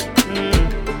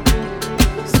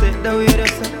 sit down with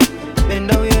us, bend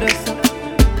down with us.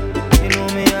 You know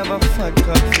me have a fat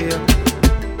cup for you.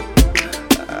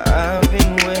 I've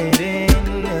been waiting.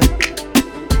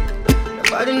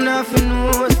 Nobody nothing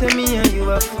know, say me and you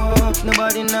a fuck.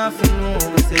 Nobody nothing know,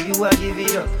 say you a give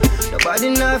it up. Nobody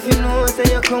nothing know, say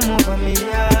you come over me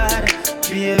yard.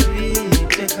 Baby,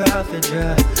 take off your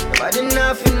dress. Nobody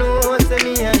nothing know, say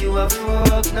me and you a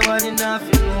fuck. Nobody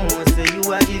nothing know, say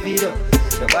you a give it up.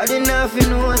 Nobody nothing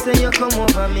know, say you come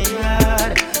over me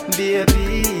yard.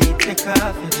 Baby, take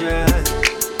off your dress.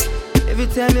 Every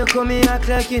time you come here, act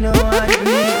like you know what it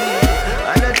means.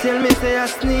 And I tell me, say I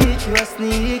sneak, you a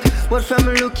sneak. But from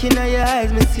looking at your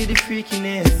eyes, me see the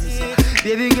freakiness.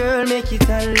 Baby girl, make it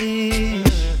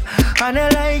unleash. And I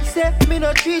like, say, me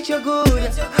no treat you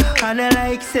good. And I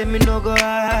like, say, me no go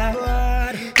hard.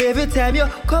 Every time you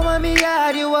come on me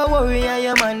yard, you a worry and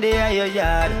your man they are your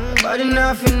yard. Nobody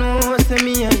nothing know, say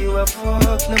me and you a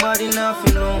fuck. Nobody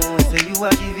nothing know, say you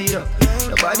a give it up.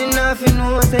 Nobody nothing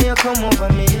know, say you come over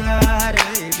me yard.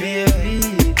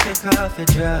 Baby, take off your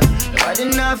dress. Nobody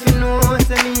nothing know,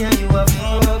 say me and you a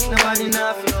fuck. Nobody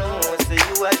nothing know, say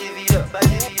you a give it up. I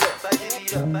give it up, I give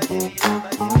it up, I give it up, I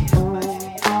give it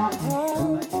up.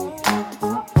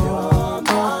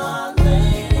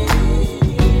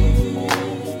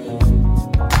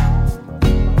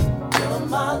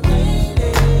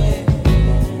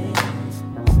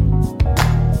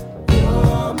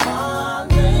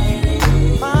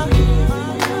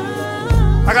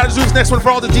 I got a Zeus next one for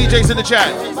all the DJs in the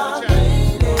chat.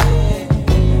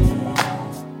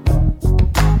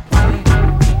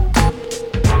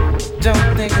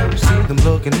 Don't think I see them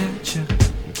looking at you.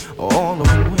 All of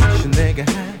them wishing they could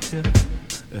have you.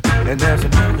 And there's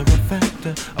another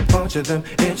factor. A bunch of them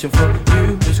itching for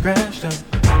you to scratch them.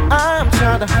 I'm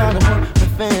trying to holler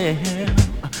with them.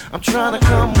 I'm trying to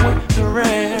come with the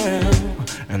rail.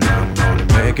 And I'm gonna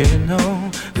make it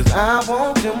known, 'cause I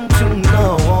want them to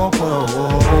know.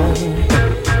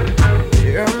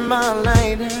 You're my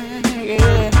lady,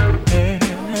 yeah.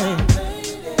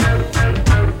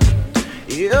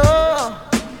 You're,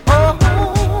 oh,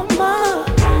 my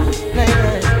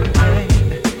lady,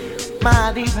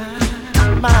 my divine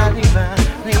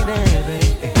lady.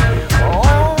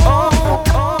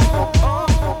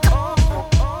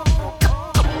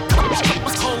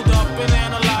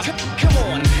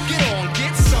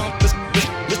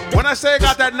 When I say I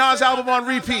got that Nas album on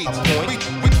repeat,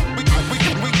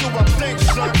 We do our thing.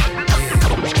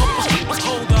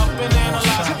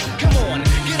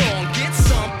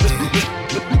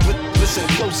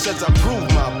 close as I prove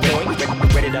my point.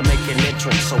 Ready to make an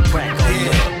entrance, so crack on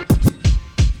up.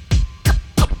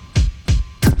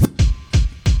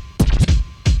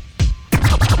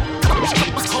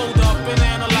 Hold up and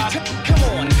analyze. Come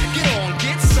on,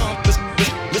 get some.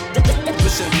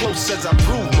 Listen close as I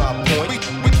prove my point.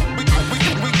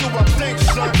 We do our thing,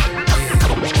 son.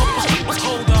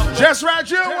 Hold up. Just right,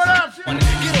 Jill, what up?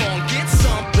 Get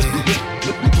some.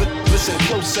 Listen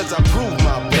close as I prove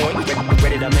my point.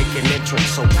 Ready to make an entrance,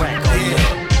 so crack on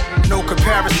up. No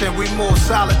comparison, we more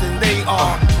solid than they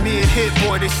are. Me and Hit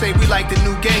Boy, they say we like the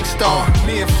new Gangstar.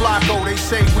 Me and Flacco, they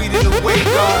say we the new wave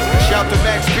guards. Shout to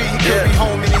Max B, he could be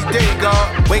home any day,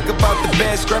 God. Wake up out the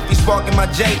bed, scruffy sparking my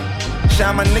J.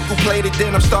 Shine my nickel plated,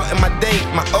 then I'm starting my day.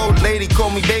 My old lady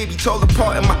called me baby, told her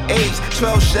part in my age.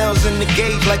 12 shells in the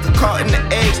gauge, like a cart in the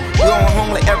eggs. Going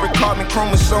home like every carbon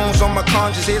chromosomes on my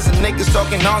conscience. Here's a niggas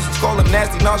talking nonsense, call them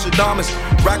nasty Nostradamus.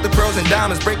 Rock the pearls and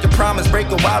diamonds, break a promise,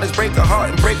 break a wildest, break a heart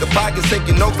and break a pockets.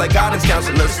 Taking notes like guidance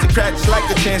counselors. The cracks like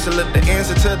a chancellor, the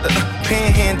answer to the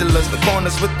panhandlers. The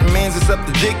corners with the mans is up,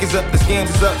 the jig is up, the scams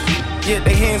is up. Yeah,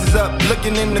 they hands is up,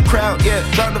 looking in the crowd, yeah.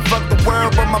 Trying to fuck the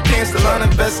world, but my pants still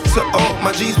uninvested to all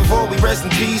my G's before we rest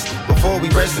in peace. Before we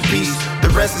rest in peace. The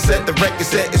rest is set, the record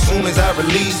set as soon as I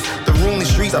release. The room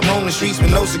streets, I roam the streets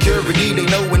with no security. They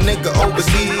know a nigga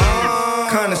overseas.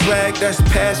 Kinda swag that's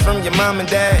passed from your mom and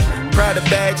dad. Pride of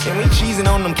bags, and we cheesing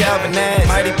on them Calvin ads.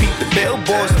 Mighty peep the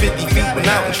billboards 50 feet when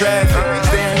out in traffic.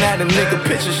 Staring at a nigga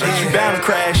picture, shit, you bound to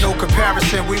crash. No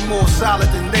comparison, we more solid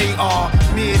than they are.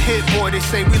 Me and Hit Boy, they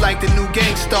say we like the new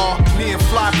Gangstar. Me and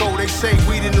Flacco, they say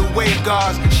we the new wave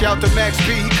guards. Shout to Max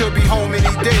B, he could be home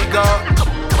any day, God.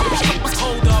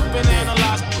 Hold up and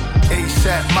analyze.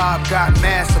 ASAP Mob got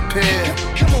mass appeal.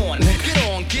 Come on,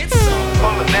 get some.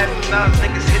 All the nasty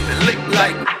niggas hit the lick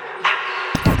like.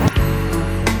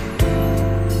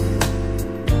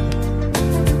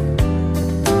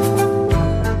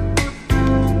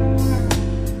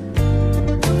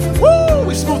 Woo!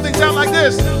 We smooth things out like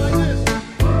this.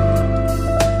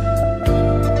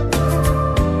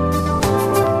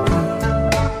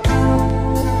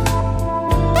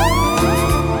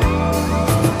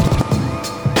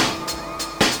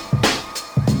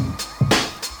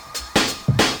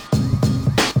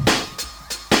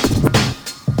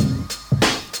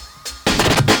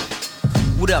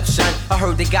 What up, son? I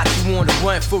heard they got you on the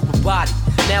run for a body.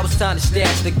 Now it's time to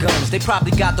stash the guns. They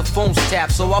probably got the phones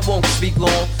tapped, so I won't speak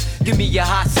long. Give me a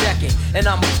hot second, and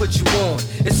I'ma put you on.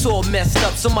 It's all messed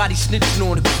up, somebody snitching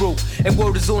on the crew. And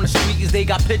word is on the street is they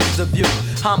got pictures of you.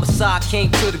 Homicide came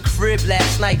to the crib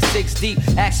last night, 6 deep.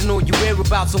 Asking on your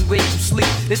whereabouts and where you sleep.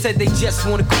 They said they just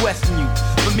wanna question you.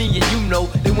 But me and you know,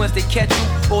 that once they catch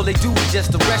you, all they do is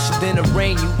just arrest you, then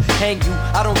arraign you, hang you.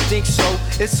 I don't think so.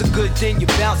 It's a good thing you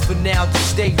bounce for now, just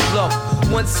stay low.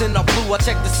 Once in our blue, I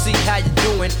check to see how you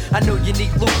doing. I know you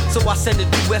need loot, so I send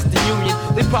it to Western Union.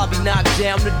 They probably knock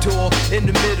down the door in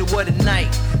the middle of the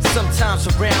night, sometimes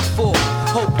around 4,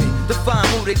 hoping to find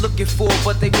who they looking for,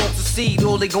 but they won't succeed.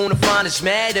 All they gonna find is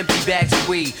mad empty bags of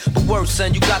weed. But worse,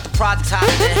 son, you got the projects hotter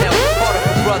than hell. Harder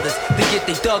for brothers to get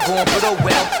they dug on, but oh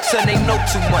well, son, they know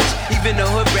too much. Even the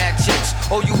hood rat chicks.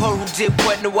 Oh, you heard who did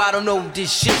what? No, I don't know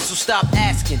this shit, so stop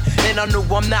asking. And I know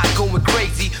I'm not going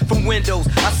crazy. From windows,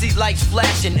 I see lights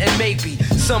flashing, and maybe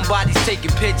somebody's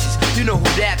taking pictures. You know who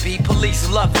that be? Police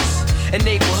lovers and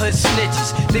neighborhood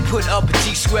snitches. They put up a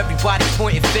G so everybody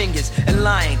pointing fingers and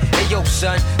lying. Hey yo,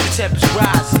 son, the temperature's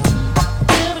rising.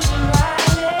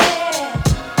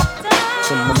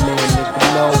 So my man, nigga,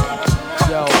 know,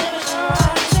 yo,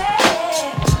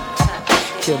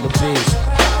 kill the beat.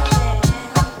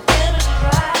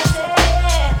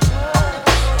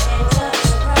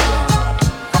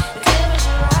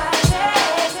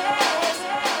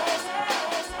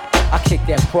 Kick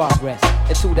that progress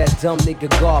into that dumb nigga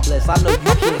godless. I know you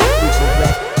can't sleep or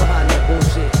rest behind that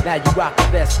bullshit. Now you rock the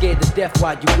best, scared to death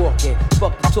while you walking.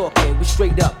 Fuck the talking, we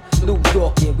straight up New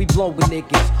Yorkin'. We blowin'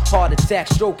 niggas, heart attack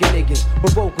stroking niggas,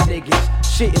 provoking niggas,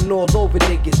 shitting all over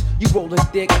niggas. You rollin'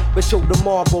 thick, but show them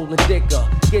all rollin' thicker.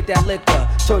 Get that liquor,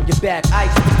 turn your back,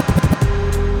 ice.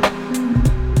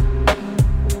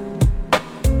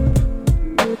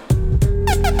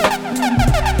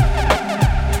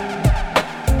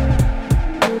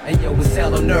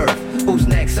 Hell on earth, who's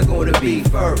next are gonna be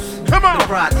first? Come on! The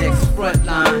project's front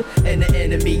line, and the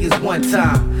enemy is one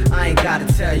time. I ain't gotta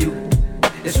tell you,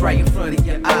 it's right in front of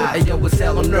your eye. Hey, yo, what's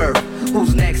hell on earth?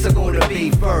 Who's next are gonna be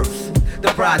first? The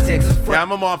project's front. Yeah,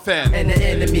 I'm a Mob fan. And the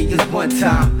enemy is one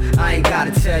time. I ain't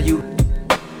gotta tell you.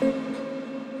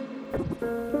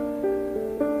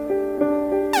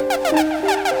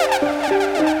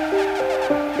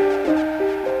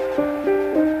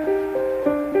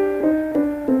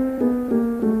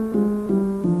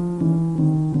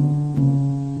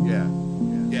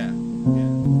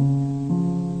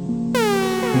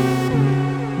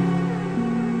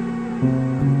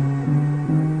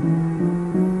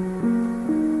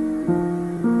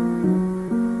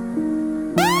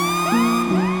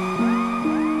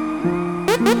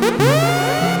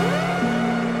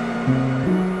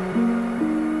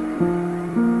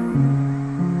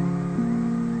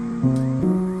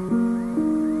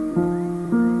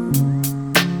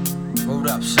 Hold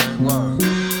up, son. Word.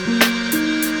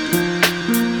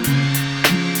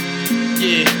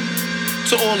 Yeah.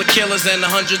 To all the killers and the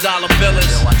 $100 billers.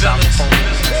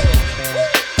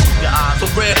 For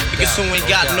real, because who ain't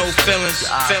got no feelings.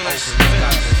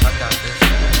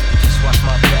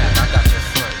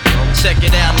 Check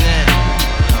it out now.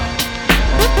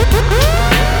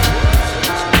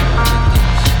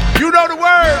 You know the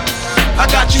words. I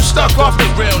got you stuck off the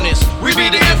realness. We be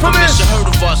the infamous, you heard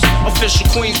of us. Official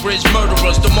Queensbridge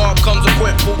murderers. The mob comes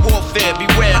equipped for warfare.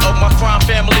 Beware of my crime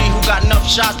family who got enough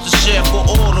shots to share for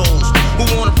all those who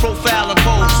wanna profile and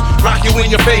pose. Rock you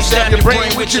in your face, stab your brain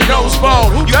with your nose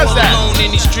bone. Who does that? You all alone in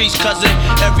these streets, cousin.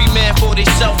 Every man for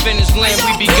theyself in his land.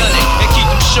 We be gunning and keep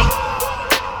them shook.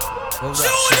 Do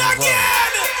it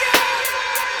again!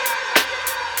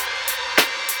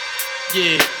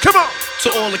 Yeah. Come on. To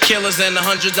all the killers and the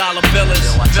 $100 billers.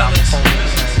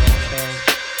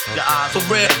 For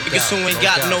real, because who ain't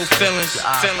got no feelings. It's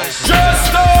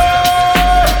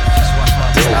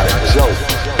not a joke.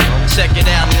 Check it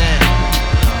out now.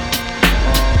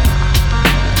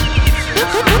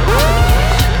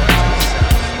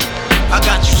 I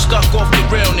got you stuck off the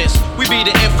realness. We be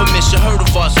the infamous, you heard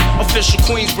of us. Official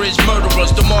Queensbridge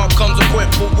murderers. The mob comes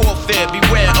equipped for warfare.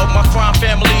 Beware of my crime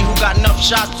family who got enough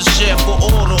shots to share for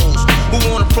all those who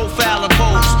wanna profile and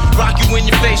pose. Rock you in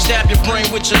your face, stab your brain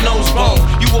with your nose bone.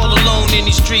 You all alone in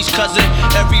these streets, cousin.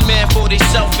 Every man for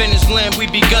theyself in his land. We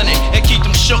be gunning and keep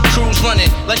them shook crews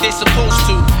running like they supposed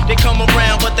to. They come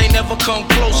around, but they never come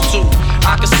close to.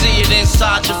 I can see it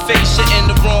inside your face. You're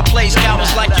in the wrong place.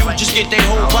 Cowards like you just get their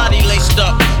whole body laced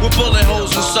up with bullet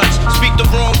holes and such. Speak the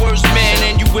wrong words, man,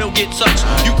 and you will get touched.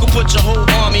 You could put your whole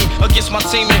army against my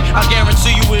team, and I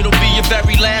guarantee you it'll be your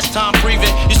very last time breathing.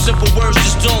 Your simple words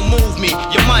just don't move me.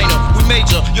 You're minor, we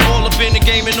major. You're all up in the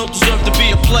game and don't deserve to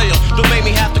be a player. Don't make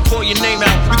me have to call your name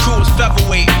out. Your crew is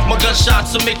featherweight. My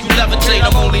gunshots will make you levitate.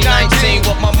 I'm only 19,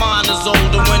 but my mind is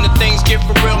older. When the things get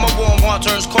for real, my warm heart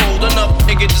turns cold. Another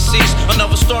nigga deceased,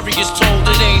 another story is told.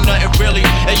 It ain't nothing really.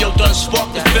 And yo, done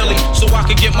sparked the Philly, so I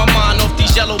can get my mind off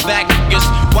these yellow back niggas.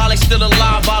 While they still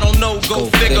alive, I don't know, go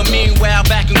figure. Meanwhile,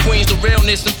 back in Queens, the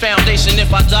realness and foundation.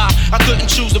 If I die, I couldn't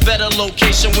choose a better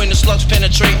location. When the slugs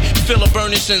penetrate, you feel a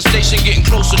burning sensation, getting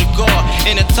closer to God.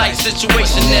 In a tight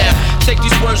situation now, take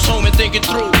these words home and think it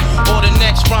through. Or the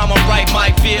next rhyme I write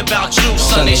might be about you,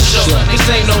 son. They shook. Cause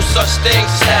ain't no such thing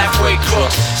as halfway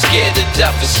crooks. Scared to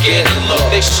death and scared to look.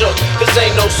 They shook. Cause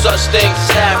ain't no such thing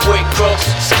as halfway crooks.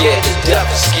 Scared to death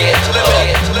and scared to look.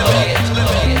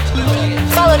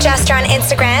 Follow Jester on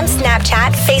Instagram,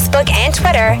 Snapchat, Facebook, and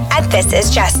Twitter at This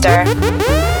Is Jester.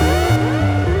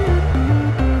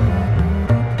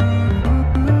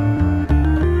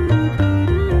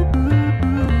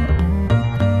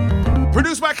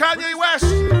 Produced by Kanye West.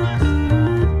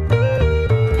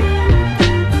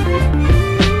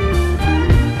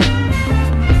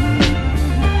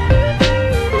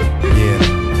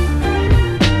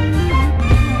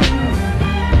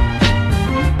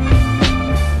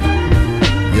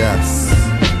 Yes.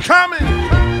 Coming.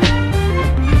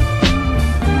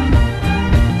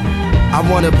 I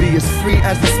wanna be as free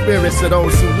as the spirits of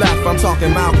those who left. I'm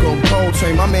talking Malcolm,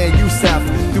 Coltrane, my man Yusef.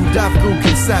 Through death, through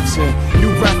conception,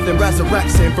 new breath and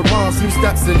resurrection. For wrongs, new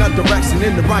steps in a direction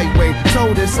in the right way.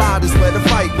 Told inside is where the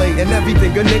fight lay. And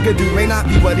everything a nigga do may not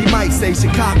be what he might say.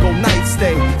 Chicago night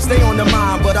stay. Stay on the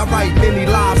mind, but I write many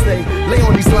lies. They lay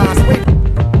on these lines. Wait.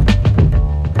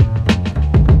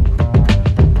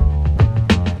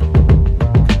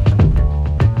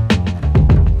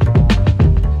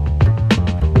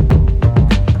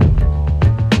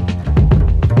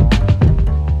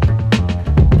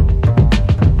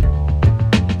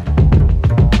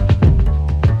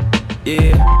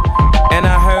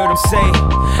 Say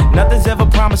nothing's ever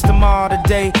promised tomorrow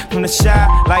today. From the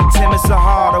shy like Tim, it's a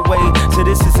harder way. So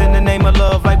this is in the name of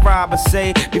love, like Robert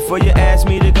say. Before you ask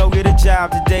me to go get a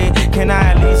job today, can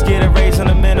I at least get a raise on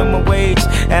the minimum wage?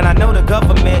 And I know the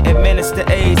government administer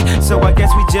AIDS, so I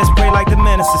guess we just pray like the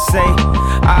minister say.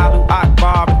 Alu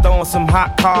Akbar, and throwing some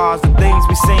hot cars. The things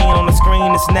we seen on the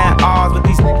screen, it's not ours. But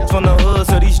these niggas from the hood,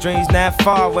 so these dreams not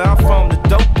far. Where I'm from, the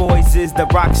dope boys is the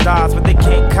rock stars, but they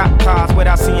can't cop cars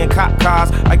without seeing cop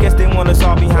cars. I guess they want us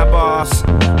all behind bars.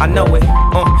 I know it,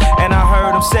 and I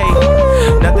heard them say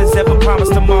nothing's ever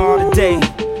promised tomorrow today.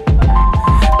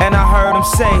 And I heard them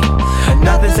say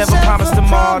nothing's ever promised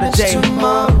tomorrow today.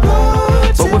 But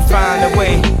we'll find a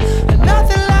way.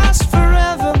 Nothing lasts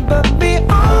forever, but be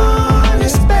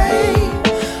honest, babe.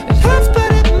 Let's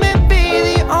put it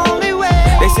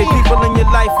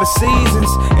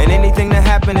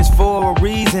happen is for a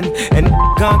reason. And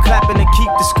gun clapping and keep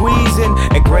the squeezing.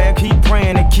 And Graham keep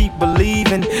praying and keep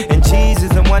believing in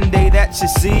Jesus. And one day that you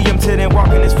see him, till then walk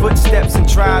in his footsteps and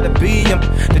try to be him.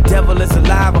 The devil is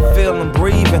alive, I feel him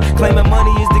breathing. Claiming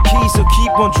money is the key, so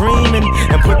keep on dreaming.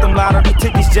 And put them lottery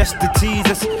tickets just to tease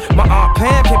us. My Aunt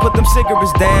Pam can't put them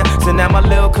cigarettes down. So now my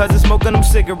little cousin smoking them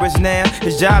cigarettes now.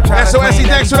 His job trying to claim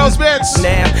thanks for those bits.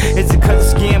 Now, is it cause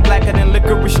his skin blacker than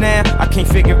licorice now? I can't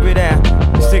figure it out.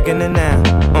 It's sticking it now.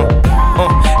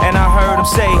 And I heard him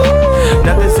say,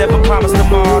 nothing's ever promised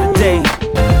tomorrow today.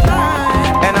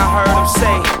 And I heard him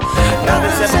say,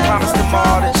 nothing's ever promised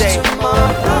tomorrow today.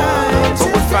 But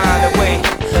we'll find a way.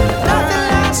 Nothing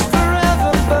lasts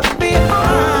forever, but be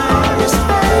honest.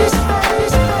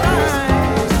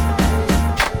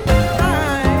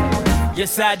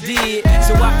 Yes, I did.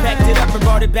 So I packed it up and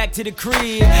brought it back to the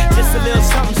crib. Just a little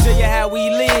something, show you how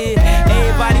we live.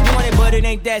 Everybody want it, but it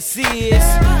ain't that serious.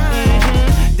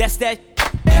 That's that.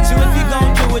 So if you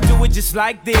gon' do it just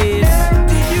like this.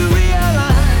 Did you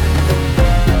realize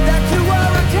that you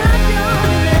are a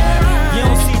champion? You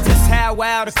don't see just how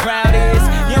wild the crowd is.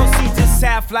 You don't see just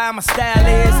how fly my style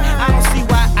is. I don't see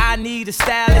why I need a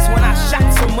stylist. When I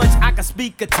shot so much I can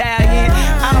speak Italian.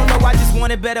 I don't know, I just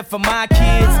want it better for my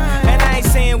kids. And I ain't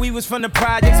saying we was from the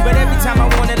projects, but every time I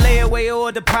wanna lay away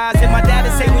or deposit, my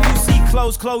dad'd say when you see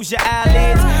close your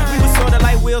eyelids. We was sorta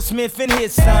like Will Smith and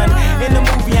his son. In the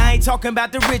movie I ain't talking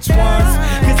about the rich ones,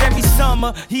 cause every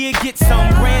summer he'd get some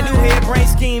brand new hairbrain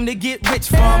scheme to get rich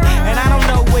from. And I don't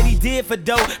know what he did for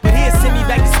dope, but he'd send me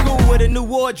back to school with a new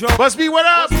wardrobe. Must be what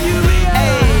up?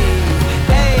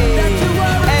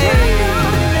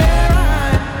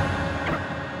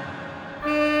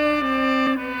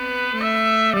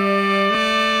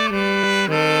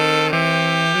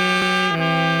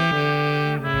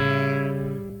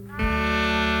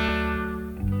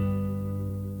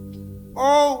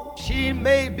 Oh, she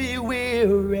may be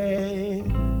weary.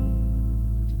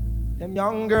 Them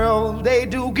young girls, they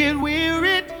do get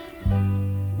wearied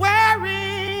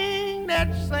wearing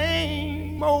that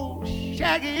same old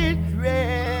shaggy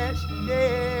dress.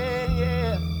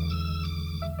 Yeah.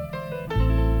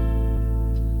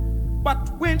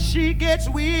 But when she gets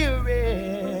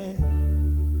weary,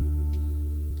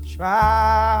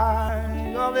 try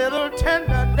a little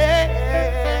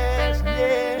tenderness.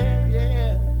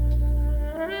 Yeah.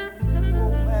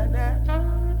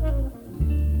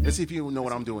 Let's see if you know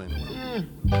what I'm doing.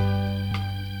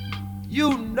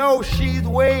 You know she's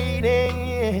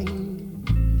waiting,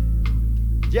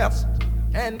 just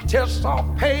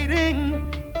anticipating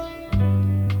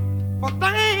for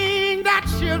things that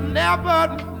she'll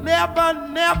never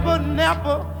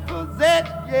possess.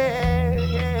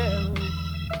 Yeah.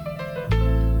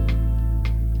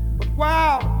 But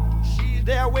while she's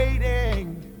there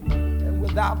waiting, and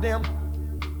without them,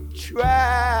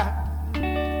 try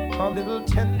a little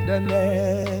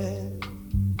tenderness.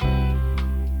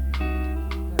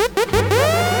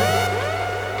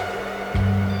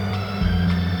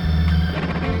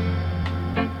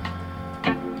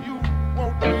 You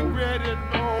won't regret it,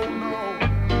 no.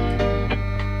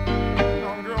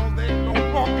 Young girls, they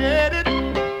don't forget it.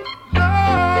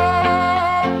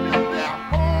 Love is their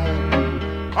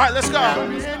home. All right, let's go.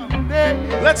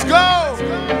 Let's go.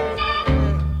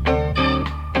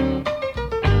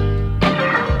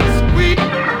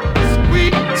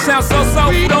 Sounds so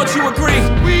soulful, don't you agree?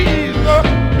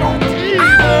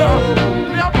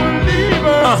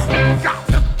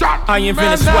 I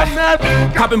invented sweat,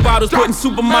 popping bottles, putting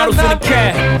supermodels in a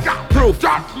cab. Proof,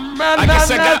 I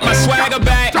guess I got my swagger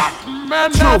back.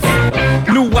 Truth,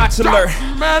 new watch alert,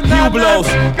 Hublows,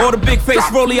 or the big face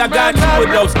rollie, I got two of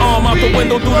those. Arm out the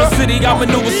window through the city, I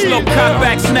maneuver slow, cut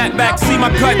back, snap back, see my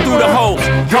cut through the holes.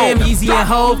 Damn, Easy and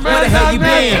Hov, where the hell you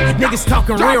been? Niggas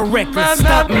talking real reckless,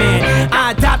 stunt man.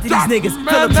 I adopted these niggas,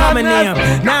 fill them drumming them.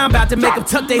 Now I'm about to make them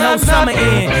tuck their whole summer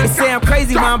in. They say I'm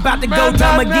crazy, but I'm about to go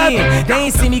dumb again. They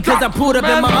ain't see me cause I pulled up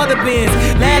in my other bins.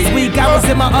 Last week I was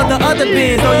in my other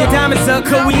bins. Throw your diamonds up,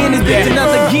 cause we in this bitch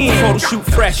another again. Photo shoot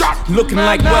fresh, looking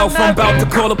like wealth. I'm about to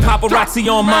call a paparazzi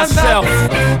on myself.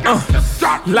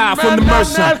 Live from the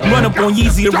Mercer, run up on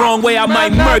Yeezy the wrong way, I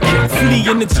might murk it. Flee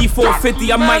in the G450,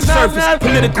 I might surface.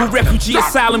 Political refugee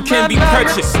asylum can be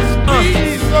purchased.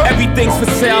 Everything's for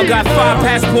sale, got 5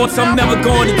 passports, I'm never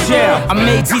going to jail. I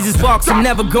made Jesus walks, I'm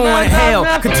never going to hell.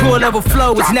 Couture level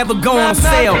flow, it's never going on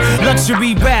sale.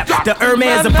 Luxury rap, the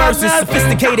Hermes of verses.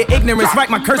 Sophisticated ignorance, write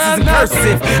my curses in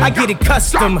cursive. I get it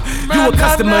custom, you a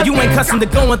customer. You ain't custom to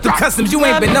going through customs, you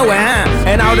ain't been nowhere, huh?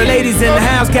 And all the ladies in the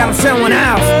house got them showing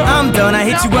out. I'm done, I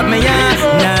hit you up, man,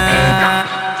 nah.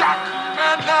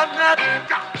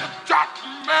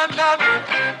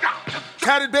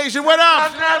 Tatted Bayesian, what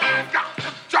up?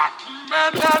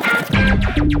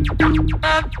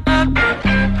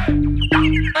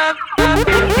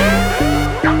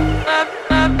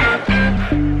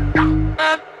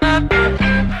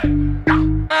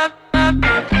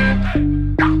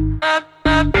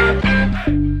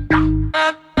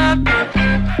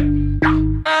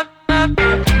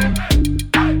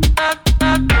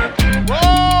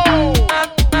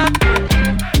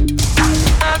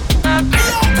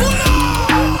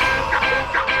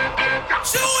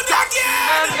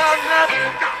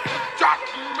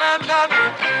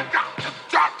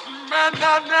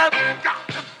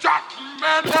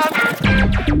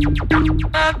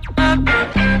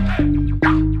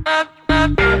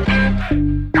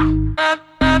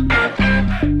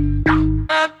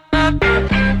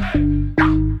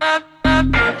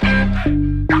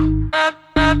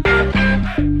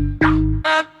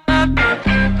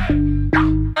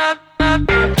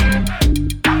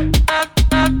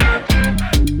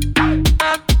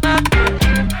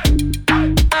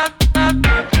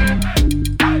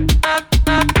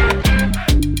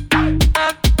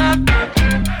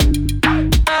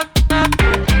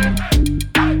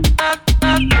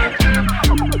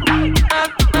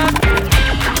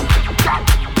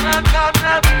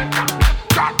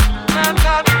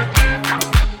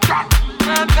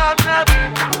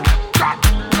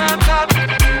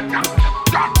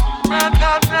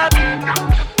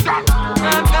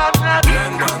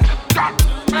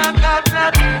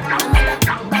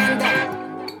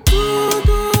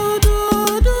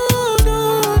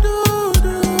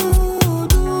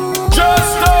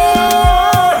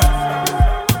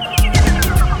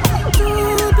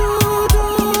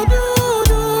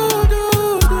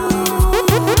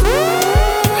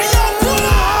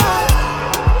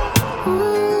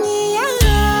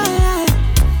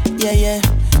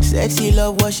 Sexy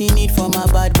love what she need from a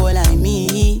bad boy like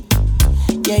me.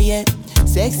 Yeah, yeah.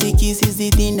 Sexy kiss is the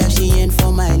thing that she ain't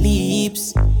for my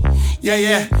lips. Yeah,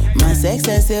 yeah. My sex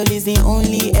herself is the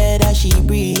only air that she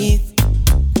breathes.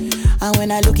 And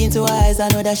when I look into her eyes, I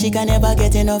know that she can never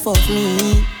get enough of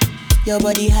me. Your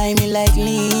body high me like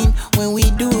lean. When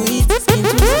we do it, skin to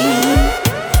skin.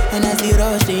 And as the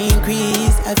rush they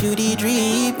increase, I feel the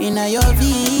drip in your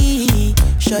V.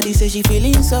 Shorty say she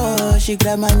feeling so. She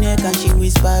grab my neck and she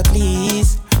whisper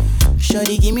please.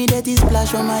 Shorty give me that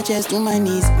splash from my chest to my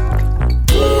knees.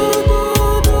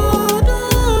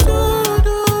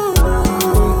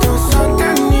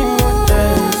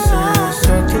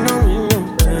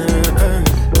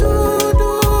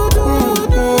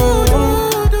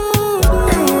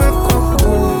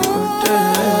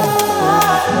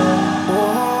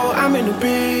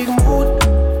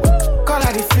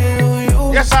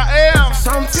 Yes, I am.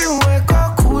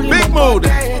 Big mood.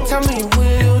 Tell me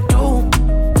what you do.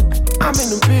 I'm in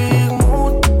a big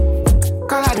mood.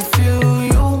 Girl, I feel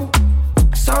you.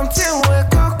 Something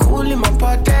wake up cool in my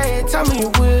body. Tell me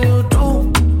what you do.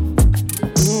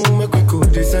 Make we go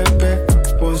December.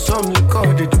 Pour some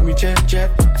liquor, they do me jet.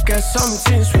 Get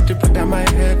something sweet to put on my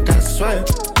head, that's why.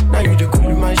 Now you the cool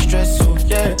in my stress, so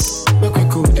yeah. Make we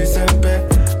go December.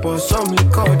 Pour some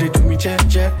liquor, they do me jet.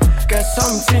 Get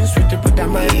something sweet to put on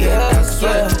my head, that's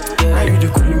why. Now you the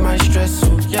cool in my stress,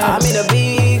 so yeah. I'm in a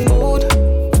big mood.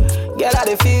 Girl,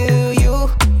 I feel you.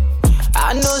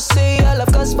 I know say I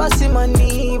love cause passing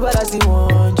money, but I still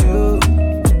want you.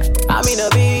 I'm in a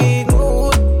big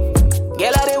mood.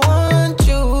 Girl, I want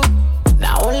you.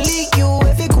 Not only you,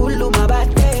 if you cool to my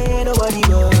body, nobody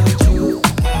but you.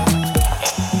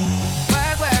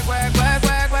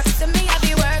 Work. To me, I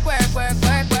be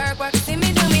work. See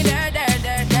me do me dirt.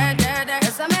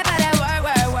 So me better work.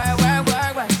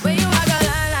 Where you walk a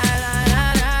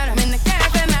line. I'm in the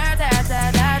cafe, I'm in the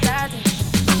cafe,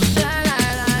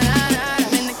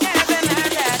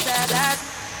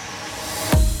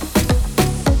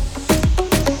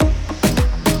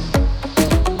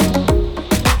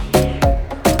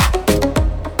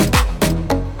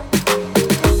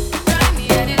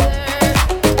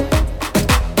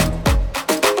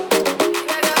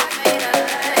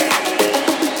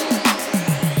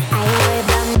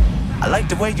 I like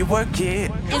the way you work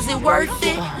it. Is it worth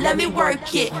it? Let me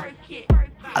work it.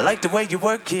 I like the way you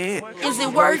work it. Is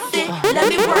it worth it? Let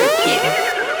me work it.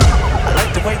 I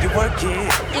like the way you work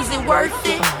it. Is it worth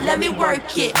it? Let me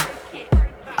work it.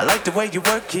 I like the way you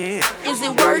work it. Is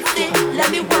it worth it?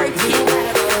 Let me work it.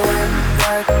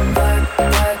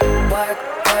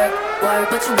 Work,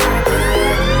 but you gotta go to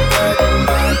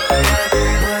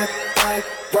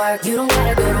work. You don't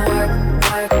gotta go to work.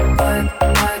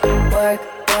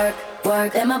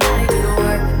 Let my body do the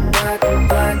work.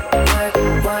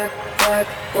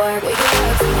 We can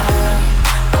work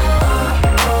tomorrow.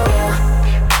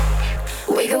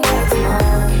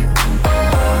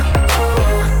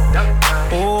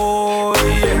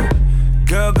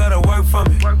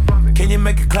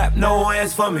 make it clap, no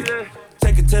hands for me.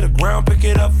 Take it to the ground, pick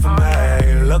it up for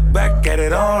me. Look back at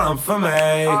it all, I'm for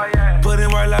me. Put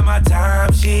in work like my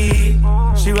time sheet.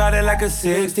 She ride it like a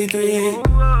 63.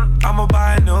 I'ma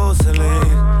buy a new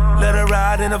Celine. Let her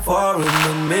ride in the forest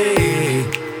with me.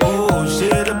 Oh, she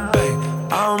the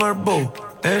babe, I'm her boo.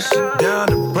 And she down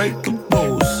to break the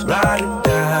rules. Ride it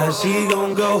down, she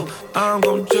gon' go. I'm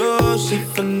gon' choose, she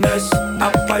finesse.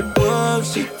 I pipe up,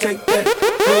 she take that.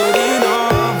 Put it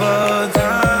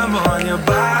overtime on your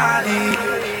body.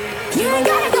 You ain't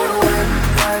gotta go to work.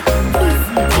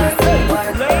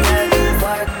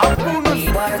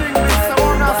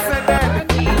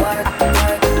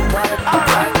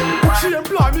 She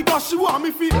employ me cause she want me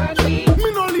fit.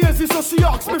 Me no lazy so she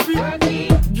asks me fit.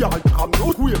 Y'all come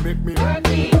out way make me.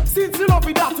 Since you love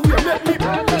me that way make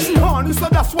me. She horny so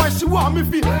that's why she want me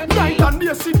fit. Night and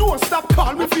day she don't stop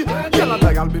call me fit. Yellow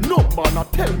dial be number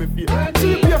not tell me fit.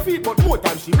 She be a fit but more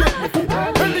time she make me fit.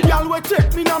 And the girl will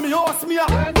check me now me horse me up.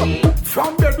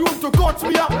 From bedroom to cut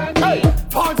me up. Hey,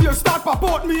 fancy you start pop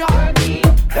out me up.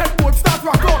 Headboard start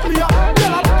rock out me up.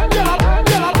 Get up, get up,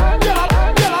 get up, get up, get up,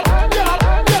 get up, get up,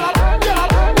 get up,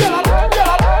 get up, get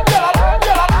up, get up,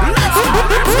 get up.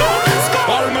 Let's go.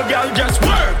 All my girl just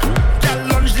work. Girl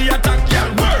lunge the attack,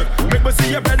 girl work. Make me see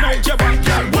you bend out your back,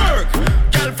 girl work.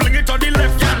 Girl fling it on the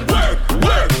left, girl work,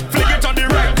 work. Fling it on the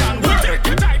right, girl work.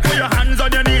 Put your hands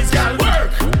on your knees, girl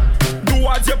work. Do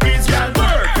as you please, girl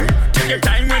work. Take your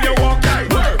time when you walk, girl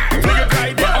work. Fling it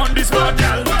right there on the spot,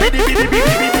 girl. Bidi bidi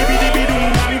bidi bidi bidi bidi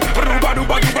dum bang. Ruba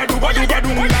duba duba duba duba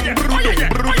dum bang. Brudum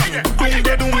brudum dung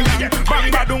de dum bang. Bang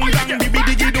ba dum bang. Bidi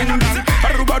bidi dum bang.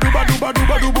 Ruba duba duba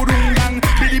duba duba dum bang.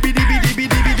 Bidi bidi bidi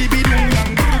bidi bidi bidi dum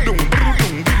bang. Brudum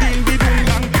brudum bidi bidi dum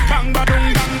bang. Bang ba dum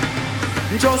bang.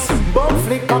 Just bum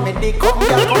flick on me dick, come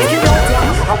here, come give out ya.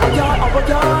 Our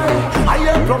joy. I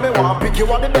hear from me one pick you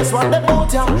are the best one them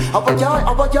out ya.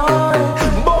 Our joy.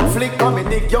 Bum flick on me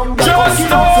dick, young girl, come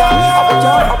give out ya.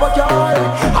 Our joy.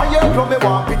 I hear from me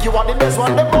one pick you are the best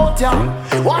one them out ya.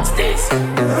 Watch this.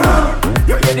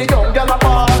 You hear the young girl a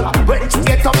ball when she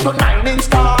get up to 9-inch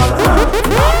tall. I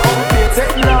come play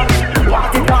take long.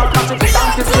 What it all cause she fit on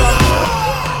this girl.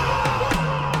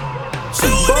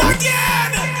 Shoot it again.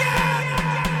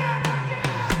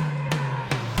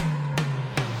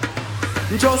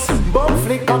 Just bum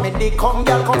flick on me dick, come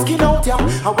girl, come skin out ya.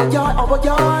 Our joy.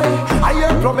 I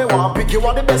hear from me one pick you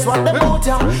are the best one them out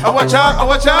ya. Our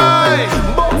joy.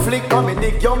 Bum flick on me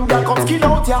dick, young girl, come skin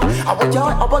out ya. Our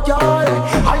joy.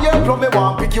 I hear from me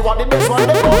one pick you are the best one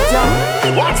them out ya.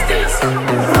 Watch this.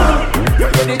 You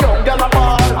hear the young girl a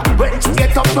ball when she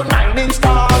get up to 9-inch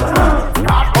tall.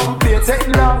 I come play take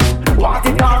long. What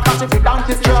it all cause she fit on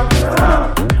this drum.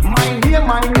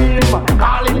 My name,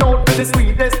 calling out to the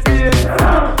sweetest beer.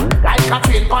 Like a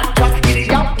train contract,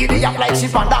 giddy up like she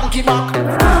van donkey back.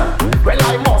 Well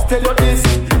I must tell you this,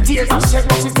 tears are shed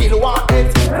but she still want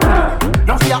it.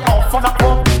 Now she a off on a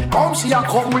cup, come she a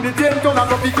come with the 10 ton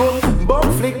and a big gun.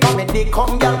 Bum flick on me dick,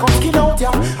 come girl, come skin out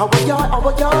ya. Our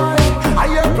joy. I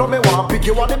hear from me one pick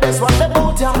you are the best one them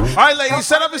out ya. Alright ladies,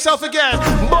 set up yourself again.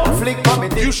 Bum flick on me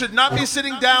dick. You should not be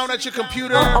sitting down at your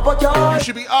computer. You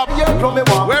should be up.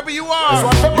 Wherever you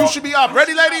are, you should be up.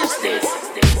 Ready ladies?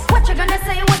 What you gonna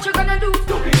say, what you gonna do?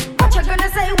 What you gonna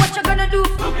say, what you gonna do?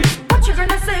 What you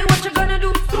gonna say, what you gonna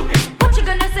do? What you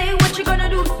gonna say, what you gonna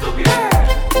do?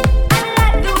 I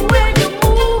like the way you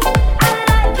move. I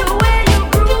like the way you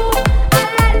groove. I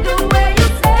like the way you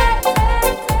say.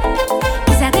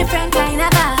 It's a different kind of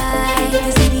vibe.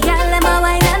 You see the girl them a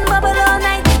wine and bubble all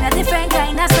night in a different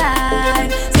kind of style.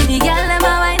 See the girl them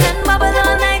a wine and bubble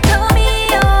all night. Tell me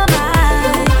oh my.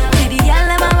 See the girl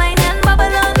them a wine and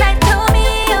bubble all night. Tell me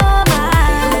oh my.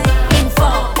 In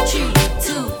 4, 3,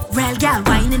 2. Real girl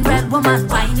whining, real woman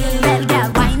whining. Real girl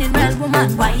whining, real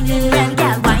woman whining. Real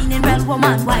girl whining, real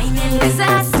woman whining. Is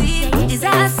that scene? Is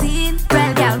that scene?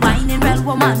 Real girl whining, real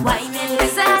woman whining.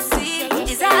 Is that scene?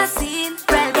 Is that scene?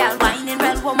 Real girl whining,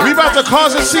 real woman. We about to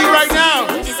cause a scene right now.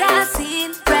 Is that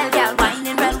scene? Real girl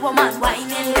whining, real woman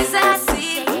whining. Is that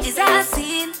scene? Is that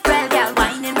scene? Real girl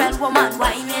whining, real woman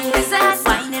whining. Is that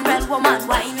whining, real woman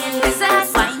whining? Is that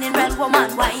whining, real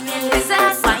woman whining? Is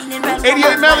that whining, real woman?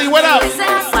 88 Melly, what up? Is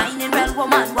that whining, real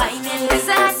woman whining? Is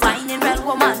that whining, real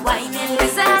woman whining?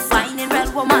 Is that whining,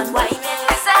 real woman whining?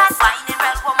 Is that whining,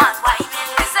 real woman whining?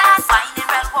 Is that whining,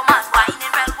 real woman whining?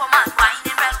 Real woman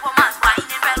whining, real woman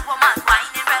whining, real woman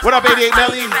whining. What up, 88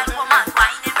 Melly?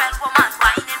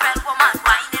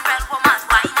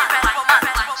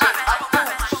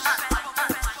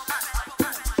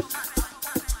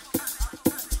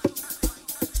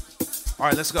 All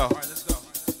right, let's go.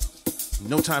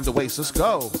 No time to waste. Let's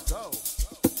go.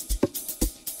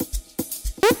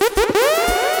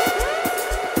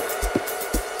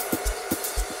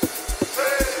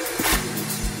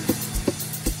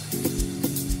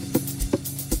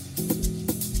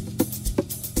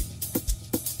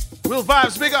 Festival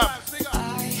Vybz, big up.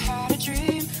 I had a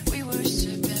dream, we were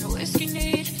sipping whiskey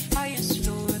neat, high and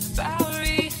slow with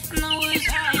Bowery, and I was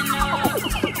high enough.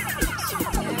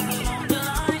 Somewhere along the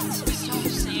lines, we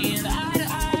started seeing eye to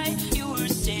eye. You were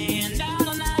staying down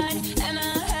all night, and I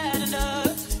had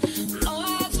enough. No,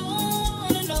 I don't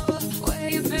wanna know where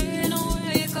you've been or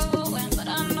where you're going, but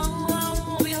I know I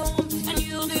won't be home, and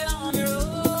you'll be on your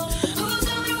own. Who's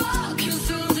gonna walk you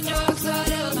through the dark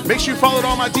side of the Make sure you followed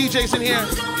all my DJs in here.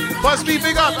 Buzz B,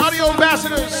 big up. Audio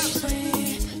ambassadors.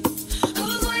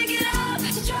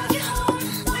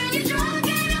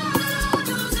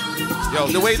 Yo,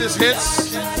 the way this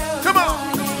hits. Come on.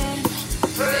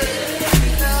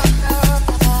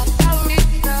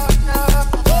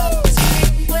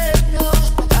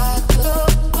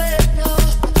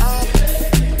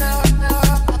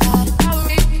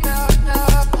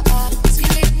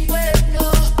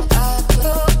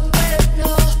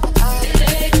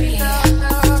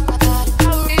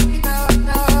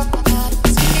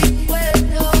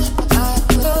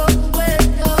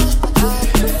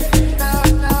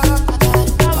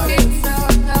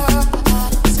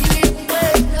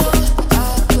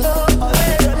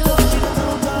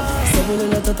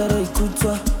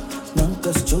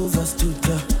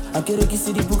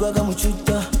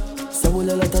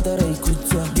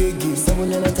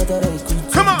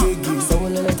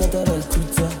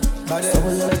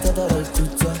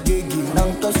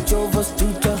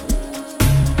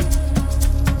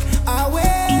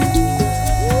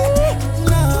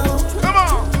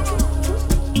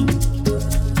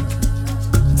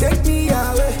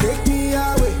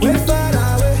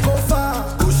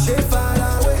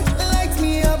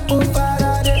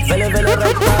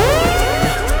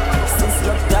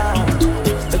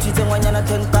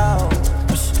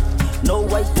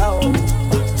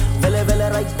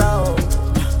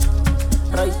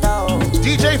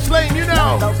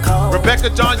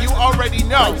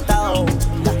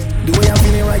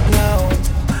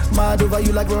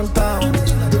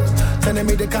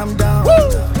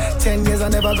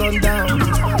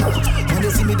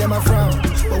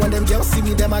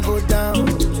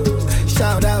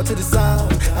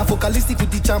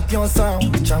 Champion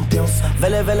sound, champion sound.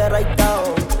 Vele vele right down,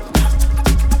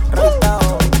 right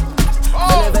down.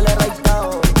 Vele vele right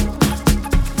down,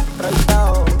 right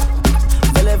down.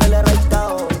 Vele vele right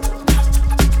down,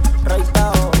 right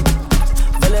down.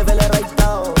 Vele vele right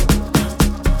down,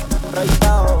 right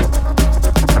down.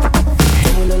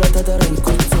 Samule la tata right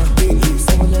kutsa,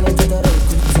 samule la tata right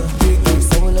kutsa,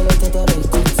 samule la tata right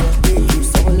kutsa,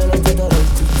 samule la tata right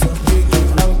kutsa.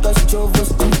 Nankas chovas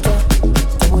kutsa,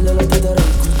 samule la tata right.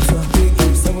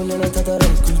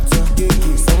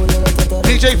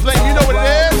 DJ Flame, you know what it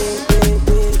is.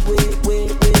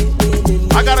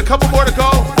 I got a couple more to go.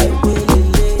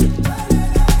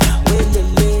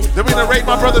 Then we're gonna rate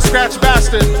my brother Scratch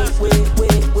Bastard.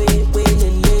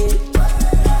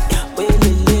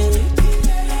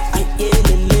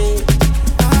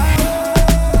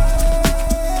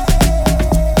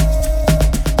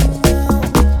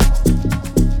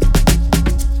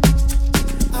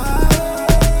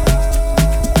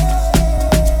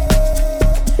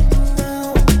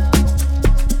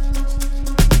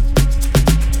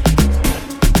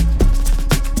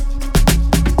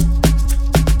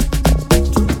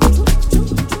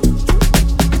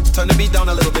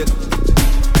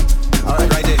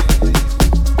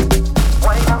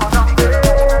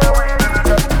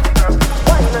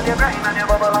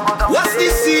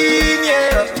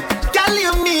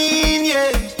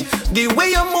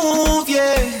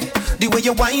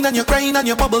 And you crying and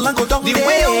you bubble and go down the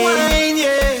way you whine,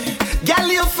 yeah. Girl,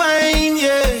 you fine,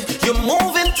 yeah. You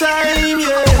move in time,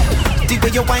 yeah. The way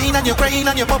you whine and you crying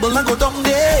and you bubble and go down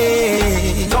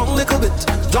there. Down little bit,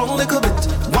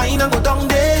 whine and go down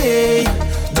there.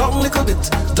 Down little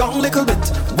bit,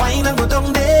 whine and go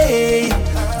down there.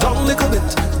 Down little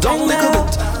bit,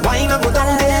 whine and go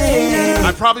down there.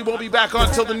 I probably won't be back on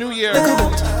until the new year.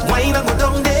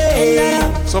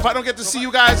 So if I don't get to see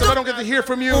you guys, if I don't get to hear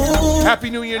from you, Happy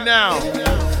New Year now.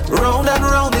 Round and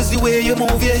round is the way you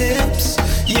move your hips,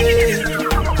 yeah.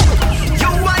 You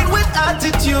whine with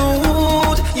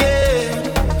attitude, yeah.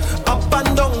 Up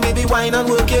and down, baby, whine and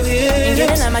work your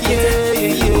hips,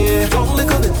 yeah. Down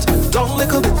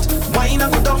little bit, whine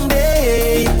and go down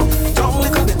there. Down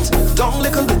little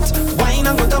bit, whine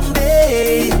and go down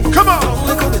there. Come on.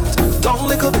 Down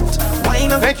little bit,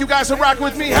 whine and. Thank you guys for rocking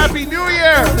with me. Happy New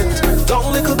Year.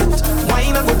 Down little bit,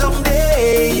 whine and go down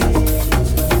there.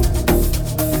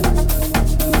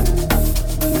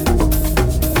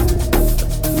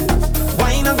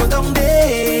 Whine and go down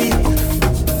there.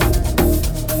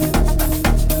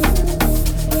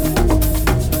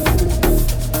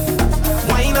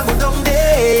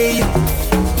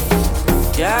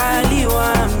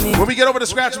 get over to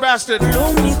Scratch Bastard,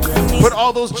 put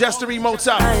all those Jester emotes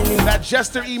up. That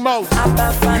Jester emote,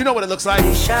 you know what it looks like.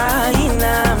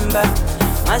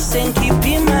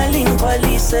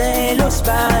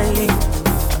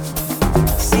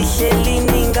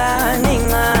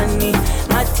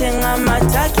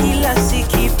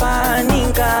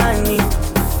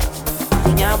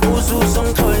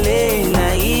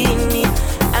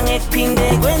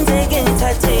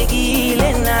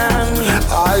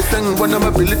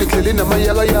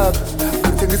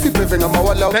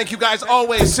 Thank you guys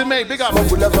always. Sime, big up.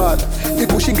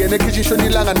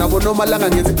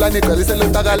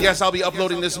 Yes, I'll be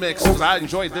uploading this mix. I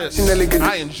enjoyed this.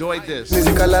 I enjoyed this.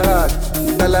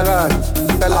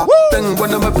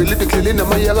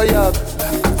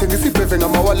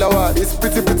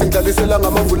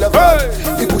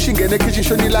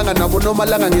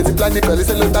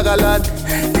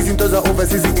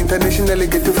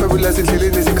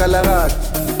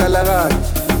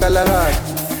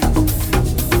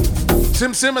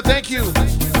 Simma, thank you.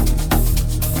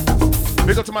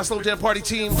 Big up to my Slow Jam Party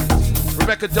team.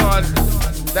 Rebecca Dawn,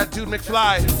 that dude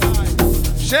McFly.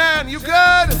 Shan, you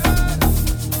good?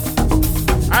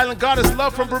 Island Goddess,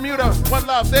 love from Bermuda. One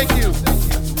love, thank you.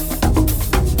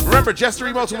 Remember, Jester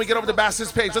emotes when we get over the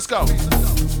Bastards page. Let's go.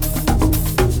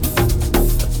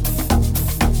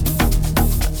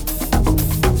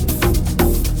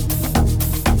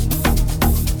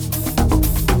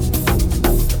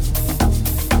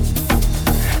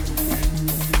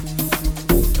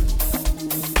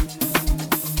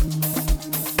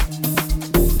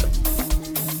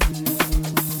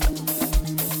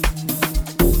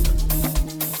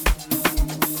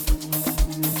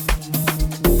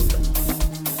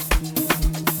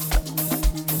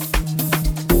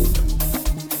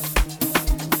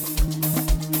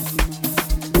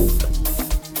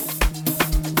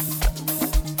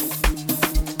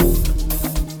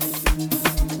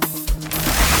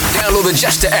 Download the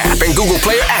Jester app in Google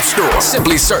Play or App Store.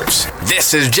 Simply search,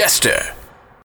 "This is Jester."